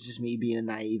 If it's just me being a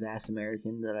naive ass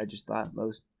American that I just thought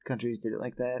most countries did it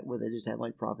like that, where they just had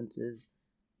like provinces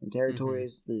and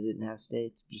territories. They didn't have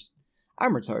states.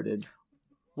 I'm retarded.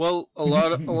 Well, a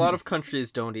lot of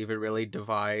countries don't even really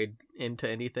divide into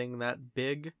anything that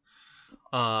big.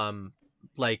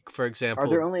 Like for example, are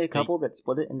there only a couple that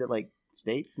split it into like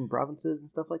states and provinces and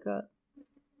stuff like that?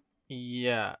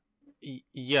 Yeah.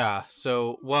 Yeah,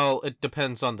 so it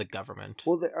depends on the government.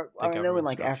 Well, I know in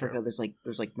like structure. Africa,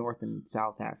 there's like North and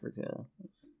South Africa.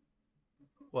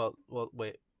 Well,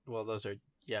 those are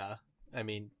I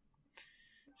mean,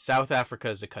 South Africa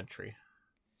is a country.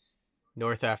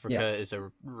 North Africa is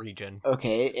a region.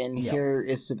 Okay, and here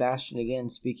is Sebastian again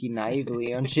speaking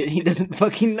naively on shit he doesn't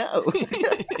fucking know.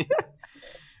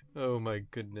 Oh my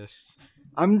goodness.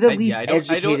 I'm the least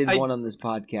educated one on this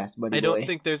podcast, buddy. I don't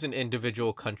think there's an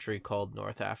individual country called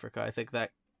North Africa. I think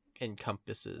that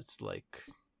encompasses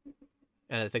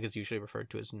and I think it's usually referred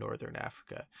to as Northern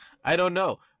Africa. I don't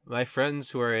know. My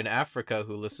friends who are in Africa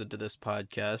who listen to this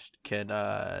podcast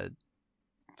can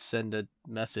send a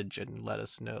message and let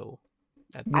us know.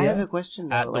 I have a question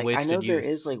though. I know there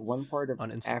is one part of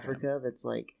on Africa that's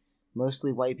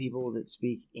mostly white people that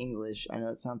speak English. I know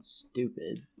that sounds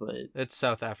stupid, but it's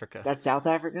South Africa. That's South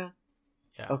Africa?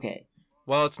 Yeah. Okay.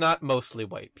 Well, it's not mostly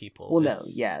white people. Well,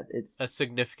 it's a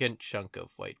significant chunk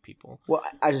of white people. Well,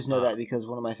 I just know that because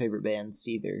one of my favorite bands,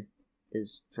 Seether,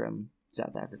 is from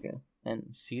South Africa. And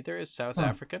Seether is South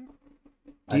African?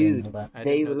 Dude,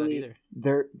 they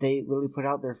literally put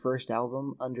out their first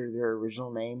album under their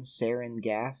original name, Sarin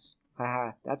Gas.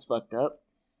 Haha, that's fucked up.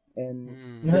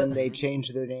 And then they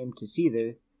changed their name to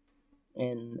Seether,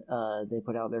 and they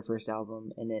put out their first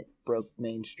album, and it broke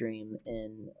mainstream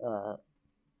in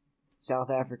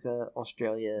South Africa,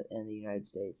 Australia, and the United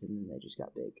States, and then they just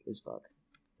got big as fuck.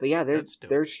 But yeah,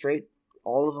 they're straight.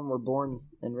 All of them were born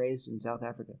and raised in South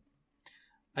Africa.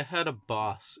 I had a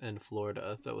boss in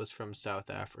Florida that was from South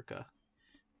Africa.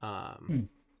 It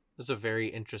was a very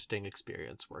interesting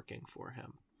experience working for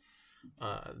him.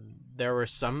 There were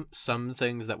some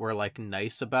things that were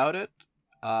nice about it.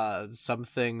 Some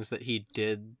things that he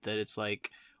did that it's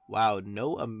wow,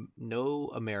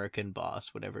 no American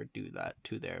boss would ever do that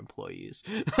to their employees.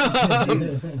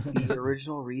 The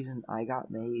original reason I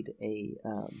got made a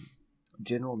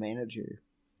general manager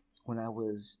when I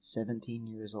was 17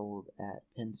 years old at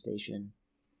Penn Station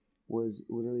was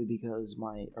literally because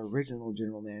my original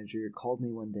general manager called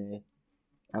me one day.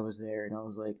 I was there and I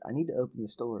was like, I need to open the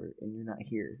store and you're not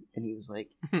here. And he was like,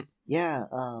 yeah,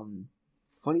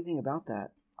 funny thing about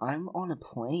that, I'm on a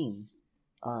plane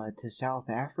to South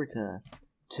Africa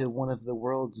to one of the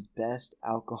world's best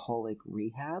alcoholic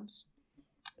rehabs.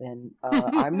 And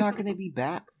I'm not going to be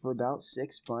back for about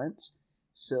 6 months.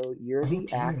 So you're the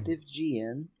active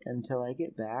GM until I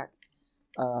get back.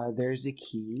 There's a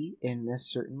key in this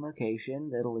certain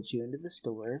location that'll let you into the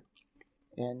store.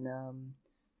 And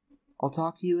I'll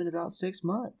talk to you in about 6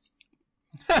 months.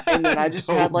 And then I just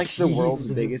had like the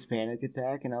world's biggest panic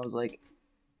attack. And I was like,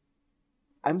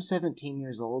 I'm 17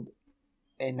 years old.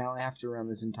 And now I have to run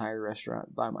this entire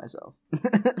restaurant by myself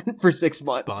for 6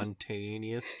 months.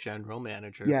 Spontaneous general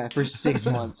manager. Yeah, for 6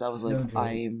 months. I was like,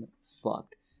 I'm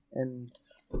fucked. And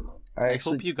I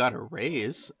hope you got a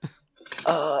raise.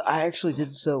 I actually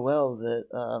did so well that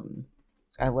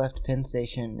I left Penn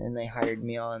Station and they hired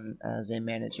me on as a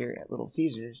manager at Little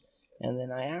Caesars. And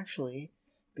then I actually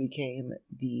became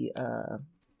the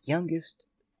youngest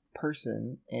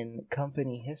person in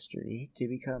company history to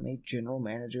become a general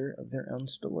manager of their own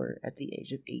store at the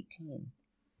age of 18.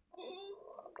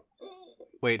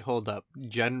 Wait, hold up.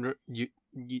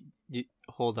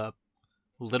 Hold up.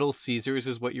 Little Caesars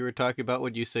is what you were talking about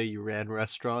when you say you ran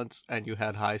restaurants and you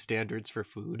had high standards for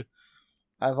food?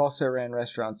 I've also ran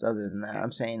restaurants other than that.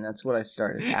 I'm saying that's what I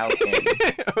started out in.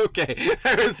 Okay,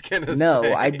 I was gonna say.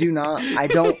 No, I do not. I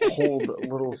don't hold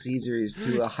Little Caesars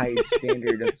to a high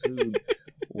standard of food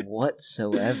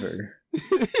whatsoever.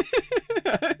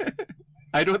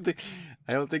 I don't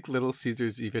think Little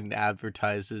Caesars even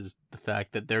advertises the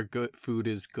fact that their good food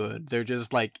is good. They're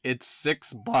just like, it's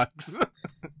 $6.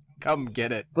 Come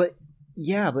get it. But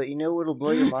yeah, but you know what'll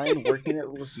blow your mind? Working at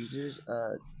Little Caesars,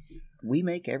 we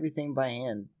make everything by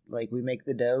hand. Like, we make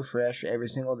the dough fresh every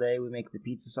single day. We make the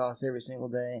pizza sauce every single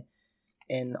day.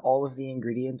 And all of the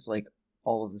ingredients, like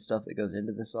all of the stuff that goes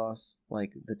into the sauce,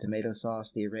 like the tomato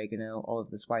sauce, the oregano, all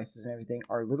of the spices and everything,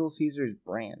 are Little Caesars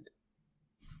brand.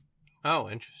 Oh,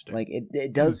 interesting. Like,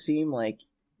 it does seem like,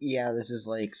 yeah, this is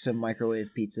like some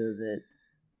microwave pizza that,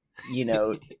 you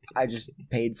know, I just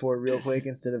paid for real quick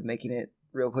instead of making it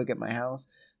real quick at my house.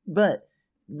 But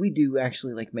we do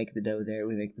actually like make the dough there.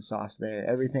 We make the sauce there.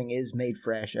 Everything is made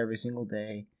fresh every single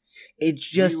day. It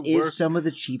just is some of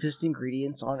the cheapest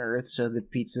ingredients on earth, so the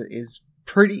pizza is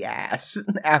pretty ass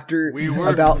after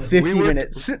about 50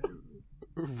 minutes.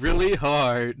 Really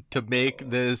hard to make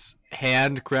this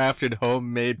handcrafted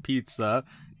homemade pizza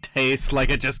taste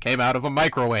like it just came out of a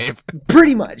microwave.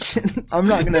 Pretty much. I'm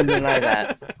not going to deny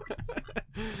that.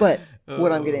 But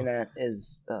what I'm getting at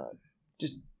is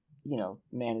just, you know,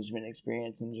 management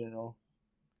experience in general.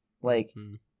 Like,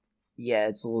 yeah,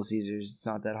 it's Little Caesars. It's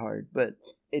not that hard. But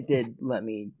it did let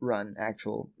me run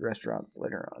actual restaurants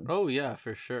later on. Oh, yeah,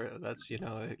 for sure. That's, you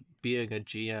know, being a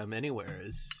GM anywhere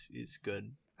is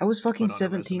good. I was fucking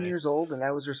 17 years old, and I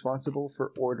was responsible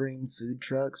for ordering food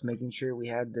trucks, making sure we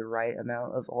had the right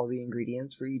amount of all the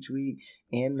ingredients for each week,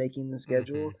 and making the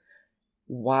schedule,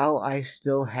 while I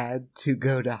still had to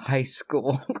go to high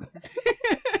school.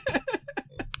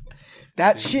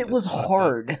 That shit was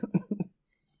hard.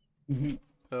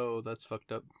 Oh, that's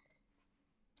fucked up.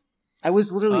 I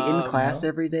was literally in class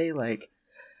every day, like...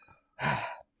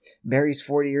 Barry's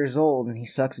 40 years old and he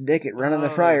sucks dick at running the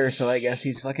fryer, so I guess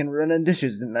he's fucking running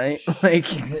dishes tonight. Like,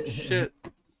 shit,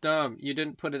 dumb. You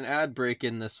didn't put an ad break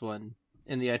in this one,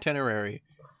 in the itinerary.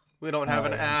 We don't have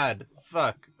an ad.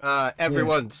 Fuck.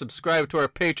 Everyone, subscribe to our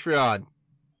Patreon.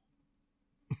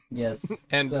 Yes.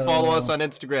 And follow us on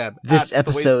Instagram. This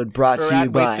episode brought to you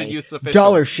by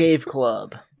Dollar Shave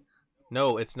Club.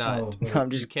 No, it's not.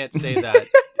 You can't say that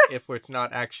if it's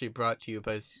not actually brought to you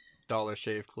by Dollar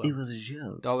Shave Club. It was a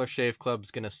joke. Dollar Shave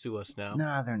Club's gonna sue us now.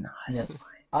 Nah, they're not. Yes,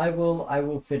 I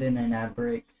will fit in an ad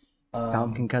break.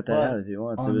 Tom can cut that out if he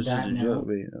wants. It was just a joke,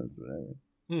 but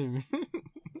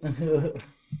whatever.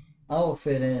 I'll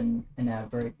fit in an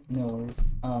ad break. No worries.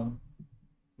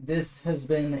 This has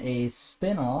been a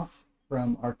spin-off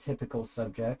from our typical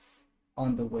subjects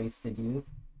on the Wasted Youth.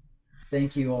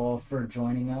 Thank you all for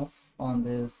joining us on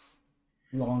this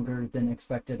longer than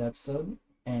expected episode,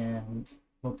 and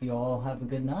hope you all have a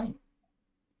good night.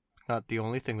 Not the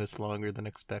only thing that's longer than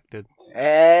expected.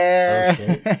 Hey,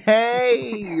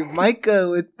 Micah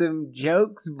with them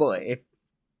jokes, boy.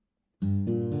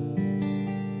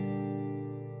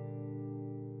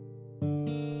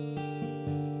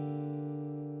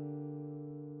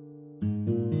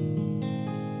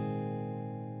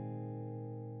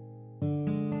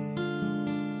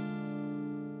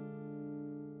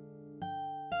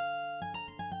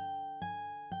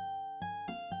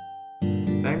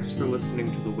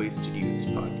 listening to the Wasted Youths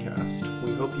podcast.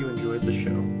 We hope you enjoyed the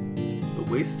show.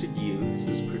 The Wasted Youths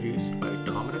is produced by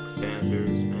Dominic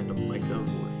Sanders and Micah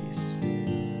Voorhees.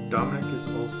 Dominic is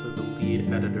also the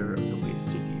lead editor of the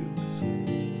Wasted Youths.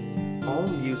 All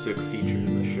music featured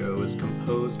in the show is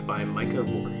composed by Micah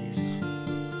Voorhees.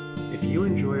 If you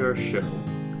enjoy our show,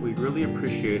 we'd really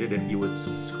appreciate it if you would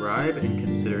subscribe and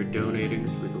consider donating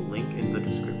through the link in the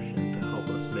description to help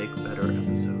us make better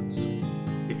episodes.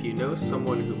 If you know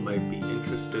someone who might be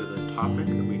interested in the topic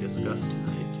that we discussed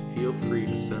tonight, feel free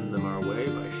to send them our way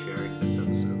by sharing this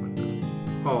episode with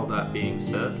them. All that being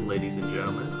said, ladies and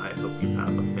gentlemen, I hope you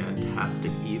have a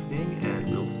fantastic evening,